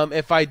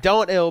 If I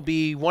don't, it'll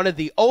be one of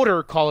the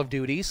older Call of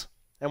Duties.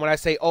 And when I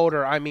say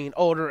older, I mean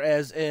older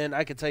as in,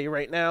 I can tell you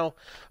right now,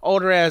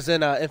 older as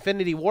in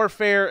Infinity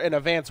Warfare and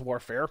Advanced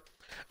Warfare.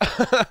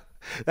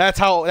 That's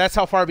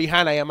how far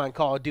behind I am on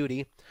Call of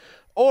Duty.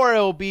 Or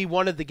it'll be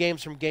one of the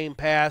games from Game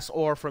Pass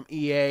or from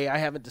EA. I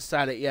haven't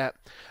decided yet.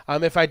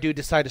 If I do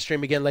decide to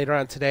stream again later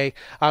on today.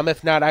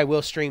 If not, I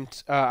will stream.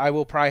 I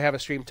will probably have a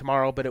stream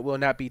tomorrow, but it will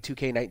not be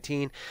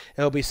 2K19.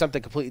 It'll be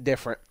something completely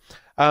different.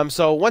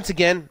 So once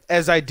again,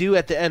 as I do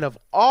at the end of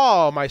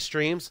all my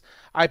streams,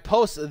 I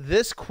post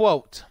this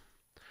quote.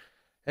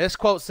 This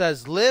quote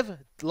says, "Live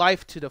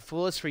life to the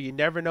fullest, for you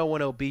never know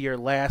when it'll be your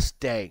last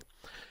day."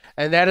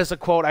 And that is a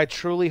quote I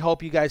truly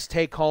hope you guys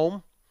take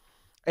home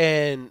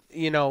and,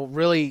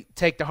 really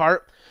take to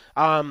heart,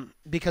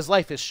 because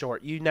life is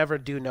short. You never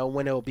do know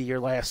when it will be your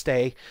last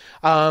day.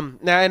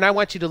 And I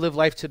want you to live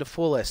life to the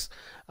fullest,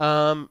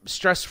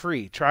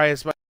 stress-free. Try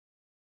as much.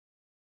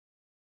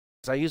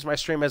 I use my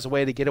stream as a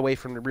way to get away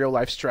from the real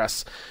life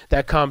stress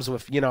that comes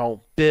with,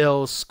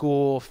 bills,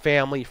 school,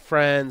 family,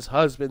 friends,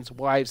 husbands,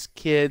 wives,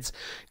 kids,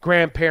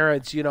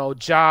 grandparents,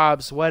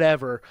 jobs,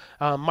 whatever.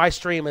 My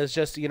stream is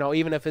just,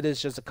 even if it is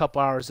just a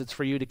couple hours, it's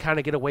for you to kind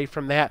of get away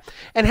from that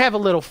and have a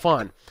little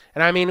fun.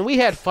 And I mean, we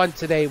had fun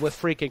today with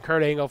freaking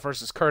Kurt Angle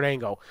versus Kurt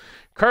Angle.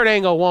 Kurt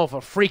Angle won with a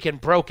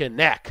freaking broken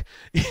neck,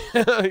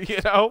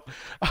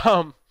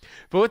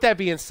 But with that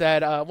being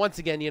said, once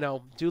again,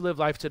 do live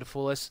life to the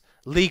fullest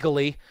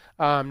legally,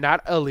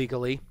 not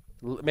illegally.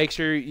 Make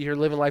sure you're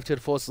living life to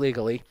the fullest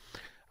legally.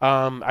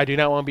 I do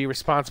not want to be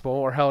responsible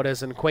or held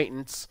as an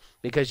acquaintance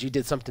because you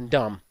did something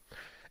dumb.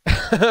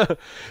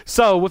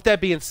 So with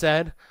that being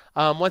said,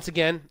 once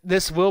again,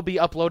 this will be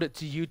uploaded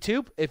to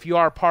YouTube. If you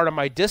are part of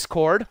my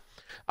Discord,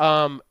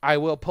 I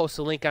will post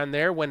a link on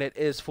there when it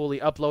is fully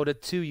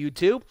uploaded to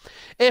YouTube.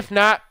 If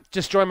not,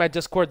 just join my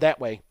Discord that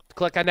way.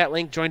 Click on that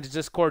link, join the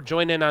Discord,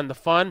 join in on the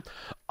fun.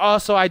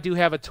 Also, I do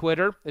have a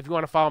Twitter. If you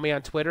want to follow me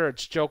on Twitter,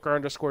 it's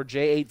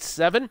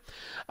Joker_J87.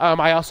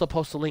 I also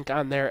post a link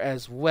on there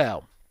as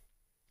well.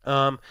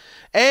 And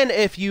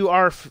if you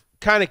are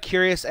kind of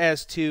curious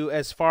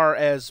as far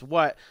as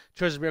what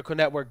Children's Miracle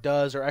Network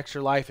does or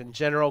Extra Life in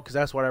general, because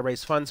that's what I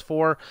raise funds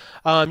for,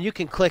 you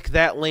can click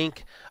that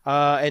link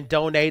and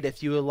donate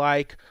if you would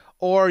like,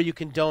 or you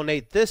can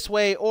donate this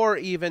way or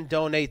even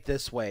donate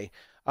this way.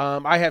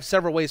 I have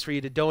several ways for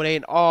you to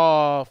donate.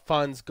 All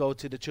funds go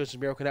to the Children's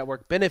Miracle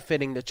Network,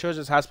 benefiting the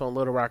Children's Hospital in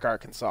Little Rock,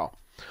 Arkansas.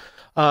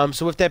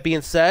 So with that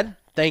being said,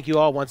 thank you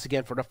all once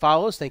again for the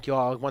follows. Thank you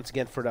all once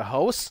again for the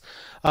hosts.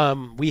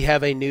 We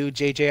have a new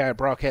JJI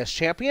broadcast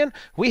champion.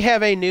 We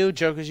have a new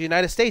Jokers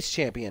United States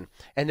champion.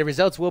 And the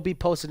results will be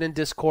posted in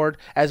Discord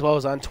as well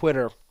as on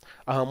Twitter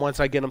once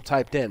I get them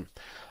typed in.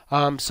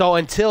 So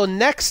until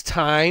next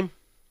time,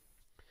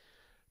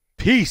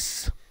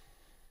 peace.